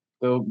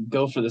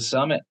go for the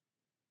summit.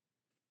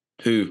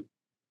 Who?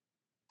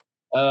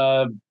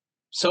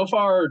 So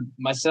far,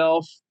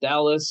 myself,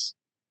 Dallas,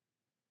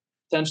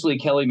 potentially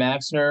Kelly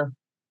Maxner,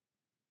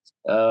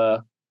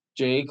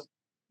 Jake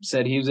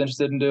said he was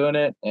interested in doing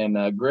it,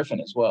 and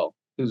Griffin as well,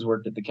 who's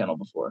worked at the kennel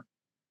before.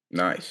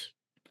 Nice.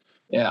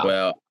 Yeah.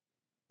 Well,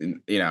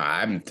 you know,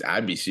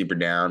 I'd be super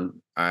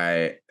down.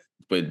 I'm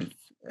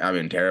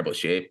in terrible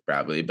shape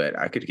probably, but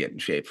I could get in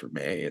shape for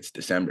May. It's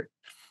December.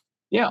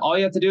 Yeah, all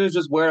you have to do is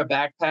just wear a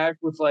backpack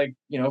with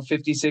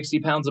 50, 60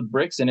 pounds of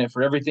bricks in it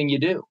for everything you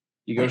do.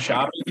 You go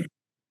shopping,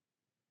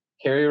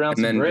 carry around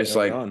some bricks.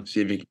 And then just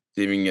see if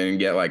you can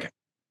get like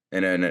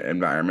in an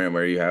environment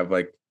where you have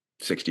like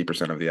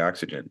 60% of the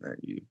oxygen that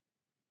you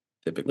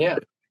typically do.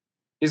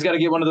 He's got to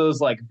get one of those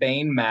like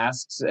Bane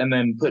masks and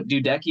then put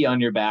Dudecki on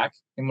your back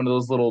in one of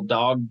those little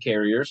dog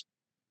carriers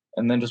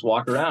and then just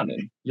walk around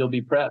and you'll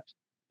be prepped.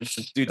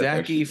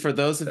 Dudecki, for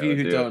those of you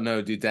who don't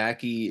know,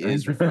 Dudecki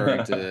is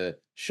referring to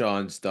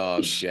Sean's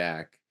dog,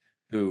 Jack,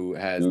 who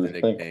has the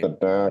nickname. Think the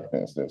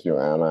darkness is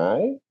your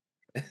ally?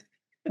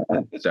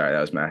 Sorry,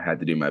 I had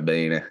to do my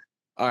Bane.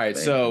 All right,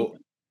 so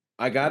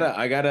I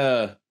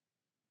gotta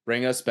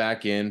bring us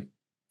back in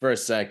for a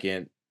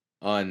second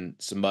on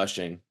some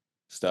mushing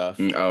stuff.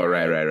 Oh,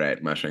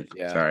 right. Mushing.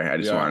 Yeah. Sorry, I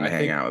just wanted to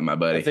hang out with my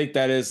buddy. I think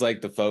that is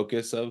like the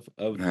focus of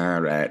all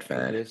right,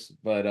 fine. This.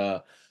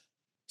 But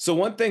so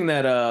one thing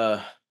that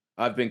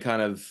I've been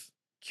kind of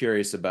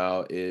curious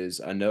about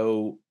is I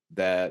know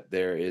that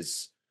there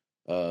is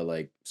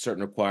like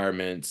certain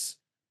requirements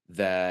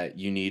that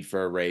you need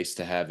for a race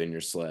to have in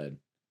your sled.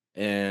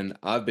 And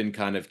I've been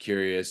kind of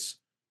curious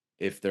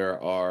if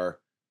there are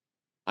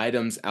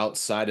items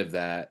outside of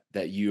that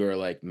you are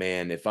like,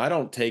 man, if I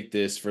don't take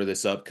this for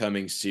this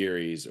upcoming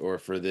series or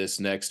for this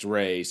next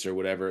race or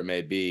whatever it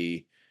may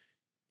be,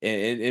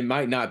 and it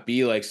might not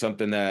be like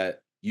something that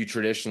you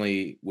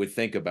traditionally would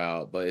think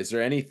about, but is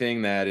there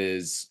anything that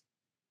is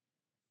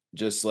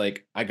just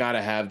like, I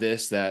gotta have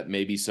this that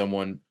maybe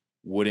someone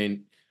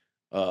wouldn't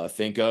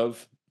think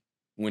of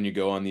when you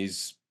go on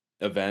these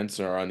events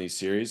or on these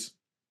series?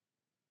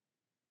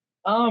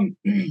 I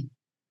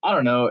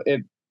don't know.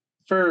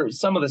 For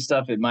some of the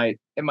stuff, it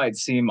might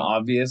seem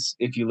obvious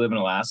if you live in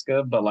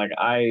Alaska, but like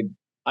I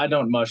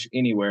don't mush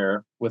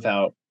anywhere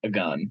without a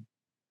gun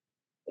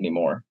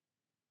anymore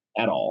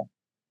at all.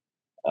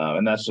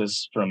 And that's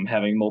just from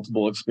having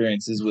multiple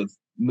experiences with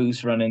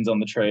moose run-ins on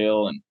the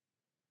trail. And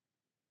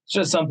it's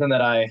just something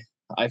that I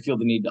feel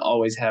the need to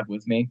always have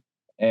with me.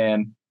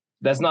 And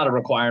that's not a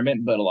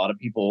requirement, but a lot of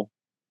people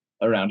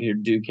around here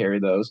do carry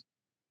those.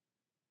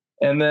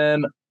 And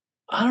then,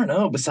 I don't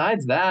know,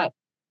 besides that,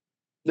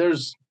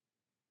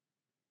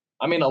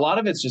 I mean, a lot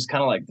of it's just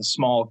kind of like the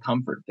small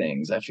comfort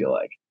things, I feel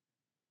like.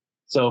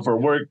 So for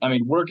work, I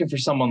mean, working for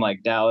someone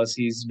like Dallas,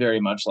 he's very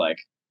much like,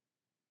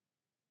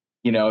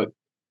 you know,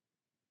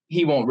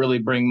 he won't really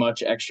bring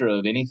much extra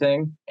of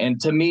anything. And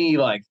to me,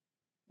 like,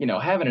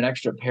 having an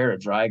extra pair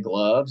of dry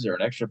gloves or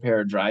an extra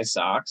pair of dry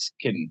socks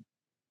can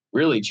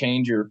really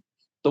change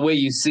the way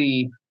you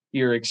see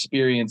your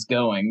experience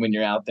going when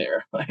you're out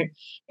there.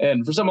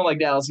 And for someone like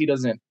Dallas, he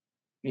doesn't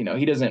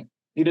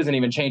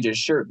even change his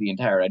shirt the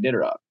entire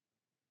Iditarod.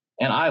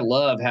 And I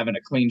love having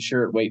a clean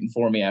shirt waiting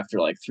for me after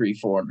like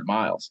 400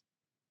 miles.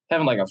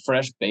 Having like a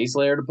fresh base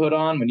layer to put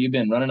on when you've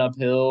been running up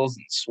hills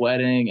and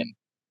sweating, and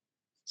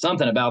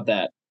something about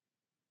that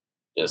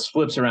just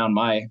flips around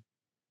my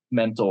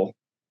mental,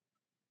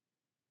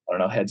 I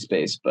don't know,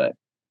 headspace. But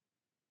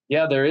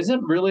yeah, there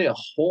isn't really a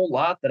whole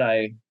lot that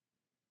I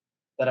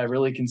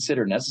really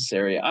consider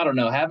necessary. I don't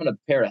know, having a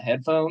pair of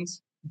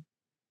headphones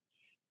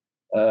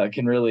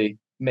can really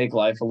make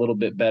life a little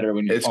bit better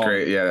when you're It's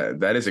great. Yeah,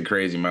 that is a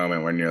crazy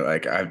moment when you're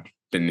like, I've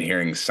been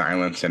hearing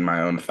silence in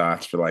my own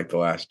thoughts for like the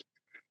last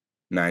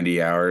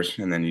 90 hours,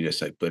 and then you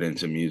just like put in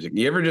some music.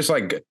 You ever just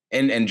like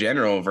in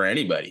general for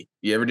anybody,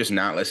 you ever just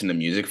not listen to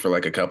music for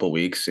like a couple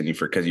weeks and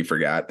because you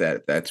forgot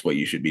that that's what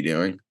you should be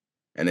doing,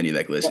 and then you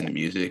like listen to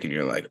music and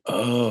you're like,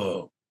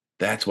 oh,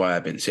 that's why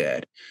I've been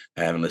sad.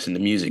 I haven't listened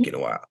to music in a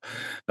while.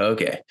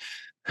 Okay.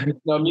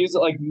 No,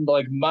 music, like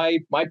my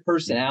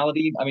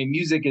personality. I mean,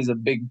 music is a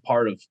big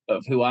part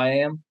of who I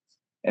am,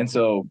 and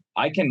so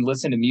I can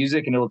listen to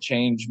music and it'll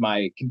change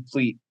my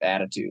complete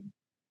attitude.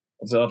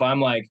 And so if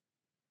I'm like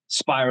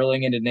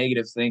spiraling into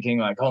negative thinking,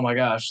 like, oh my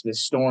gosh,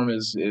 this storm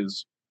is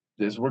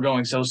we're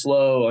going so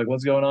slow, like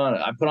what's going on?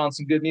 I put on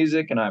some good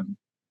music and I've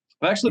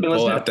actually been Pull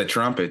listening out the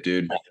trumpet,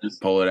 dude.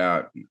 Pull it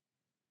out.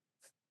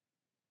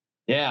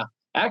 Yeah,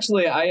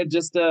 actually, I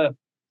just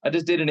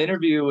did an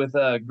interview with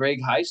Greg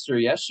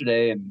Heister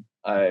yesterday, and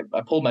I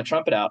pulled my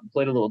trumpet out and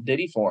played a little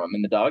ditty for him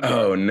in the dog yard.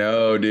 Oh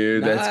no,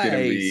 dude, Nice. that's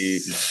gonna be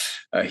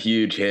a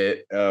huge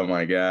hit. Oh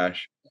my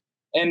gosh.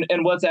 And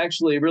what's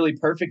actually really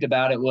perfect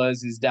about it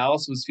is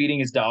Dallas was feeding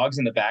his dogs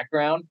in the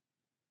background,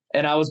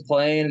 and I was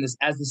playing, and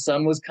as the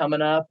sun was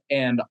coming up,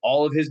 and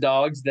all of his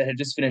dogs that had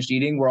just finished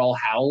eating were all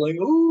howling.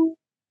 Ooh!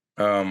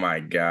 Oh my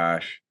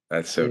gosh,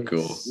 that's so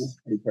cool. It's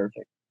pretty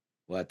perfect.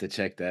 We'll have to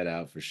check that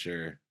out for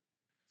sure.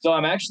 So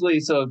I'm actually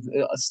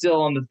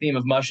still on the theme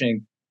of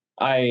mushing.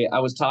 I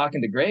was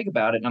talking to Greg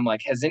about it, and I'm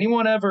like, has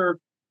anyone ever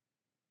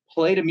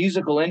played a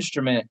musical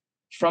instrument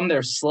from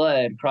their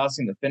sled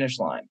crossing the finish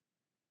line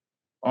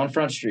on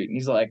Front Street? And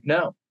he's like,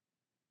 no.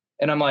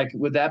 And I'm like,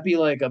 would that be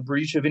like a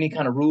breach of any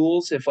kind of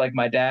rules if like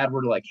my dad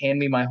were to like hand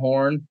me my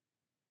horn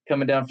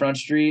coming down Front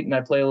Street and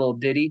I play a little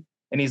ditty?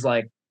 And he's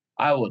like,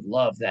 I would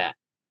love that.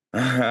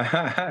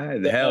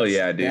 Hell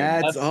yeah, dude.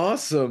 That's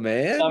awesome,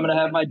 man. So I'm going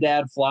to have my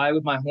dad fly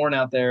with my horn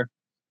out there.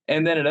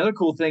 And then another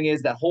cool thing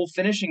is that whole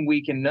finishing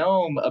week in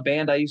Nome, a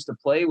band I used to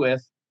play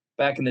with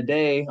back in the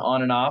day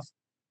on and off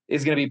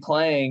is going to be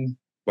playing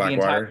the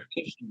entire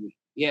finishing week.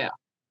 Yeah.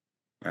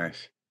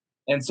 Nice.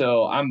 And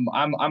so I'm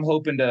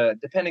hoping to,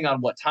 depending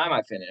on what time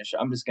I finish,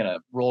 I'm just going to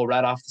roll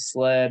right off the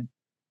sled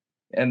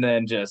and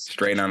then just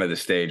straight onto the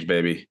stage,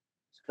 baby.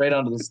 Straight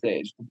onto the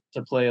stage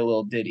to play a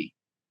little ditty.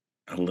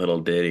 A little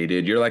ditty,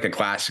 dude. You're like a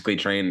classically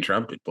trained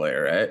trumpet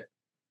player, right?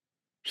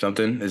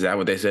 Something? Is that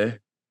what they say?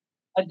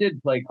 I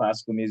did play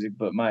classical music,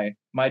 but my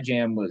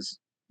jam was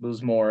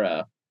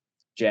more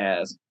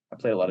jazz. I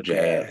played a lot of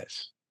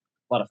jazz,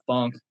 a lot of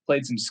funk.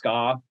 Played some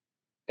ska.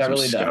 Got some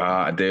really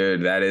ska,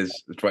 dude.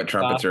 That's what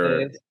trumpets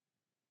are.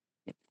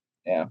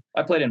 Yeah,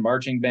 I played in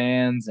marching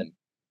bands, and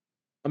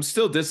I'm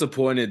still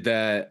disappointed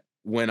that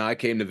when I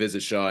came to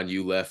visit Sean,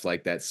 you left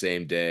like that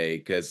same day,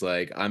 because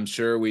like I'm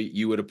sure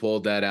you would have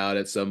pulled that out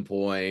at some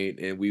point,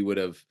 and we would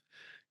have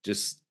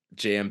just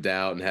jammed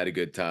out and had a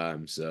good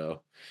time.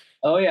 So.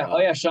 Oh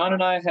yeah. Sean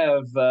and I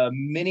have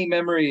many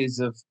memories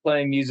of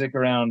playing music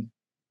around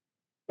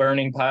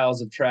burning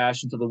piles of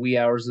trash until the wee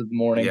hours of the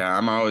morning. Yeah,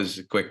 I'm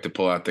always quick to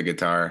pull out the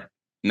guitar.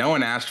 No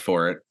one asked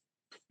for it.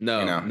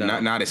 No,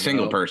 not a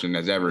single person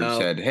has ever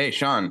said, "Hey,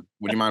 Sean,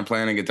 would you mind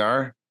playing a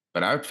guitar?"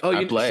 But I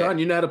play. Sean,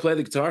 you know how to play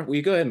the guitar? Will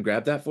you go ahead and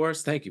grab that for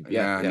us? Thank you.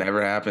 Yeah, no,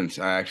 never happens.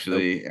 I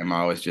actually am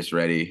always just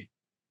ready.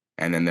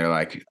 And then they're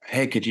like,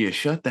 "Hey, could you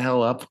shut the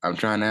hell up? I'm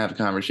trying to have a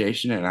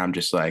conversation." And I'm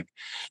just like,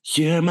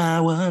 "You're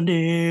my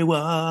wonder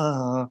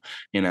wall,"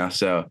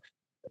 So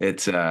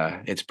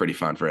it's pretty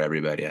fun for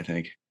everybody, I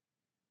think.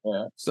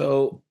 Yeah.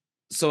 So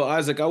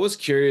Isaac, I was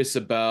curious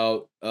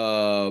about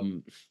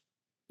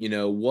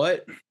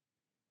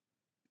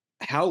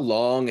how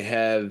long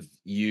have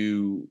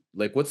you,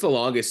 like, what's the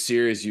longest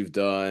series you've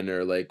done,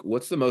 or like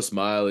what's the most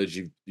mileage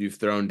you've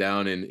thrown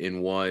down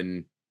in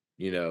one,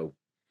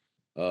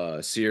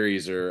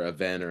 series or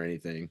event or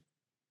anything?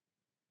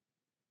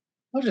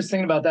 I was just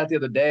thinking about that the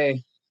other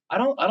day. I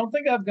don't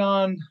think I've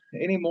gone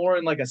any more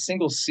in like a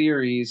single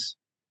series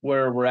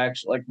where we're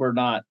actually like we're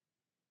not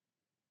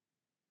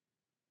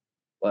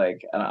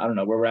like I don't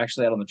know, where we're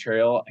actually out on the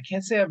trail. I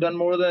can't say I've done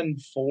more than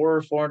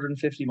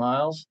 450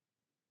 miles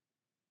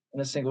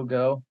in a single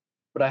go.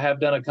 but I have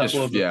done a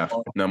couple of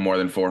no more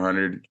than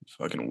 400.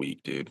 Fucking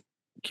weak, dude.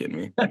 You kidding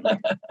me?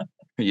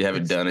 You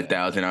haven't done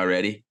 1,000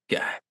 already?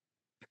 God.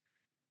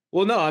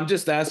 Well, no, I'm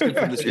just asking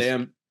from the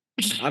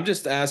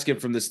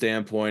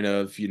standpoint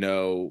of,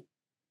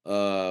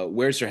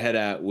 where's your head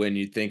at when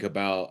you think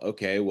about,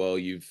 okay, well,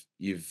 you've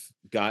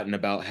gotten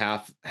about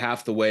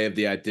half the way of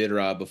the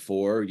Iditarod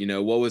before.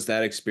 What was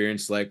that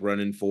experience like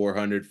running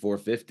 400,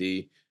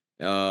 450?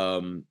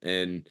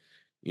 And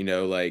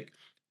like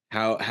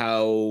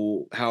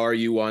how are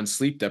you on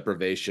sleep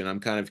deprivation? I'm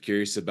kind of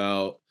curious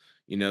about,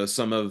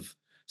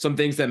 some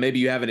things that maybe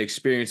you haven't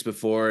experienced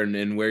before,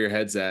 and where your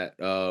head's at,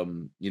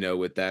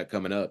 with that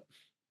coming up.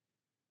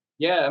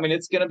 Yeah, I mean,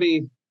 it's gonna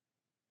be.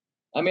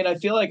 I mean, I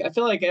feel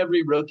like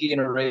every rookie in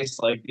a race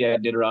like the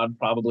Iditarod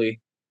probably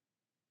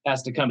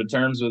has to come to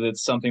terms with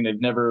it's something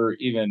they've never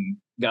even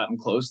gotten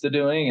close to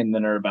doing, and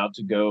then are about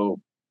to go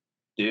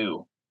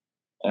do.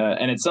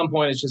 And at some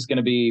point, it's just going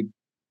to be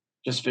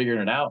just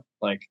figuring it out.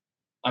 Like,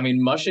 I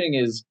mean, mushing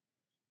is,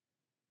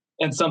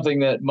 and something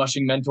that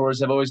mushing mentors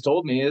have always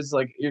told me is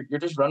like you're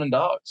just running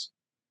dogs.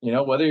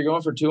 Whether you're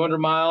going for 200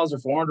 miles or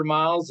 400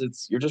 miles,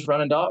 you're just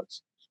running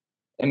dogs.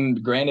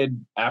 And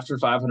granted, after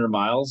 500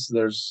 miles,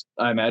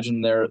 I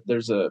imagine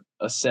there's a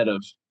set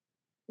of,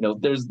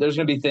 there's going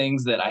to be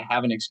things that I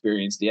haven't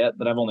experienced yet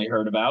that I've only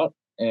heard about.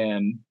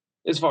 And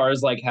as far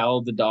as like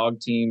how the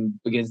dog team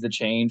begins to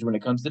change when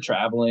it comes to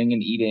traveling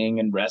and eating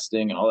and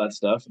resting and all that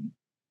stuff.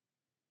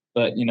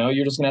 But,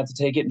 you're just going to have to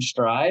take it in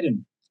stride.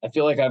 And I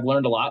feel like I've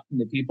learned a lot from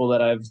the people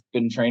that I've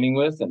been training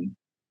with, and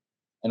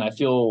I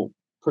feel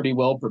pretty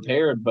well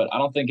prepared, but I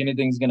don't think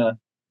anything's going to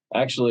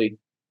actually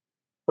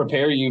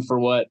prepare you for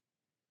what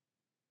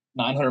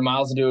 900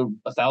 miles into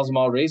a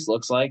 1,000-mile race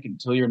looks like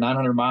until you're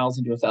 900 miles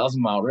into a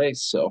 1,000-mile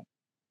race. So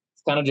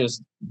it's kind of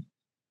just,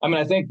 I mean,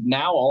 I think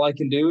now all I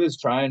can do is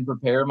try and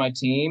prepare my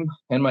team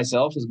and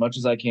myself as much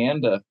as I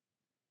can to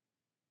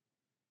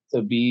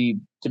be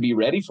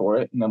ready for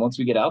it. And then once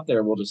we get out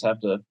there, we'll just have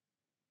to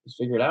just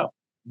figure it out,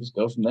 just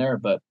go from there.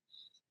 But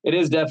it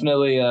is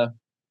definitely, the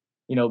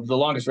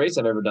longest race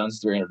I've ever done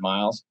is 300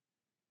 miles.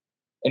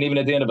 And even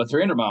at the end of a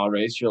 300-mile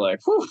race, you're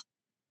like, whew,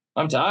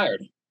 I'm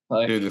tired.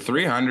 Like, dude, the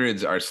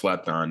 300s are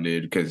slept on,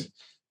 dude, because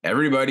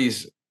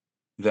everybody's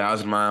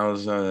 1,000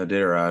 miles on the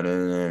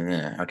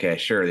Iditarod. Okay,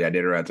 sure, the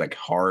Iditarod's like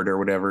hard or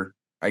whatever,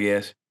 I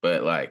guess.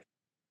 But like,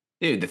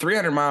 dude, the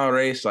 300-mile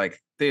race, like,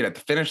 dude, at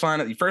the finish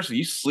line, first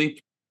you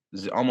sleep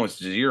almost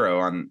zero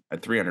on a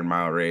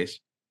 300-mile race.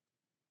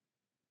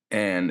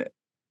 And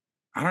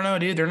I don't know,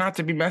 dude, they're not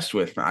to be messed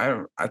with.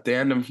 At the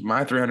end of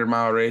my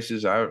 300-mile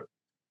races,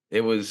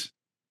 it was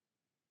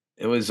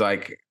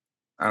like,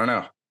 I don't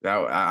know. That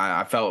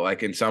I felt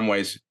like in some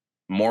ways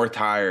more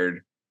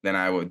tired than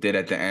I did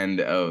at the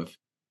end of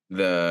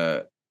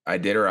the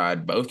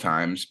Iditarod both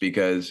times,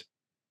 because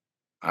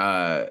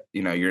you're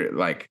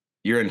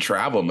in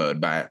travel mode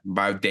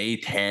by day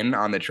 10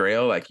 on the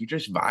trail. Like, you're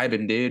just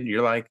vibing, dude.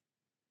 You're like,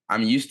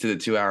 I'm used to the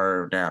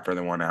 2-hour nap or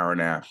the 1-hour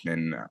nap,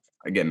 and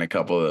getting a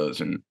couple of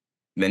those, and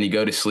then you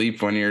go to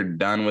sleep when you're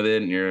done with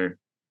it, and you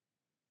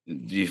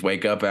just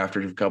wake up after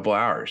a couple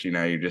hours.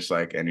 You're just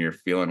like, and you're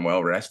feeling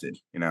well rested.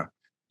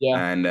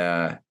 yeah.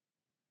 And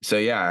so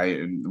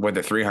yeah, with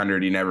the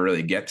 300, you never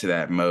really get to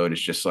that mode.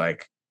 It's just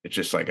like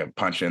a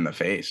punch in the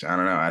face. I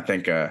don't know. I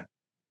think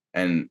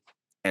and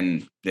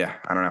yeah,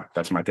 I don't know.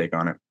 That's my take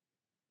on it.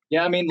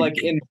 Yeah, I mean,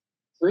 like in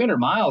 300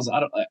 miles,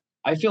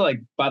 I feel like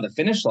by the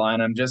finish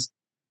line, I'm just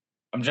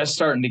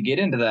starting to get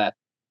into that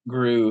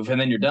groove,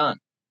 and then you're done.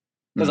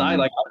 Because I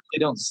really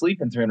don't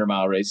sleep in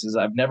 300-mile races.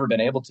 I've never been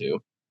able to.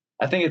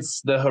 I think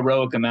it's the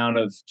heroic amount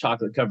of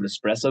chocolate covered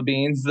espresso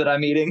beans that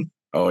I'm eating.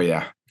 Oh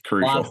yeah,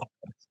 crucial.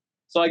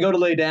 So I go to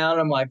lay down.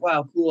 I'm like,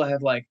 wow, cool. I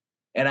have like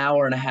an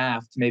hour and a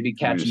half to maybe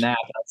catch a nap.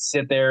 And I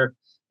sit there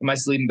in my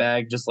sleeping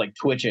bag, just like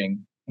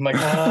twitching. I'm like,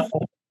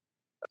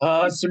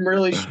 some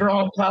really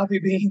strong coffee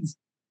beans.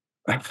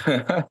 That's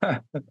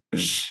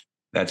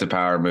a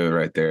power move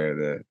right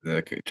there.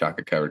 The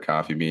chocolate covered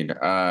coffee bean.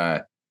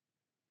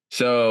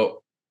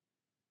 So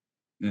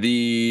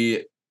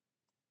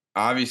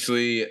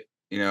obviously,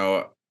 we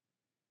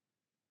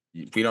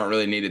don't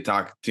really need to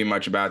talk too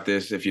much about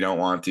this if you don't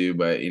want to,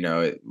 but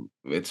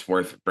it's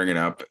worth bringing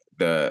up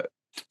the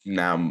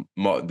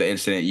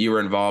incident you were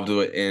involved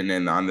in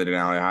and on the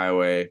Denali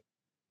Highway,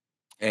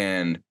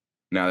 and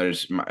now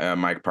there's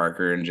Mike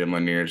Parker and Jim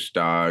Lanier's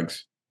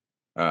dogs.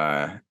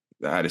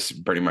 That is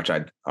pretty much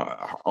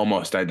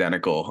almost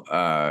identical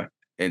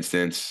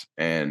instance,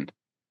 and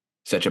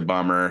such a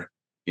bummer.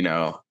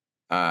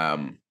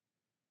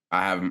 I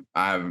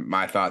have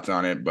my thoughts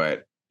on it,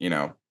 but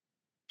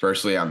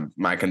firstly,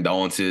 my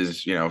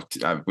condolences.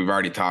 We've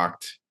already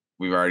talked.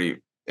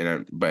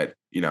 But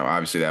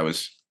obviously that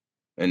was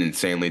an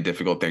insanely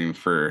difficult thing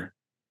for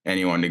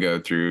anyone to go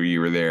through. You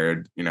were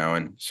there,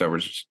 and so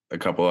was a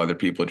couple other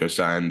people,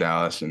 Josiah in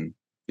Dallas, and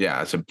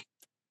yeah, it's a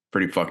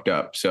pretty fucked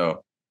up.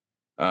 So,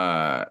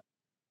 what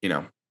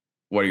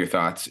are your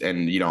thoughts?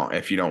 And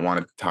if you don't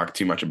want to talk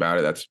too much about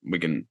it, we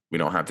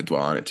don't have to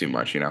dwell on it too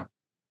much, Yeah,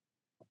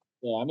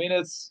 I mean,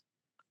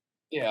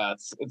 Yeah,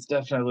 it's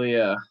definitely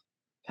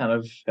kind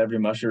of every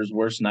musher's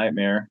worst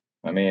nightmare.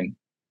 I mean,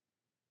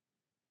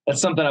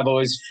 that's something I've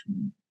always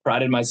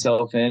prided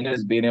myself in,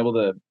 is being able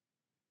to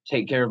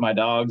take care of my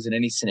dogs in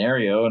any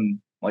scenario. And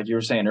like you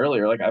were saying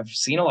earlier, like I've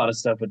seen a lot of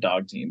stuff with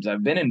dog teams.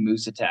 I've been in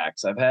moose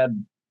attacks. I've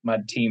had my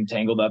team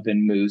tangled up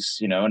in moose,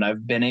 and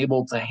I've been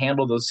able to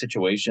handle those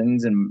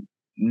situations, and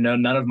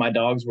none of my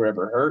dogs were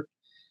ever hurt.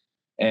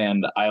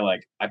 And I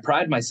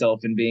pride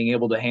myself in being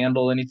able to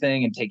handle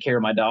anything and take care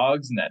of my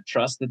dogs, and that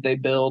trust that they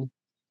build,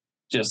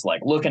 just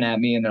like looking at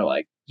me, and they're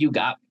like, you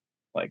got me.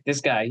 Like,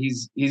 this guy,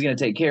 he's going to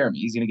take care of me.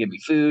 He's going to give me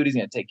food. He's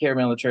going to take care of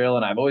me on the trail.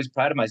 And I've always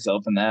prided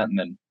myself in that. And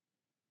then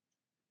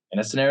in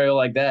a scenario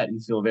like that,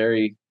 you feel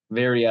very,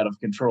 very out of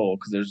control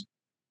because there's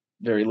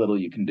very little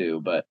you can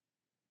do. But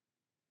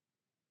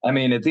I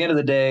mean, at the end of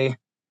the day,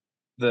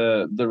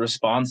 the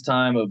response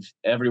time of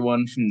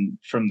everyone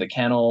from the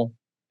kennel,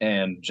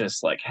 and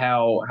just like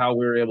how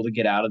we were able to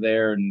get out of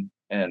there, and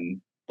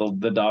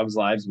the dogs'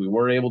 lives we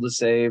were able to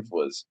save,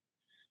 was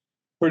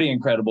pretty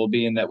incredible,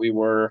 being that we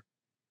were,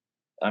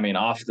 I mean,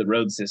 off the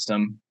road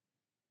system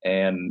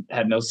and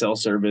had no cell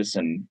service.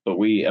 But I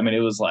mean, it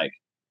was like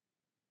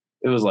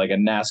a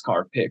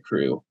NASCAR pit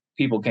crew.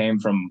 People came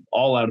from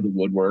all out of the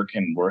woodwork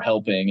and were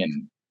helping.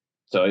 And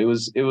so it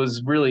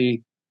was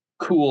really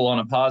cool on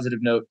a positive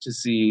note to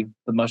see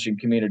the mushing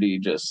community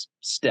just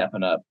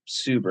stepping up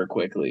super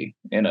quickly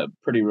in a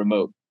pretty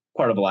remote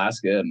part of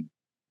Alaska. And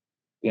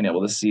being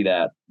able to see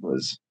that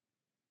was,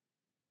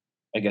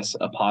 I guess,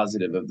 a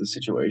positive of the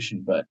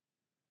situation. But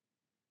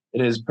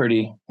it is a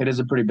pretty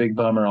big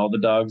bummer. All the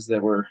dogs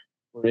that were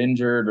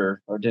injured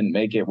or didn't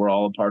make it were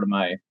all a part of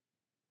my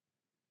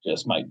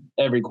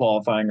every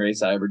qualifying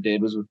race I ever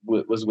did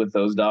was with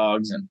those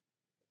dogs. And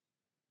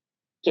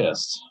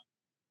just,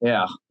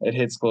 yeah, it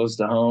hits close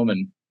to home.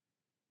 And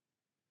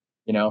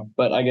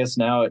but I guess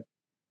now it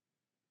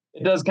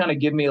does kind of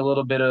give me a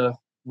little bit of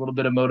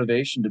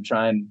motivation to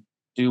try and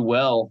do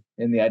well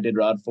in the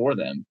Iditarod for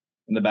them.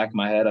 In the back of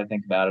my head, I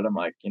think about it, I'm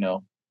like,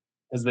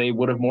 because they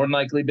would have more than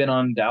likely been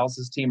on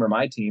Dallas's team or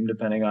my team,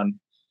 depending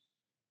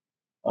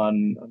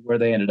on where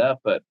they ended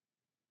up. But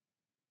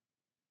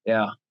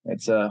yeah,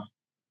 it's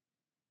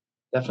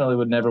definitely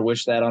would never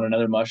wish that on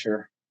another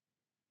musher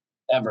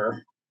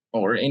ever,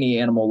 or any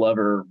animal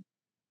lover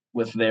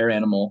with their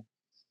animal.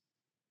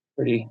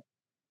 Pretty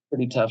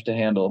tough to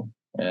handle.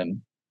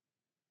 And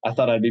I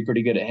thought I'd be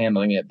pretty good at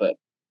handling it, but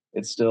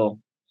it's still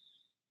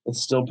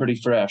pretty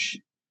fresh,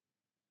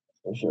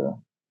 for sure.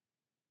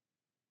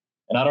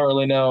 And I don't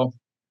really know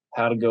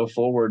how to go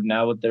forward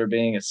now with there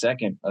being a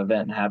second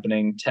event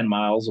happening 10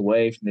 miles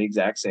away from the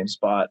exact same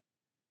spot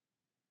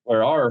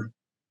where our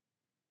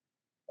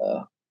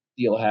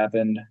deal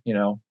happened.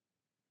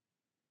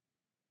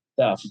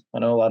 Tough. I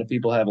know a lot of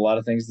people have a lot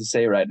of things to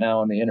say right now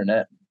on the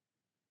internet.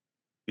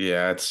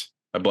 Yeah, it's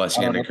a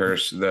blessing and a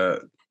curse,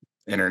 the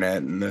internet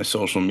and the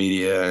social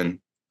media, and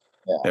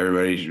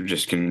everybody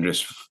just can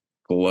just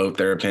float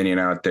their opinion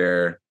out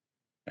there.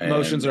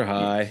 Emotions are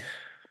high.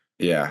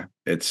 Yeah,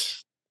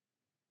 it's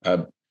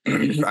I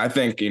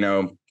think,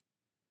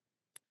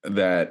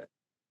 that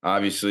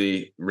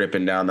obviously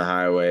ripping down the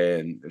highway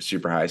and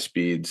super high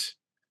speeds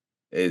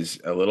is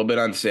a little bit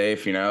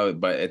unsafe,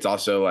 but it's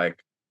also like,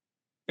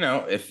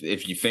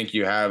 if you think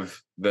you have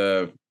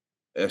on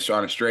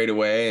a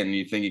straightaway and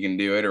you think you can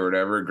do it or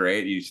whatever,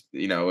 great.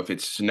 If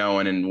it's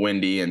snowing and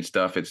windy and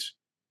stuff, it's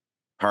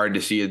hard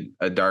to see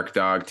a dark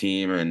dog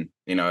team. And,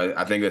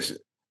 I think this,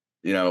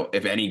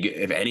 if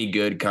any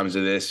good comes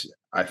of this,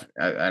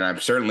 I'm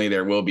certainly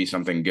there will be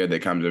something good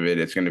that comes of it.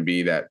 It's going to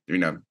be that,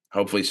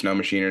 hopefully snow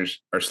machiners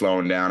are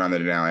slowing down on the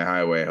Denali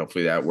Highway.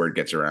 Hopefully that word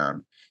gets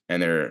around,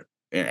 and they're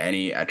in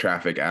any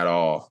traffic at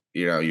all,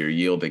 you're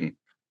yielding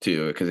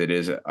to, because it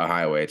is a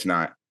highway.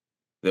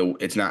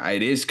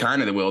 It is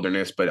kind of the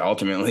wilderness, but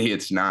ultimately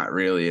it's not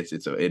really. It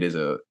is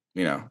a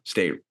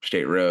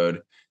state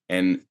road.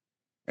 And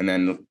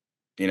then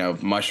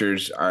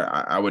mushers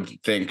I would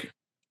think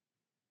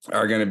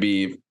are going to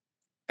be,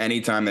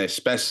 anytime they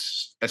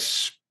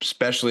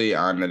especially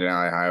on the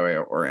Denali Highway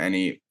or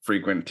any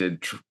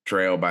frequented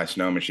trail by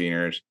snow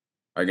machiners,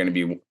 are going to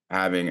be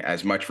having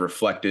as much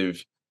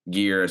reflective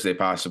gear as they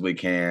possibly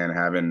can,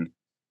 having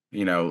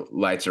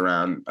lights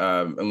around,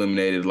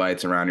 illuminated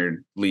lights around your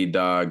lead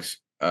dogs.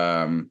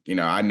 I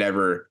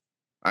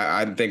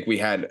think we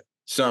had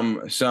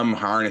some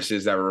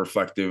harnesses that were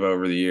reflective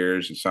over the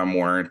years, and some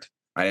weren't.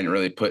 I didn't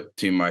really put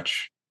too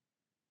much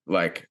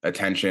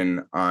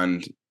attention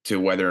on to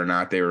whether or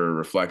not they were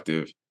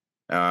reflective.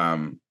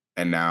 And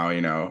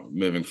now,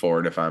 moving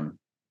forward, if I'm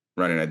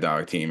running a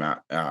dog team,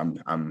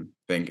 I'm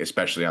thinking,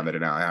 especially on the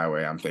Denali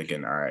Highway, I'm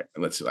thinking, all right,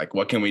 let's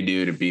what can we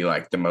do to be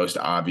the most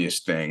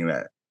obvious thing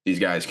that these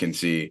guys can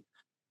see?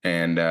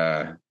 And,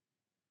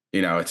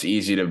 it's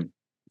easy to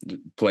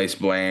place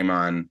blame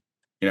on,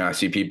 I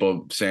see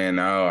people saying,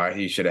 oh,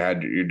 you should have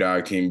had your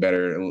dog team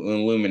better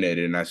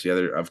illuminated. And that's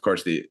of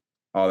course,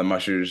 all the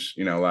mushers,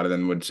 a lot of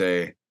them would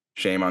say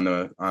shame on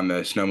the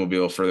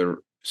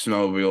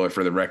snowmobile or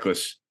for the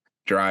reckless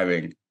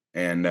driving.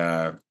 And,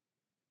 I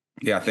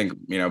think,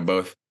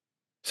 both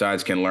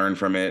sides can learn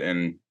from it.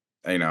 And,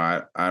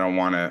 I don't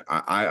want to,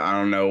 I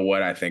don't know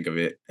what I think of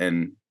it.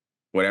 And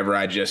whatever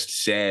I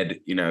just said,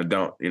 I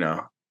don't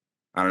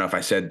know if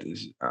I said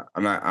this,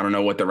 I don't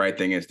know what the right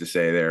thing is to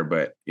say there,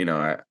 but,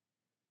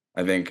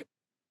 I think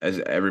as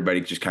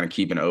everybody just kind of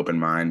keep an open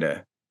mind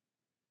to,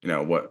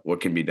 what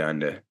can be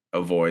done to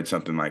avoid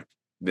something like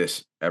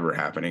this ever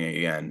happening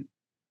again.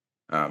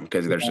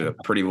 Because there's a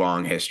pretty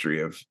long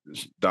history of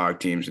dog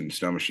teams and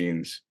snow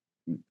machines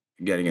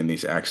getting in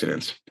these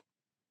accidents.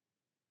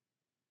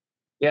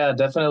 Yeah,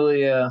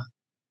 definitely.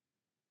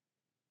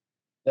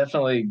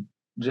 Definitely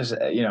just,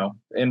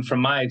 and from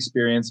my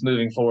experience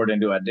moving forward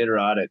into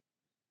Iditarod, it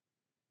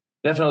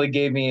definitely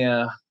gave me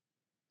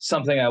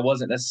something I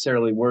wasn't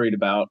necessarily worried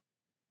about,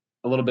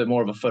 a little bit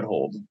more of a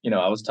foothold.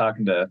 I was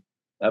talking to,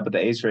 up at the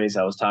Ace race,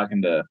 I was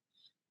talking to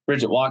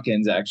Bridget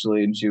Watkins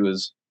actually, and she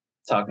was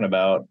talking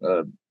about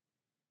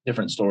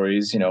different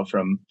stories,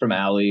 from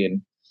Allie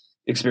and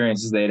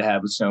experiences they'd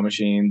had with snow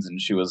machines.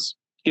 And she was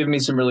giving me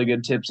some really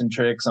good tips and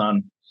tricks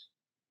on,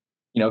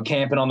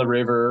 camping on the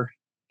river,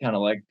 kind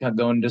of like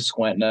going to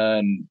Squentna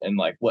and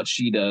like what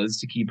she does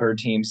to keep her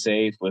team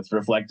safe with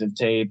reflective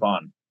tape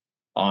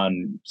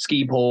on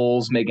ski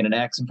poles, making an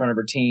X in front of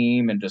her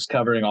team and just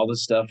covering all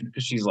this stuff.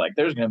 Because she's like,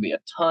 there's going to be a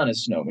ton of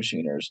snow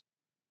machiners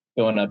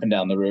going up and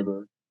down the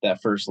river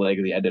that first leg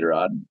of the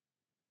Iditarod.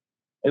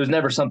 It was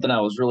never something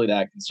I was really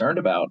that concerned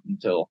about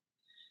until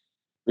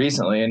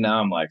recently. And now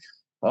I'm like,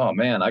 oh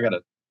man, I got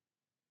to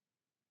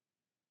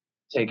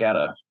take out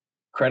a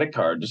credit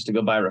card just to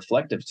go buy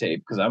reflective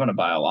tape because I'm going to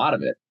buy a lot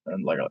of it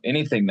and like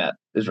anything that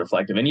is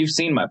reflective. And you've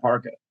seen my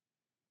parka.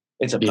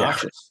 It's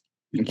obnoxious.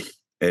 Yeah.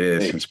 It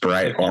is. It's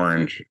bright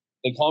orange.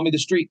 They call me the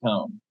street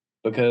cone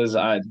because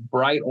I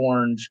bright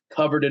orange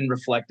covered in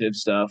reflective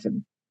stuff.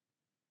 And,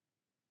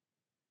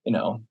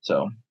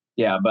 so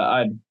yeah,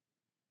 but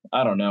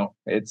I don't know.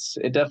 It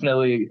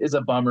definitely is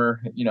a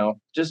bummer,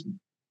 just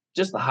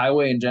the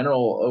highway in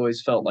general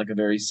always felt like a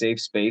very safe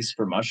space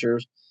for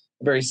mushers,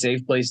 a very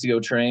safe place to go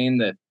train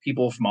that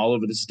people from all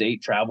over the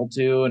state travel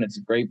to. And it's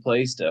a great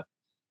place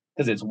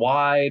because it's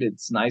wide,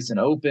 it's nice and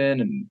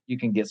open, and you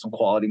can get some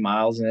quality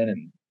miles in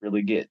and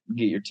really get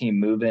your team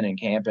moving and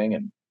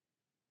camping.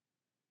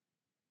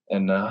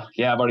 And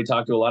I've already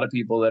talked to a lot of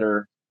people that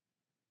are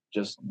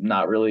just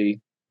not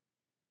really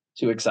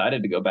too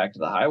excited to go back to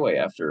the highway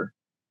after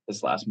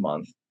this last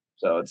month.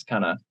 So it's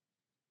that's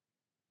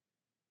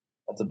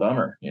a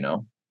bummer,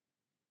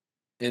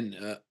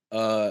 And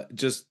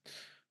just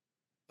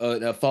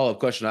a follow-up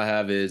question I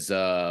have is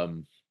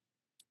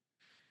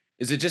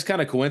it just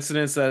kind of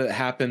coincidence that it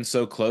happened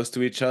so close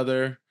to each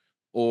other,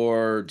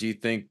 or do you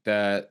think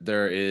that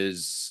there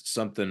is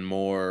something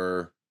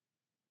more,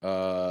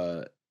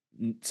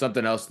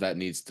 something else that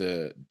needs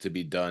to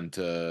be done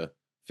to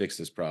fix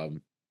this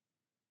problem?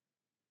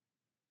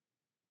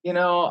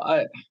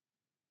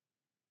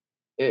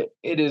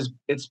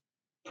 It's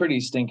pretty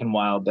stinking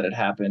wild that it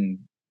happened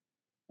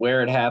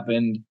where it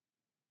happened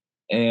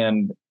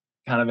and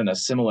kind of in a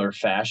similar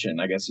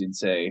fashion, I guess you'd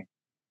say.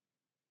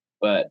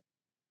 But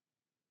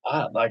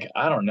I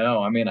don't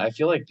know. I mean, I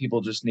feel like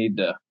people just need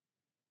to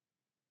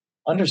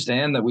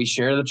understand that we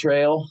share the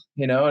trail.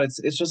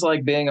 It's just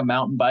like being a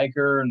mountain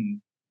biker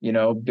and,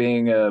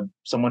 being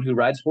someone who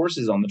rides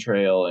horses on the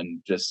trail,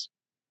 and just,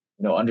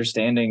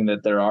 understanding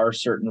that there are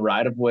certain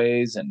right of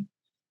ways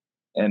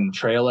and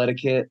trail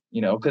etiquette,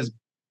 because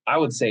I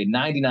would say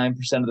 99%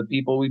 of the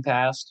people we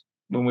passed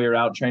when we were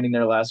out training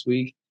there last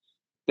week,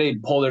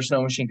 they'd pull their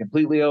snow machine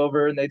completely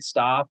over and they'd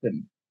stop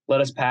and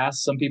let us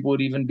pass. Some people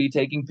would even be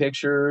taking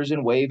pictures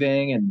and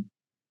waving, and,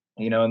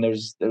 and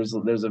there's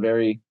a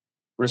very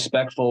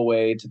respectful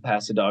way to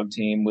pass a dog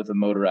team with a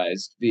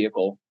motorized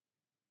vehicle,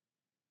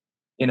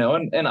 and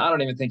I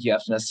don't even think you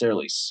have to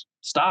necessarily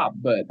stop,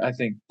 but I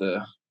think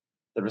the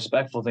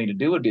respectful thing to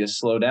do would be to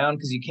slow down,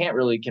 because you can't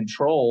really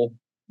control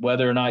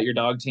whether or not your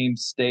dog team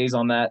stays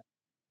on that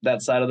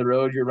side of the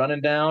road you're running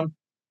down.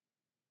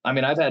 I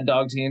mean, I've had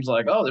dog teams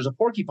like, oh, there's a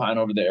porcupine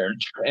over there,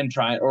 and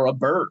try, or a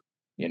bird,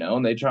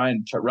 and they try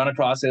and run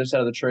across the other side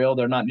of the trail.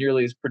 They're not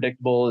nearly as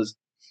predictable as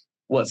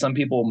what some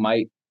people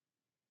might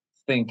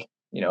think,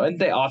 and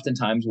they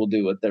oftentimes will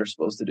do what they're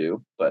supposed to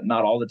do, but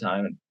not all the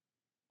time. And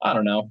I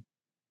don't know.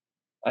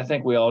 I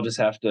think we all just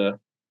have to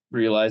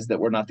realize that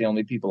we're not the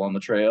only people on the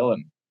trail,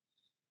 and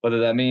whether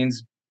that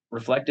means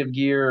reflective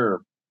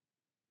gear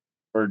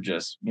or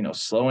just,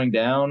 slowing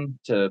down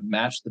to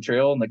match the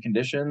trail and the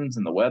conditions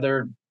and the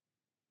weather.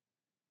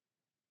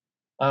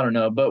 I don't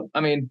know. But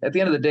I mean, at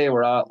the end of the day,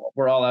 we're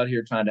all out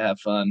here trying to have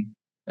fun,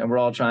 and we're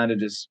all trying to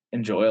just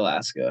enjoy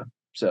Alaska.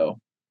 So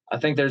I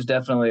think there's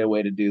definitely a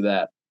way to do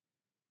that.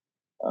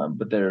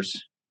 But there's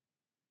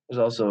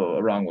also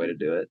a wrong way to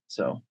do it.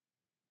 So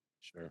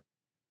Sure.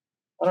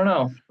 I don't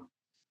know.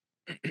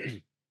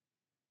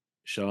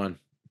 Sean,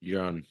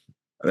 you're on.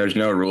 There's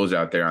no rules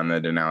out there on the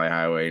Denali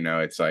Highway.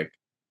 It's like,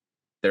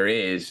 there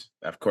is,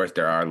 of course,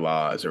 there are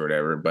laws or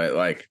whatever, but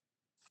like,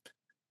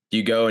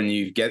 you go and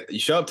you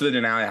show up to the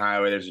Denali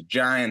Highway. There's a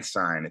giant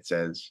sign. It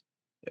says,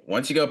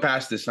 once you go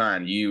past the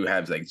sign, you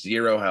have like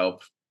zero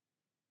help.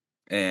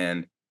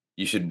 And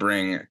you should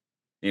bring,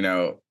 you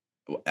know,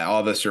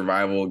 all the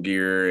survival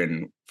gear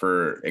and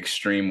for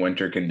extreme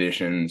winter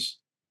conditions.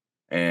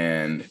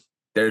 And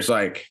there's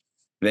like,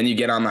 then you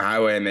get on the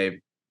highway and they,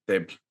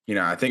 you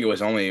know, I think it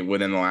was only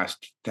within the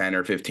last 10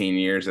 or 15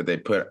 years that they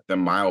put the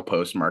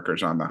milepost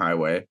markers on the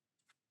highway.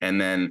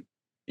 And then,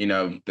 you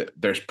know,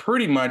 there's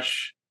pretty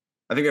much,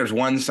 I think there's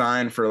one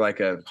sign for like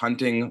a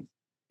hunting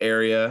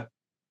area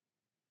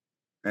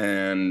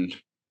and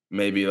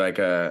maybe like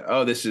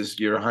this is,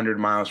 you're 100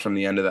 miles from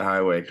the end of the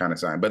highway kind of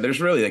sign. But there's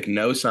really like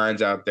no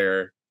signs out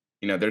there.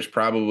 You know, there's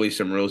probably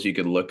some rules you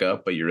could look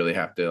up, but you really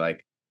have to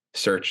like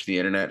search the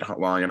internet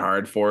long and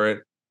hard for it.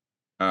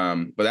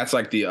 But that's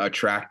like the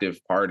attractive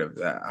part of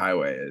that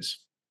highway is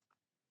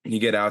you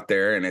get out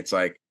there and it's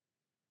like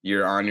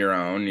you're on your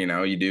own, you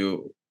know, you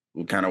do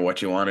kind of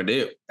what you want to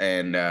do.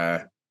 And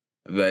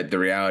but the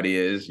reality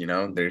is, you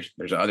know, there's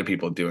other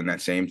people doing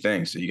that same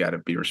thing. So you got to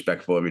be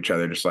respectful of each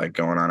other, just like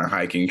going on a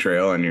hiking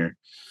trail and you're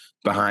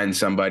behind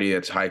somebody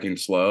that's hiking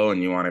slow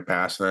and you want to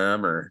pass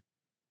them or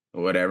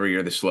whatever,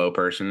 you're the slow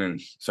person and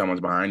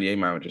someone's behind you, you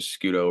might just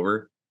scoot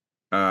over.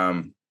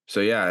 So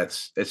yeah,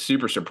 it's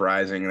super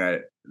surprising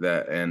that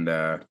and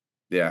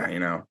yeah, you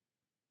know,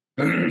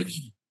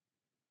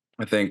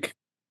 I think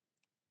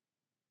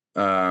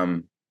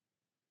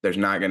there's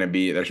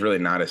really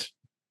not a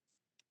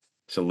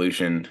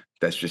solution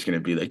that's just going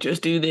to be like,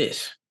 just do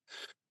this.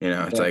 You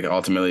know, it's like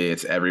ultimately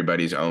it's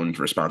everybody's own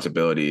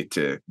responsibility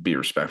to be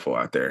respectful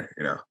out there,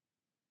 you know?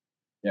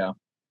 Yeah.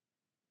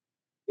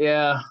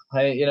 Yeah.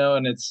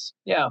 And it's,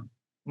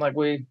 like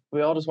we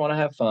all just want to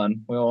have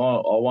fun. We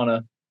all want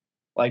to,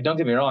 like, don't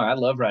get me wrong. I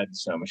love riding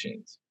snow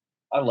machines.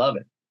 I love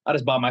it. I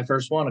just bought my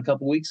first one a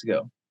couple weeks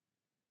ago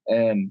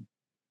and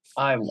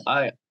I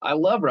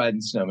love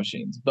riding snow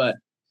machines, but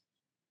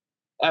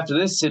after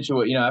this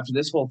situation, after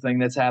this whole thing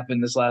that's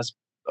happened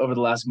over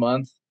the last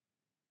month,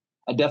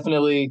 I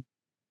definitely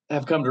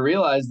have come to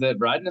realize that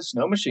riding a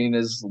snow machine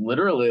is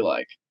literally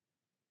like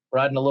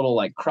riding a little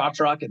like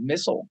crotch rocket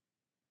missile.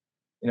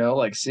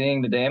 Like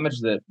seeing the damage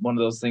that one of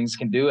those things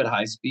can do at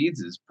high speeds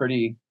is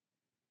pretty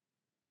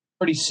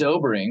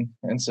sobering.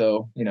 And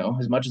so,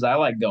 as much as I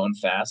like going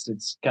fast,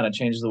 it's kind of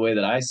changed the way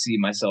that I see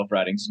myself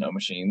riding snow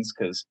machines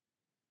because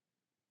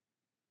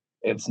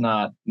it's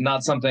not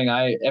something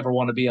I ever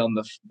want to be on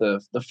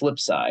the flip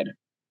side,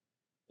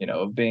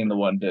 of being the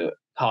one to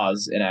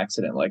cause an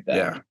accident like that.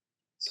 Yeah.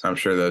 I'm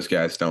sure those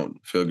guys don't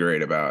feel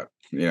great about,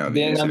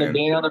 being on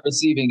the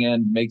receiving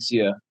end makes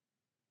you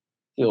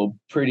feel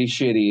pretty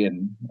shitty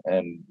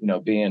and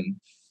being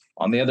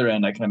on the other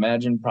end, I can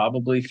imagine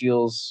probably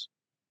feels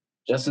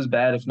just as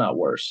bad, if not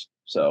worse.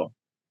 So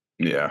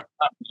yeah.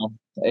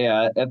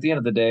 At the end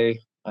of the day,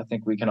 I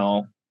think we can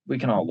all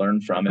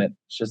learn from it.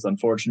 It's just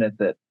unfortunate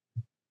that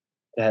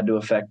it had to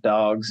affect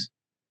dogs,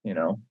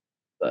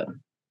 but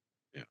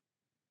yeah.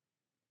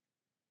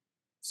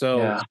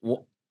 So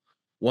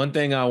one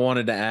thing I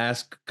wanted to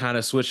ask, kind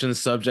of switching the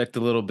subject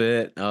a little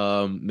bit,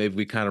 maybe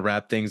we kind of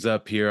wrap things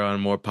up here on a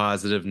more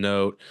positive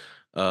note.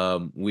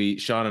 Sean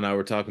and I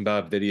were talking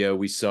about a video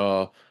we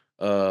saw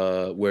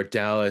where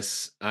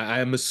Dallas,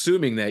 I'm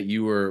assuming that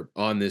you were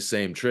on this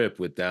same trip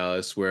with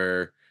Dallas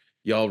where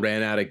y'all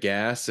ran out of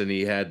gas and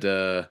he had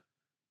to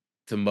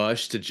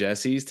mush to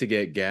Jesse's to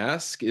get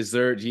gas. Can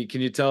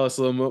you tell us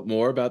a little bit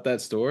more about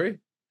that story?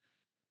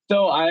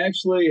 So I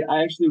actually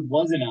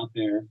wasn't out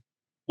there,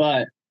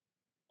 but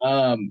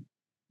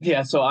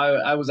so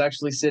I was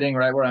actually sitting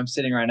right where I'm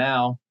sitting right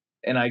now,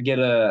 and I get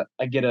a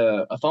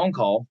phone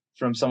call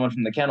from someone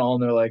from the kennel,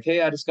 and they're like,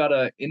 "Hey, I just got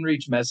a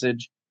inReach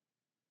message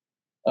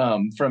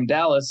from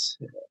Dallas,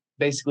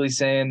 basically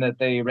saying that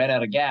they ran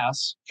out of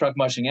gas, truck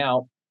mushing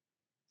out,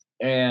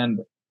 and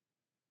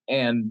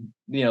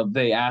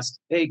they asked,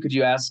 hey, could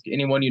you ask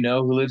anyone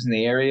who lives in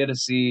the area to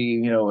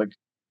see, like,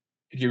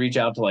 could you reach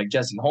out to like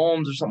Jesse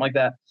Holmes or something like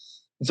that?"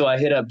 And so I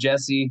hit up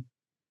Jesse,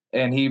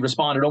 and he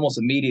responded almost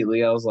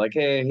immediately. I was like,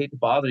 "Hey, I hate to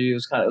bother you.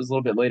 It was a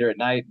little bit later at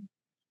night,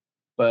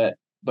 but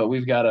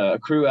we've got a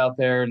crew out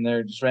there, and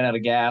they're just ran out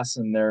of gas,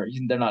 and they're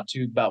not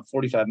about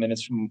 45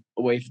 minutes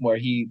away from where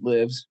he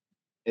lives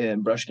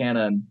in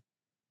Brushcanna."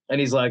 And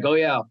he's like, "Oh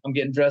yeah, I'm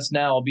getting dressed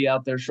now. I'll be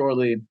out there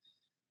shortly."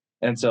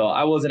 And so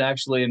I wasn't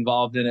actually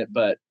involved in it,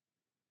 but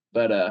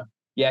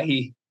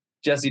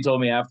Jesse told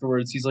me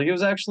afterwards. He's like, it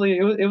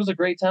was a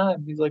great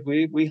time. He's like,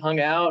 we hung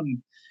out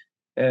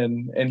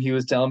and he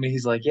was telling me,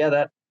 he's like,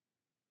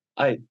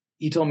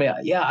 he told me,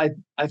 I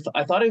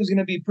thought it was going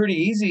to be pretty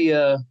easy,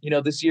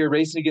 this year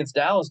racing against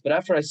Dallas. But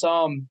after I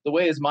saw him, the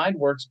way his mind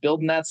works,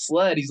 building that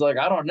sled, he's like,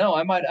 I don't know,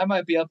 I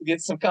might be up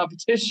against some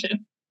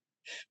competition.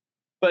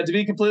 But to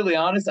be completely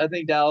honest, I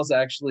think Dallas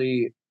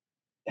actually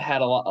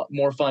had a lot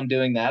more fun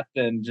doing that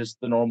than just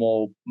the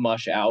normal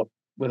mush out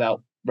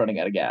without running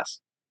out of gas.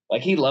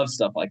 Like, he loves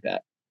stuff like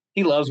that.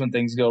 He loves when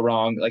things go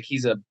wrong. Like,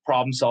 he's a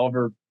problem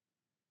solver,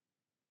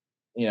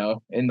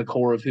 in the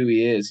core of who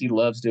he is. He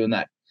loves doing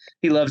that.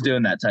 He loves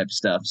doing that type of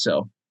stuff.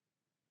 So,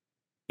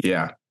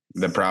 yeah,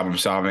 the problem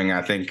solving,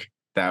 I think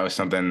that was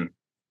something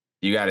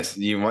you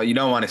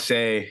don't want to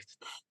say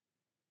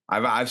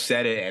I've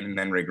said it and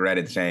then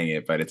regretted saying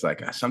it, but it's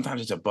like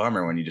sometimes it's a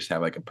bummer when you just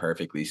have like a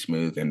perfectly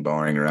smooth and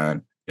boring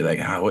run. You're like,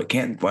 oh, what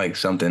can't like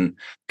something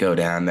go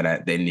down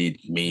that they need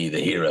me, the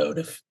hero,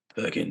 to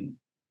fucking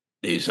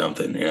do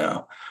something, you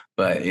know?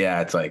 But yeah,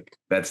 it's like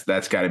that's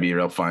got to be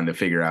real fun to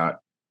figure out.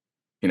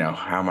 You know,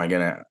 how am I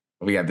gonna?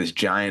 We got this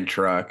giant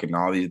truck and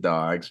all these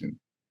dogs, and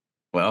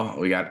well,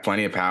 we got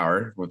plenty of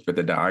power with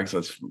the dogs.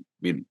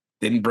 We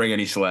didn't bring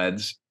any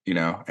sleds, you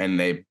know, and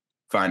they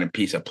find a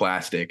piece of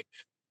plastic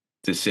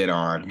to sit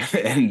on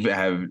and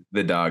have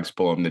the dogs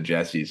pull them to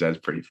Jesse's.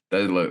 That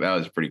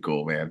was pretty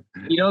cool, man.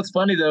 You know, what's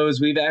funny though,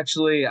 is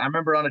I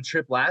remember on a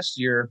trip last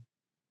year,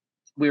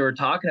 we were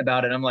talking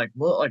about it. I'm like,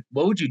 well, like,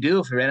 what would you do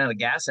if we ran out of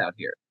gas out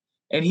here?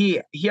 And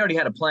he already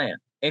had a plan,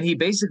 and he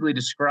basically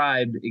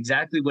described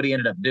exactly what he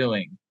ended up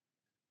doing.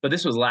 But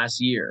this was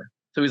last year.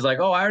 So he's like,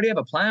 oh, I already have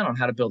a plan on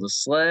how to build a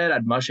sled.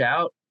 I'd mush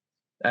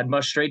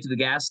straight to the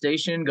gas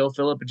station, go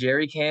fill up a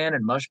jerry can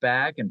and mush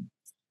back. And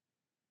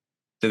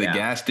so the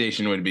gas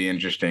station would be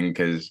interesting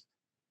because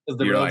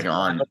you're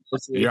on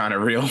a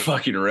real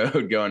fucking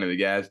road going to the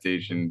gas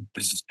station.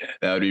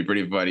 That would be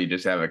pretty funny.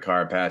 Just have a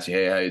car pass you.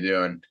 Hey, how you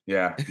doing?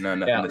 Yeah,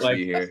 nothing to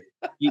see here.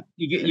 You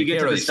get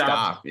to really the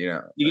stop, you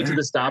know. You get to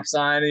the stop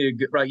sign and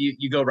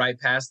you go right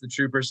past the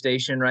trooper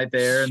station right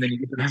there, and then you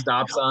get to the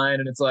stop sign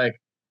and it's like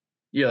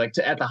you're like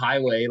at the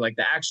highway, like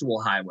the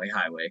actual highway.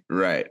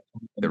 Right.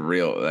 The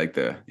real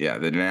the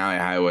Denali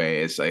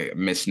Highway is like a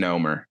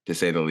misnomer to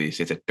say the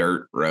least. It's a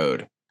dirt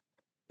road.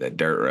 That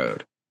dirt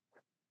road.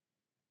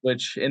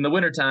 Which in the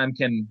wintertime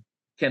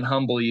can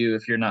humble you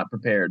if you're not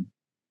prepared.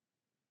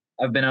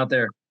 I've been out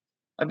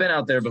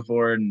there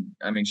before, and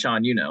I mean,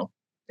 Sean, you know,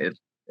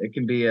 it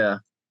can be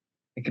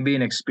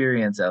an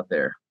experience out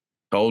there.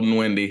 Cold and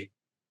windy,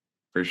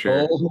 for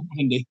sure. Cold and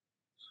windy.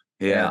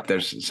 Yeah,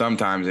 there's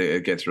sometimes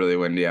it gets really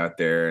windy out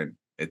there,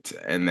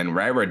 and then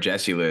right where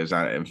Jesse lives,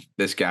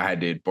 this guy,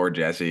 dude, poor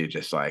Jesse,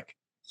 just like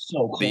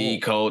so cold. The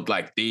cold,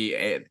 like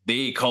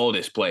the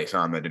coldest place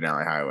on the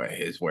Denali Highway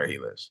is where he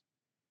lives.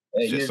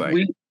 It's just like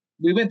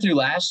we went through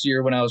last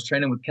year when I was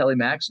training with Kelly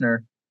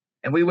Maxner,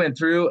 and we went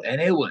through and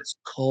it was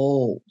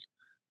cold,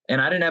 and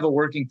I didn't have a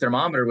working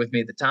thermometer with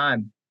me at the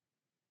time,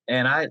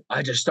 and I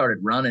just started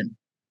running,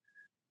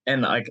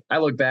 and like I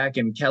look back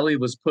and Kelly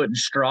was putting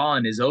straw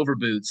in his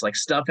overboots, like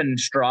stuffing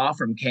straw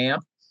from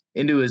camp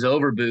into his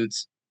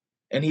overboots,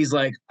 and he's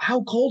like,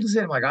 "How cold is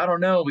it?" I'm like, "I don't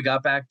know." We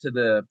got back to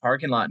the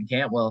parking lot in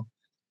Cantwell,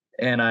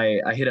 and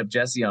I hit up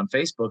Jesse on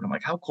Facebook. I'm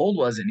like, "How cold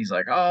was it?" And he's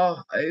like, "Oh,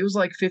 it was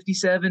like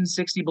 57,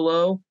 60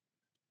 below."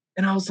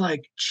 And I was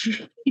like,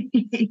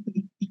 "Jeez."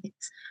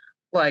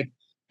 Like,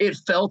 it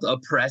felt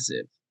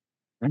oppressive.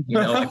 You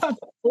know, like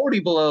 40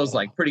 below is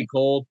like pretty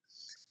cold,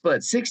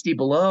 but 60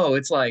 below,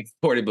 it's like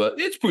 40 below.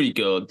 It's pretty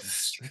good.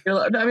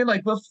 I mean,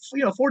 like, but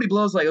 40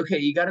 below is like, okay,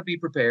 you got to be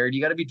prepared.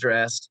 You got to be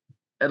dressed.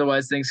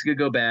 Otherwise, things could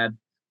go bad.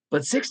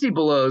 But 60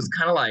 below is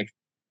kind of like,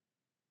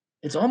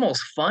 it's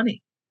almost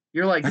funny.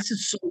 You're like, this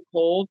is so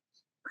cold,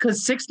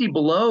 because 60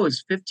 below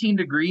is 15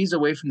 degrees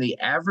away from the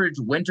average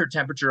winter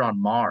temperature on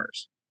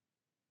Mars.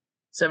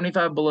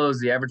 75 below is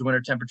the average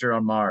winter temperature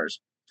on Mars.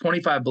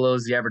 25 below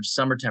is the average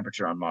summer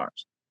temperature on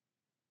Mars.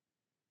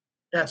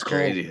 That's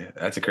crazy. Cold.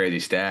 That's a crazy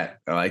stat.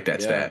 I like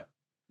that stat.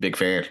 Big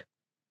fan.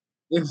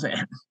 Big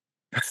fan.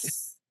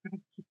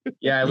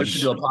 Yeah, I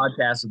listened to a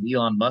podcast with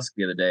Elon Musk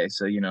the other day,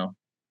 so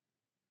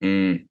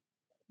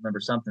remember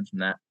something from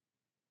that.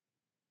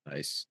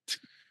 Nice.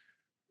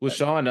 Well,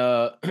 Sean,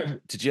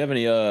 did you have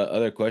any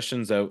other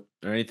questions or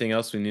anything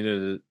else we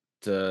needed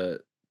to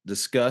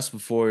discuss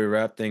before we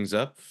wrap things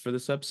up for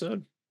this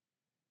episode?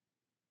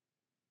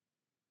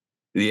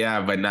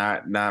 Yeah, but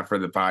not for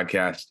the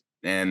podcast.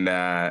 And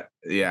I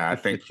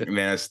think,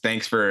 man,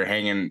 thanks for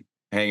hanging,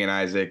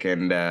 Isaac,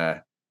 and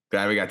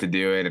glad we got to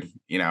do it. And,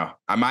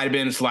 I might have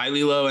been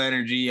slightly low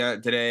energy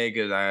today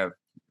because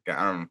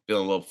I'm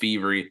feeling a little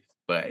fevery,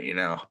 but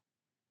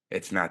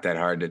it's not that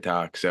hard to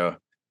talk. So,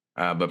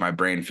 but my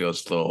brain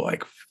feels a little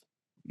like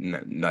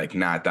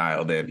not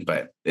dialed in.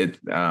 But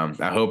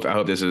I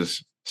hope this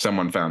is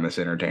someone found this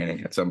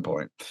entertaining at some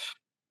point.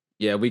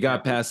 Yeah, we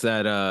got past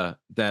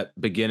that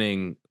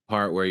beginning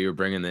part where you were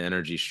bringing the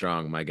energy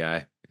strong, my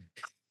guy.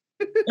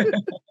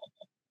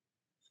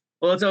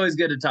 Well, it's always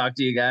good to talk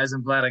to you guys.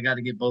 I'm glad I got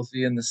to get both of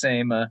you in the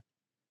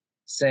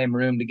same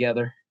room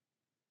together.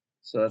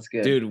 So that's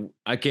good. Dude,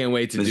 I can't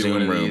wait to do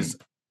one of these.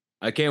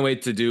 I can't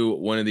wait to do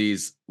one of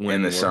these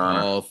when we're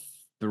all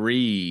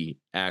three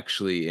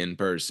actually in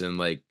person,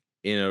 like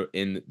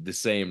in the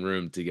same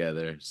room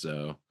together.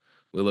 So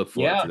we look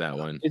forward to that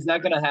one. Is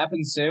that going to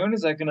happen soon?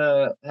 Is that going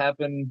to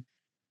happen?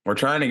 We're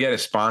trying to get a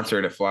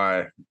sponsor to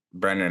fly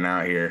Brendan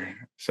out here.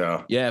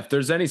 So yeah, if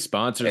there's any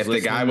sponsors, if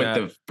the guy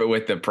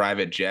with the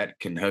private jet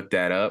can hook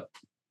that up,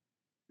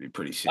 it'd be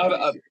pretty sick.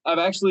 I've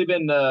actually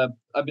been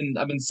I've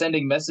been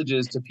sending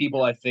messages to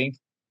people I think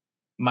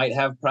might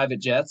have private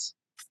jets.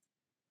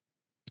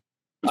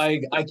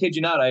 I kid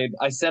you not.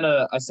 I sent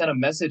a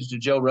message to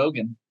Joe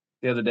Rogan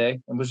the other day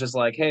and was just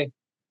like, hey,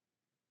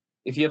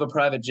 if you have a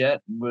private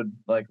jet, would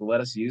like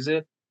let us use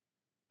it?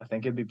 I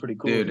think it'd be pretty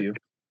cool of you.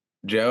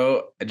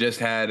 Joe just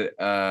had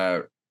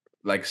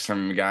like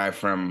some guy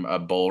from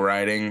bull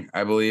riding,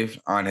 I believe,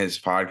 on his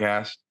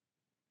podcast.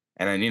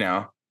 And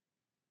then,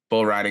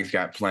 bull riding's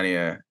got plenty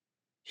of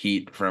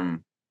heat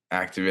from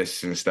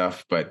activists and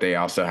stuff, but they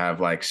also have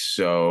like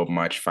so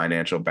much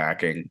financial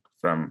backing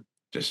from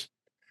just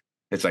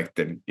it's like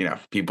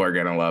people are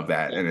gonna love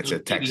that, and it's a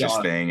Texas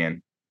PBR. thing,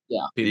 and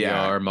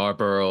PBR,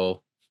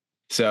 Marlboro.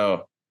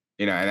 So,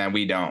 and then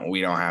we don't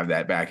have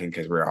that backing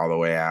because we're all the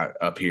way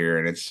up here,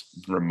 and it's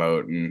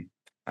remote and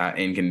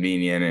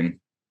inconvenient.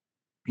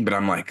 But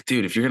I'm like,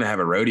 dude, if you're gonna have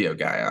a rodeo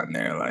guy on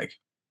there, like,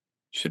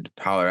 you should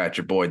holler at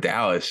your boy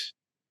Dallas,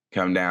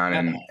 come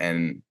down,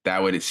 and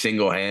that would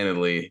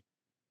single-handedly,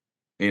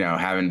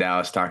 having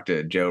Dallas talk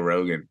to Joe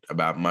Rogan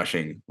about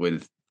mushing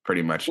with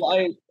pretty much.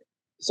 Well,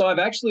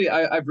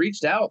 I've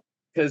reached out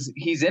because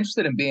he's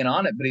interested in being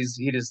on it, but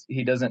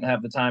he doesn't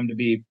have the time to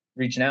be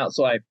reaching out.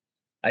 So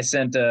I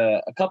sent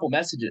a couple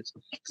messages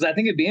because I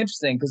think it'd be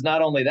interesting because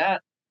not only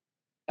that,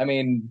 I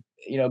mean,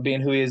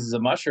 being who he is as a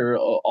musher,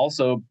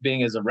 also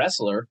being as a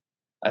wrestler,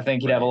 I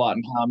think he'd have a lot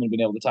in common being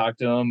able to talk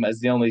to him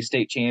as the only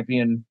state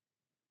champion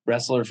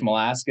wrestler from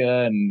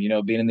Alaska and,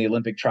 being in the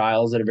Olympic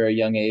trials at a very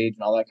young age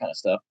and all that kind of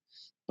stuff.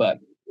 But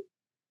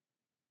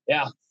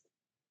yeah.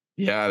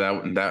 Yeah,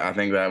 that I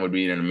think that would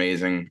be an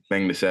amazing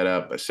thing to set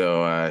up.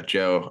 So,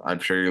 Joe, I'm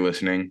sure you're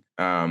listening.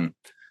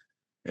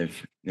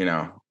 If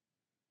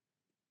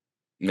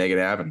make it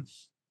happen.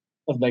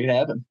 Let's make it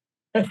happen.